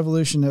since the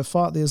revolution have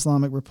fought the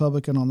Islamic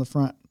Republic on the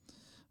front.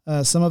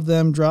 Some of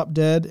them dropped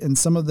dead, and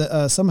some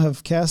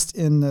have cast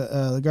in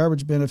the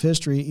garbage bin of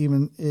history,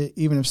 even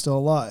if still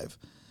alive.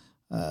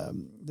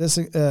 This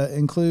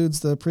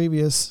includes the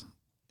previous.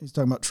 He's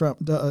talking about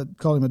Trump,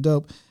 calling him a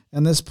dope,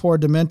 and this poor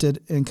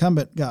demented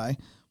incumbent guy,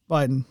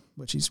 Biden,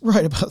 which he's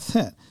right about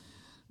that.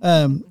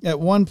 At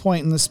one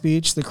point in the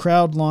speech, the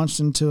crowd launched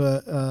into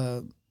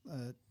a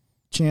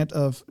chant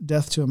of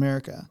death to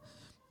America.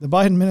 The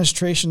Biden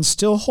administration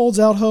still holds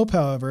out hope,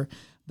 however,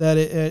 that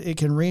it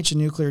can reach a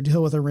nuclear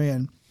deal with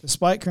Iran,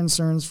 despite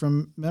concerns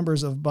from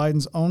members of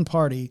Biden's own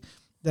party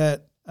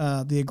that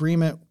the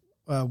agreement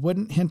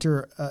wouldn't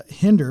hinder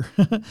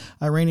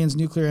Iranian's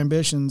nuclear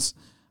ambitions,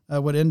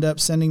 would end up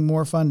sending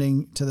more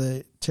funding to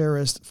the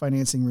terrorist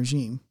financing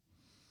regime.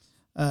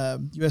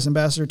 U.S.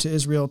 Ambassador to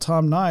Israel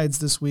Tom Nides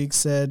this week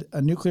said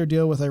a nuclear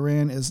deal with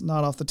Iran is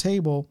not off the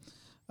table,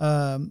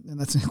 and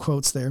that's in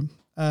quotes there,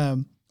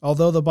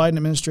 although the Biden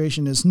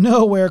administration is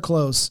nowhere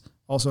close,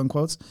 also in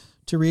quotes,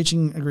 to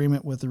reaching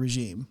agreement with the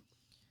regime.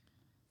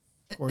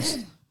 Of course.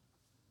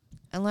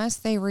 Unless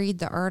they read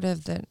The Art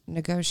of the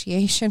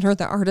Negotiation or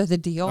The Art of the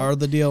Deal. Art of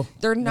the Deal.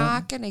 They're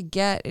not going to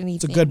get anything.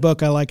 It's a good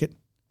book. I like it.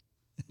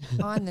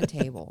 On the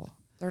table.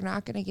 They're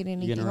not going to get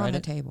anything on the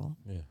table.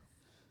 Yeah.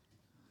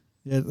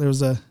 Yeah, there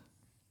was a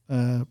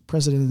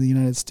president of the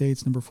United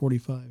States, number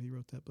 45. He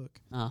wrote that book.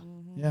 Oh.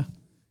 Mm-hmm. Yeah.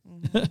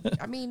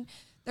 Mm-hmm. I mean,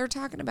 they're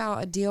talking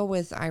about a deal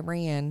with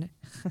Iran,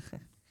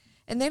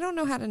 and they don't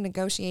know how to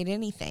negotiate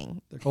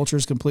anything. Their culture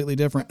is completely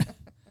different.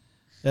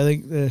 I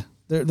think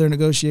their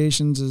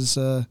negotiations is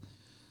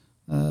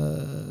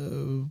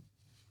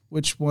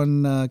which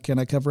one can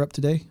I cover up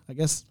today, I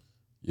guess?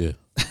 Yeah.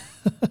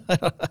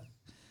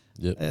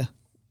 Yep. Yeah.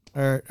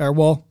 Our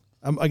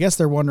I guess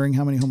they're wondering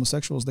how many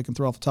homosexuals they can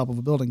throw off the top of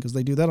a building because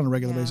they do that on a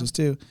regular basis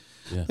too.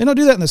 Yeah. They don't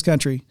do that in this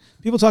country.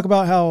 People talk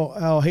about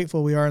how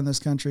hateful we are in this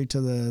country to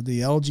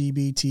the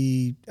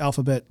LGBT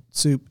alphabet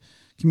soup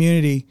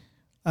community.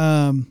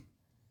 You're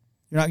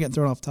not getting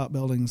thrown off top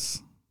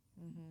buildings.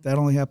 Mm-hmm. That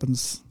only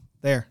happens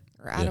there.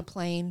 Or out of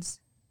planes.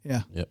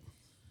 Yeah. Yep.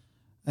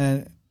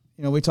 And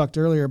we talked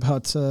earlier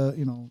about the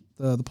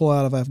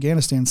pullout of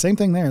Afghanistan. Same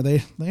thing there.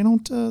 They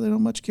don't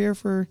much care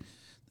for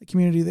the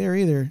community there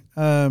either.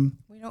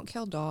 We don't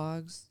kill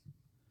dogs.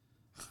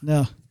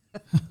 No.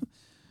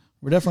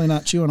 We're definitely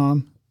not chewing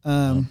on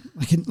them.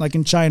 Like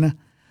in China.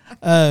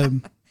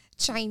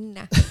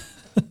 China.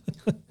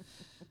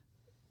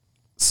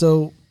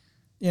 So,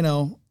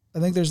 I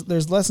think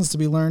there's lessons to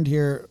be learned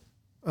here.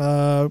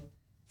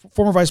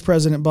 Former Vice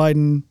President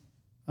Biden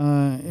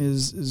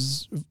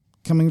is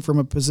coming from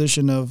a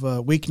position of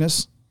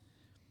weakness.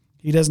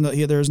 There's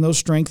no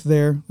strength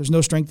there. There's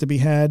no strength to be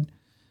had,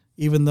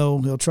 even though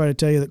he'll try to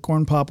tell you that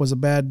Corn Pop was a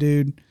bad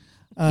dude.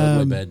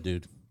 Totally bad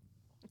dude.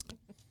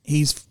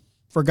 He's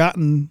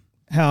forgotten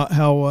how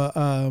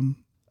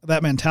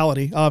that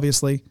mentality,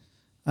 obviously.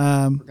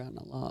 Forgotten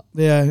a lot.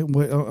 Yeah, I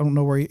don't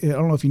know I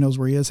don't know if he knows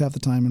where he is half the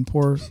time. And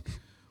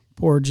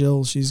poor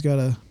Jill, she's got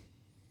to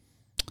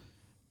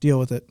deal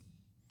with it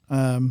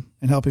and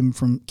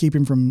keep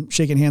him from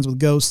shaking hands with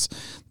ghosts.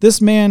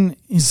 This man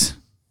is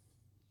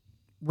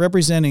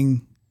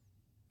representing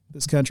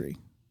this country.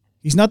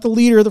 He's not the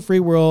leader of the free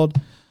world.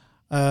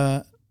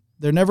 There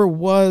never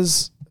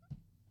was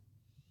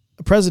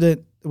a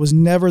president that was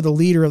never the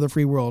leader of the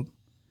free world.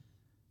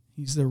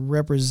 He's the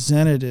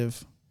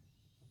representative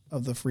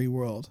of the free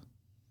world.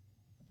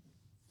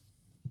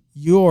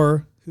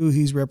 You're who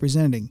he's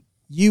representing.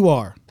 You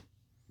are.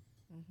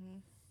 Mm-hmm.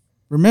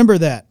 Remember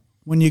that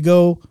when you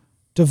go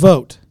to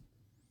vote.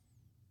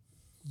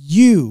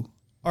 You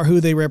are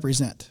who they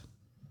represent.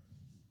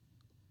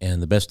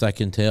 And the best I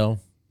can tell,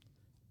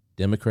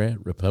 Democrat,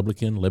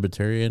 Republican,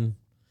 Libertarian,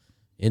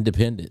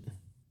 Independent,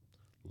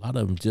 a lot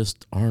of them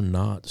just are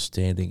not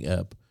standing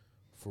up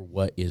for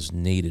what is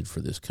needed for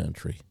this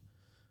country.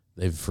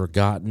 They've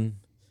forgotten,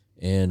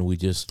 and we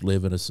just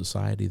live in a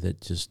society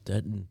that just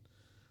doesn't.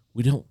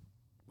 We don't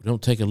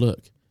take a look.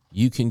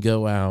 You can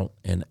go out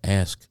and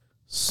ask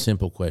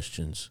simple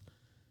questions,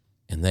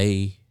 and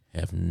they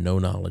have no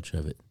knowledge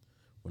of it.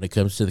 When it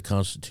comes to the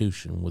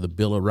Constitution, with the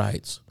Bill of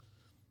Rights,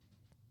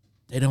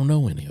 they don't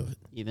know any of it.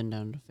 Even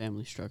down to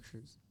family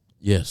structures.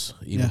 Yes,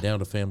 even down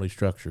to family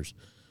structures.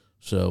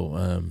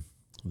 So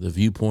the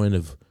viewpoint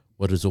of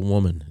what is a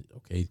woman,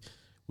 okay,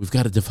 we've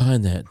got to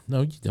define that.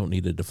 No, you don't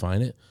need to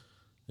define it.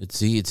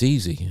 It's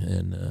easy.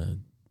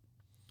 And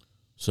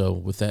so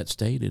with that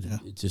stated,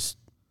 it just,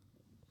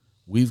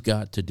 we've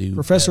got to do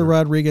Professor better.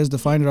 Rodriguez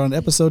defined it on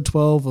episode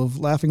 12 of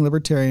Laughing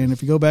Libertarian.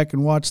 If you go back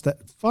and watch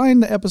that,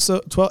 find the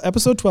episode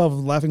 12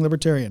 of Laughing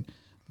Libertarian.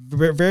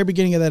 Very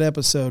beginning of that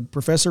episode,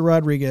 Professor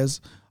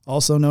Rodriguez,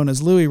 also known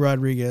as Louis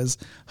Rodriguez,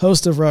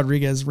 host of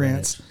Rodriguez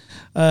Rants,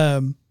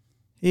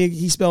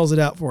 he spells it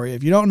out for you.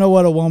 If you don't know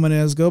what a woman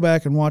is, go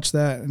back and watch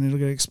that, and it'll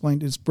get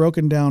explained. It's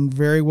broken down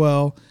very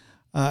well.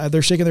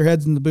 They're shaking their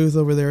heads in the booth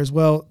over there as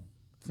well,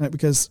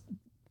 because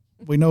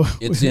we know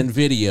it's in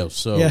video,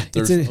 so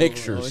there's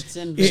pictures. Oh, it's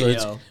in video.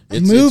 So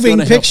it's moving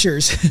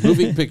pictures.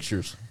 Moving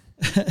pictures.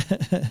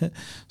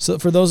 So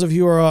for those of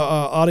you who are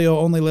audio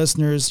only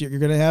listeners, you're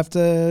going to have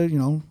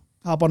to,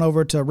 hop on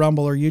over to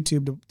Rumble or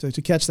YouTube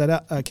to catch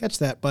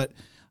that. But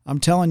I'm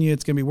telling you,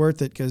 it's going to be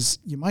worth it because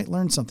you might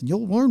learn something.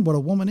 You'll learn what a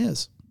woman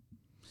is.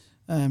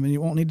 And it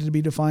won't need to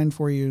be defined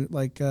for you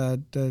like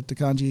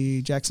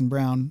Takanji Jackson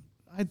Brown.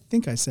 I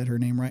think I said her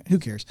name right. Who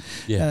cares?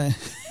 Yeah.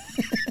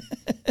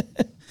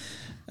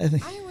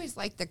 I always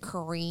like the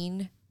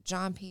Corrine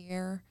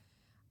Jean-Pierre.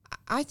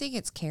 I think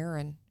it's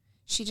Karen.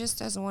 She just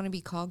doesn't want to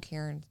be called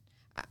Karen.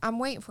 I'm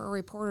waiting for a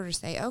reporter to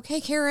say,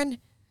 "Okay, Karen,"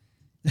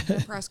 at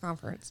a press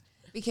conference,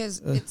 because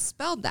it's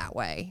spelled that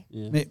way.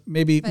 Yeah.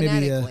 Maybe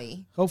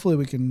phonetically. Hopefully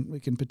we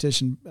can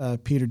petition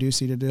Peter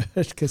Ducey to do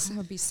it, because that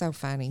would be so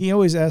funny. He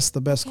always asks the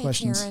best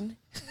questions. Karen.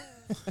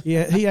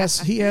 Yeah, he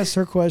asks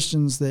her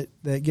questions that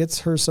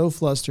gets her so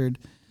flustered,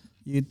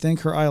 you'd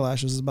think her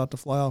eyelashes is about to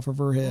fly off of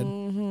her head.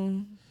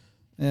 Mm-hmm.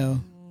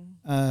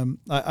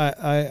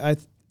 I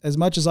as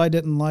much as I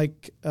didn't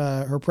like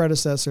her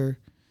predecessor,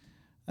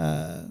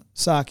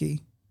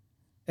 Psaki,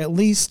 at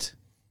least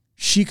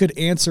she could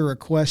answer a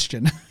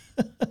question.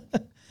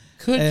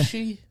 Could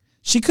she?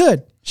 She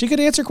could. She could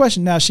answer a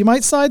question. Now, she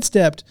might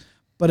sidestep,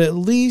 but at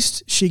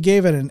least she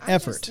gave it an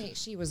effort. I just think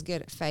she was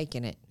good at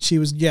faking it. She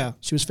was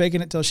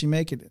faking it till she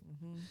made it.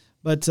 Mm-hmm.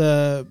 But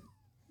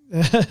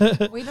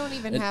we don't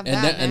even have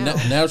that now.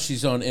 And now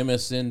she's on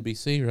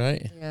MSNBC,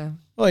 right? Yeah.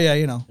 Oh yeah,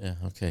 Yeah.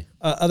 Okay.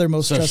 Other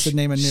most trusted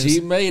name in news. She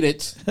made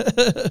it.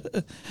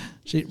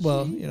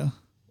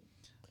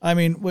 I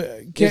mean,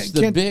 it's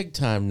the big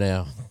time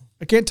now.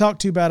 I can't talk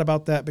too bad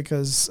about that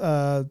because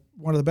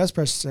one of the best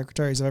press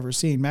secretaries I've ever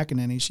seen,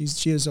 McEnany,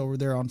 she is over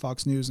there on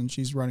Fox News, and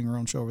she's running her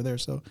own show over there.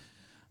 So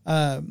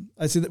I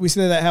see that we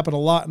see that happen a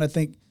lot, and I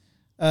think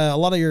a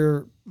lot of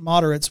your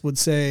moderates would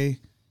say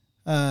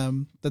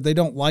that they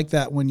don't like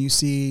that when you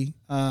see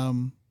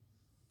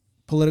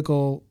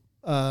political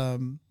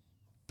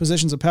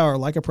positions of power,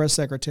 like a press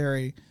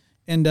secretary,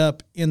 end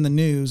up in the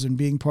news and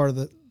being part of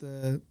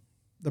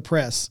the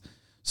press.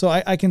 So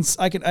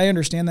I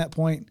understand that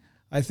point.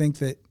 I think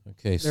that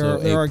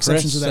there are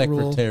exceptions to that rule.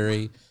 A press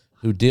secretary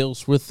who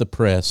deals with the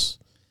press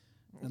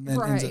and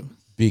then ends up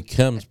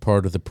becomes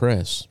part of the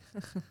press.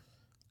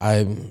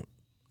 I'm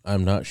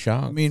not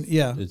shocked. I mean,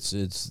 yeah, it's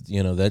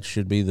that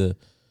should be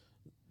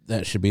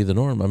the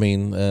norm. I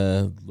mean,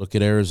 look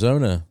at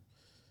Arizona.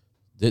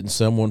 Didn't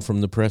someone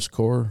from the press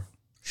corps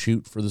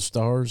shoot for the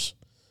Stars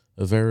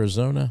of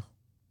Arizona?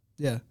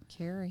 Yeah,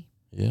 Carrie.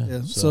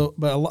 Yeah. So,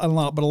 but a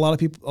lot of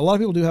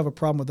people do have a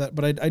problem with that.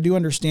 But I do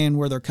understand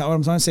where they're coming.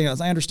 What I'm saying is,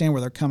 I understand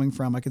where they're coming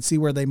from. I can see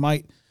where they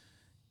might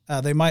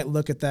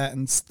look at that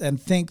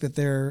and think that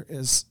there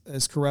is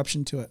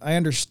corruption to it. I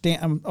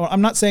understand.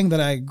 I'm not saying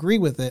that I agree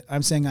with it.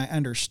 I'm saying I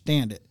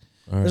understand it.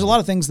 There's a lot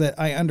of things that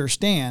I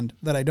understand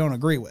that I don't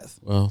agree with.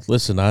 Well,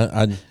 listen,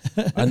 I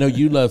know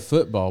you love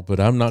football, but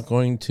I'm not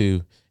going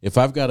to. If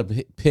I've got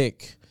to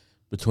pick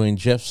between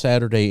Jeff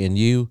Saturday and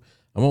you,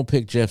 I'm going to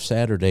pick Jeff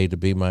Saturday to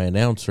be my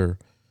announcer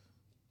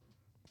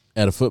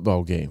at a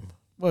football game.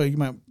 Well, you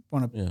might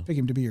want to pick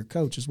him to be your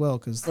coach as well,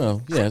 because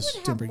yes,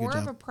 I would have more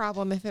of a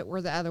problem if it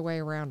were the other way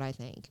around. I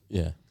think.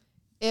 Yeah.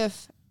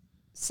 If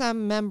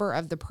some member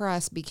of the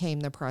press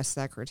became the press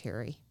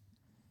secretary.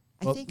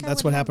 Well,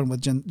 that's what happened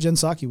with Jen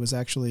Psaki. Was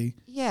actually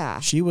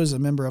she was a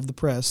member of the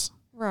press,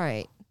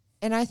 right?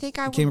 And I think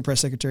I became a press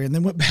secretary and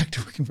then went back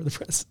to working for the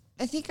press.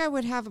 I think I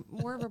would have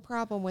more of a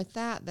problem with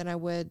that than I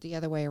would the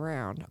other way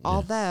around. Yeah.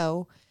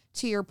 Although,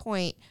 to your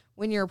point,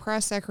 when you're a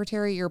press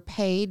secretary, you're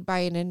paid by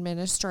an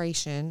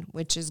administration,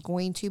 which is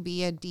going to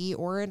be a D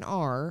or an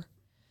R.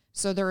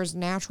 So there is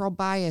natural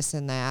bias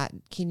in that.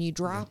 Can you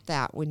drop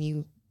that when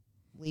you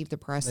leave the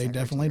press secretary? They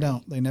definitely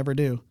don't. They never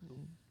do.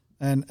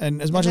 And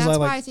as much as I like,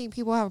 that's why I think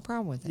people have a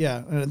problem with it.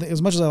 Yeah,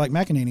 as much as I like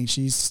McEnany,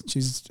 she's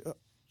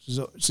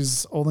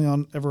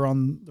only ever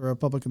on the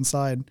Republican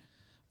side,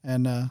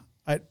 and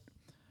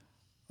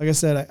like I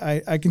said,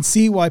 I can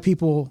see why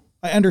people.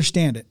 I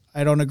understand it.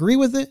 I don't agree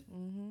with it,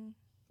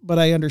 but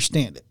I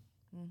understand it.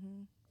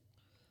 Mm-hmm.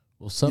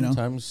 Well,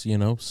 sometimes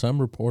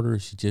some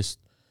reporters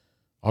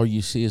all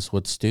you see is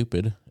what's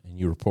stupid, and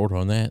you report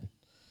on that,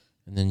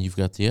 and then you've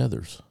got the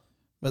others.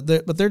 But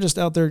they're just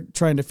out there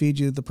trying to feed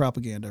you the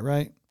propaganda,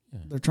 right? Yeah.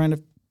 They're trying to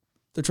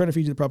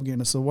feed you the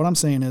propaganda. So what I'm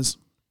saying is,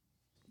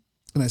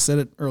 and I said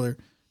it earlier,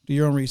 do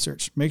your own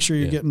research. Make sure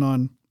you're getting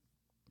on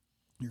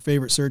your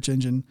favorite search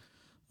engine,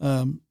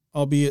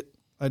 albeit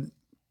and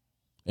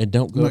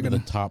don't go to the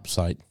top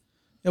site.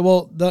 Yeah,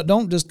 well,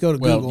 don't just go to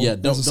Google. Yeah,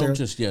 don't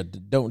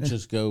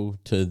just go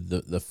to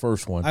the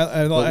first one.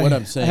 But what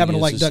I'm saying I happen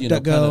to like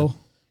DuckDuckGo.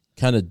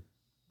 Kind of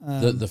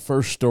the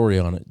first story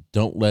on it.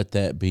 Don't let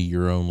that be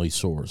your only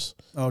source.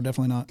 Oh,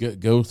 definitely not.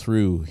 Go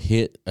through,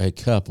 hit a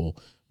couple.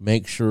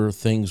 Make sure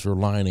things are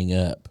lining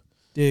up.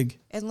 Dig.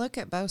 And look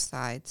at both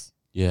sides.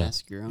 Yeah.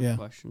 Ask your own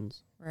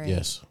questions. Right.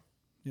 Yes.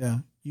 Yeah.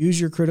 Use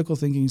your critical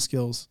thinking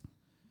skills.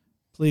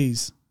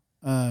 Please.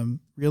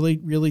 Really,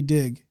 really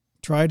dig.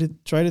 Try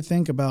to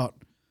think about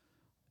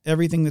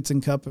everything that's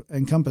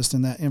encompassed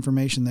in that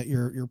information that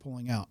you're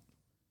pulling out.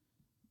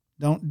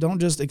 Don't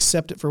just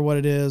accept it for what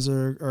it is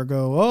or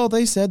go, oh,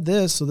 they said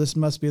this, so this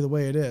must be the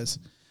way it is.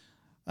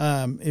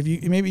 If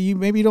you maybe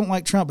you don't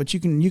like Trump, but you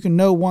can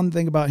know one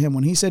thing about him.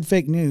 When he said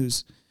fake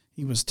news,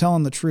 he was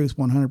telling the truth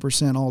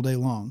 100% all day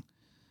long.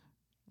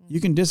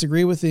 You can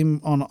disagree with him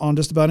on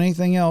just about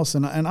anything else,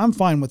 and I'm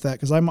fine with that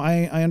because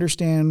I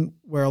understand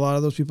where a lot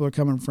of those people are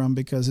coming from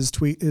because his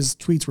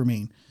tweets were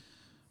mean,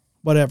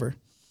 whatever.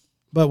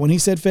 But when he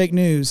said fake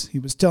news, he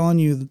was telling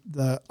you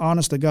the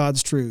honest to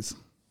God's truth.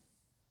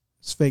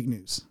 It's fake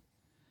news,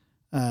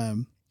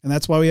 and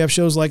that's why we have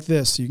shows like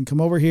this. You can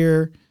come over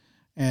here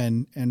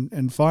and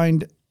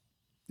find,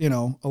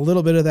 a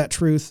little bit of that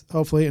truth,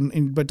 hopefully,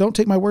 but don't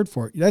take my word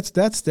for it.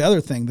 That's the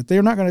other thing, that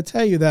they're not going to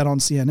tell you that on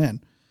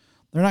CNN.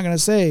 They're not going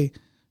to say,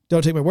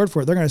 don't take my word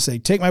for it. They're going to say,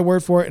 take my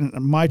word for it, and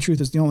my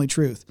truth is the only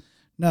truth.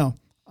 No,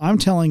 I'm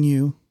telling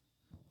you,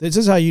 this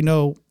is how you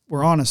know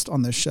we're honest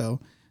on this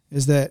show,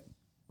 is that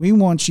we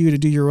want you to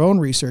do your own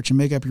research and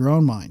make up your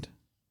own mind.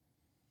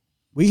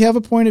 We have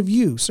a point of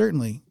view,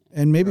 certainly,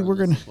 and maybe we're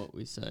going to... what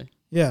we say.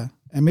 Yeah,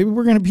 and maybe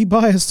we're going to be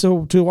biased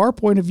to our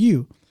point of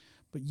view,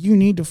 but you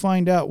need to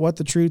find out what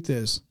the truth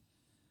is.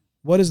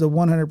 What is the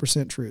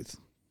 100% truth?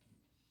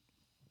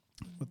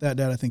 With that,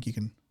 Dad, I think you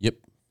can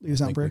lead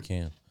us out in prayer. We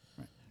can.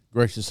 Right.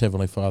 Gracious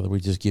Heavenly Father,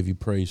 we just give you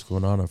praise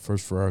going on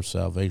first for our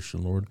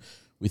salvation, Lord.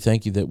 We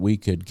thank you that we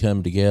could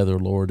come together,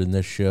 Lord, in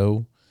this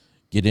show,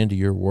 get into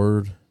your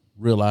word,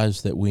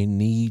 realize that we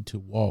need to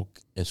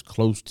walk as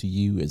close to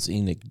you as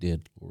Enoch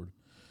did, Lord.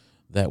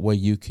 That way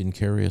you can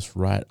carry us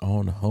right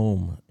on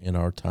home in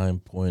our time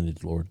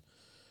pointed, Lord.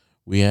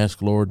 We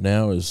ask, Lord,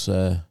 now as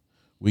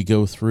we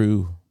go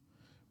through,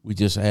 we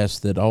just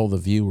ask that all the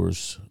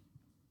viewers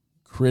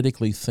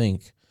critically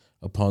think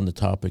upon the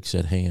topics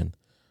at hand.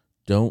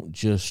 Don't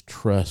just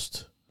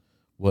trust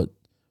what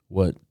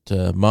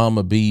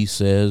Mama B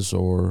says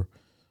or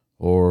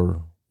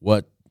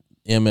what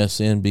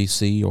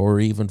MSNBC or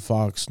even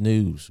Fox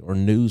News or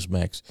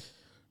Newsmax.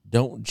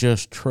 Don't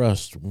just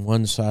trust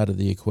one side of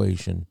the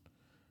equation.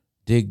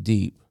 Dig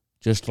deep,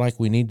 just like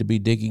we need to be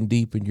digging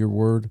deep in your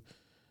word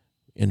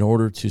in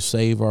order to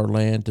save our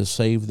land, to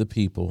save the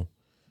people.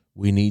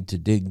 We need to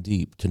dig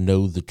deep to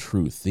know the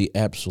truth, the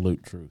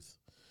absolute truth.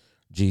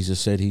 Jesus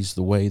said he's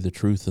the way, the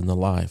truth, and the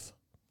life.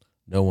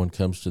 No one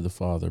comes to the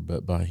Father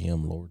but by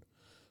him, Lord.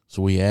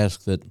 So we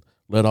ask that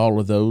let all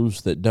of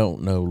those that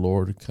don't know,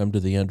 Lord, come to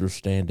the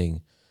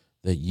understanding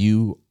that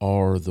you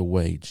are the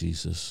way,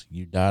 Jesus.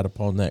 You died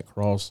upon that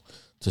cross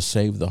to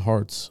save the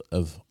hearts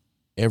of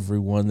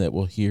everyone that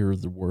will hear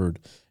the word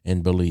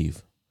and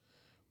believe.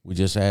 We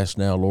just ask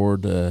now,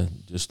 Lord,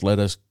 just let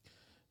us,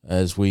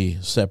 as we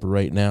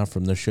separate now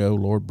from the show,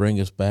 Lord, bring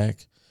us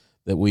back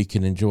that we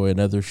can enjoy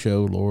another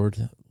show,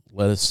 Lord.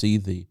 Let us see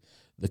the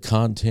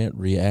content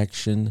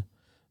reaction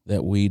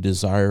that we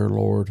desire,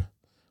 Lord.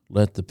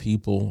 Let the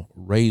people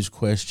raise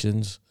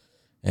questions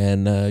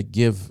and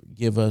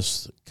give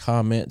us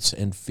comments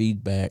and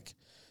feedback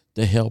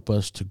to help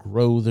us to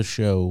grow the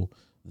show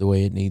the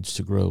way it needs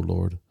to grow,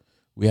 Lord.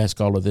 We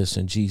ask all of this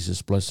in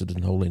Jesus' blessed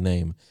and holy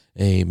name.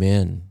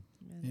 Amen.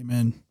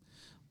 Amen.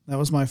 That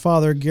was my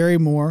father, Gary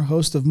Moore,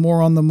 host of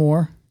More on the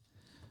More.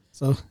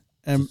 So,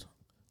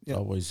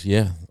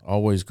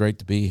 always great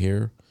to be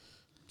here.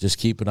 Just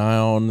keep an eye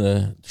on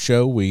the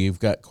show. We've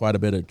got quite a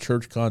bit of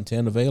church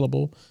content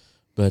available,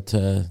 but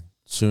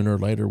sooner or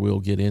later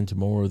we'll get into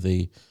more of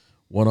the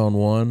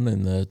one-on-one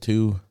and the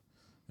two,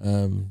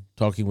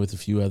 talking with a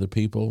few other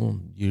people.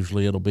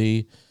 Usually it'll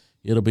be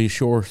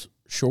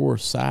shore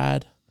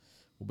side.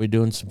 We'll be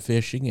doing some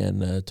fishing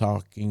and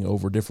talking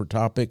over different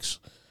topics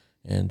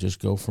and just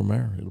go from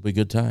there. It'll be a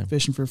good time.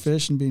 Fishing for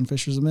fish and being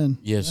fishers of men.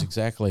 Yes, yeah.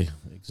 Exactly.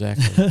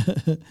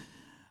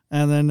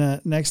 And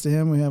then next to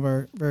him, we have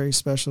our very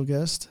special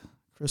guest,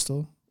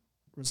 Crystal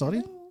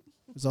Rosati.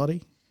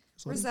 Rosati.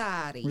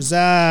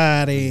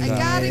 Rosati. I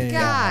got a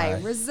guy.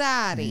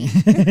 Rosati.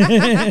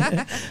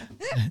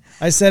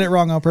 I said it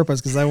wrong on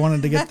purpose because I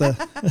wanted to get the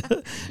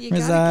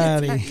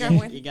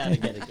Rosati. You gotta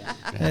get a guy.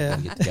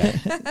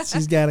 Yeah.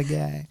 She's got a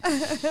guy.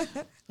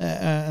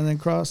 And then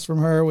across from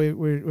her, we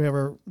have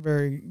our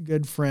very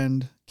good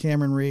friend,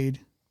 Cameron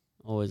Reed.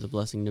 Always a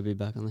blessing to be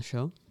back on the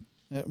show.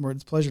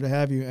 It's a pleasure to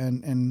have you,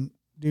 and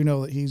do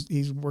know that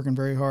he's working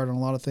very hard on a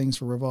lot of things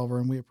for Revolver,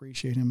 and we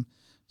appreciate him.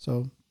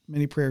 So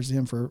many prayers to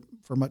him for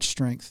much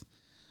strength.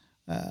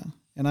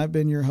 And I've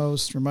been your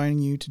host, reminding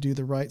you to do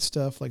the right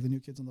stuff like the new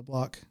kids on the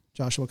block,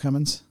 Joshua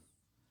Cummins.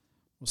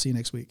 We'll see you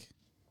next week.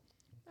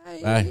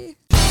 Bye.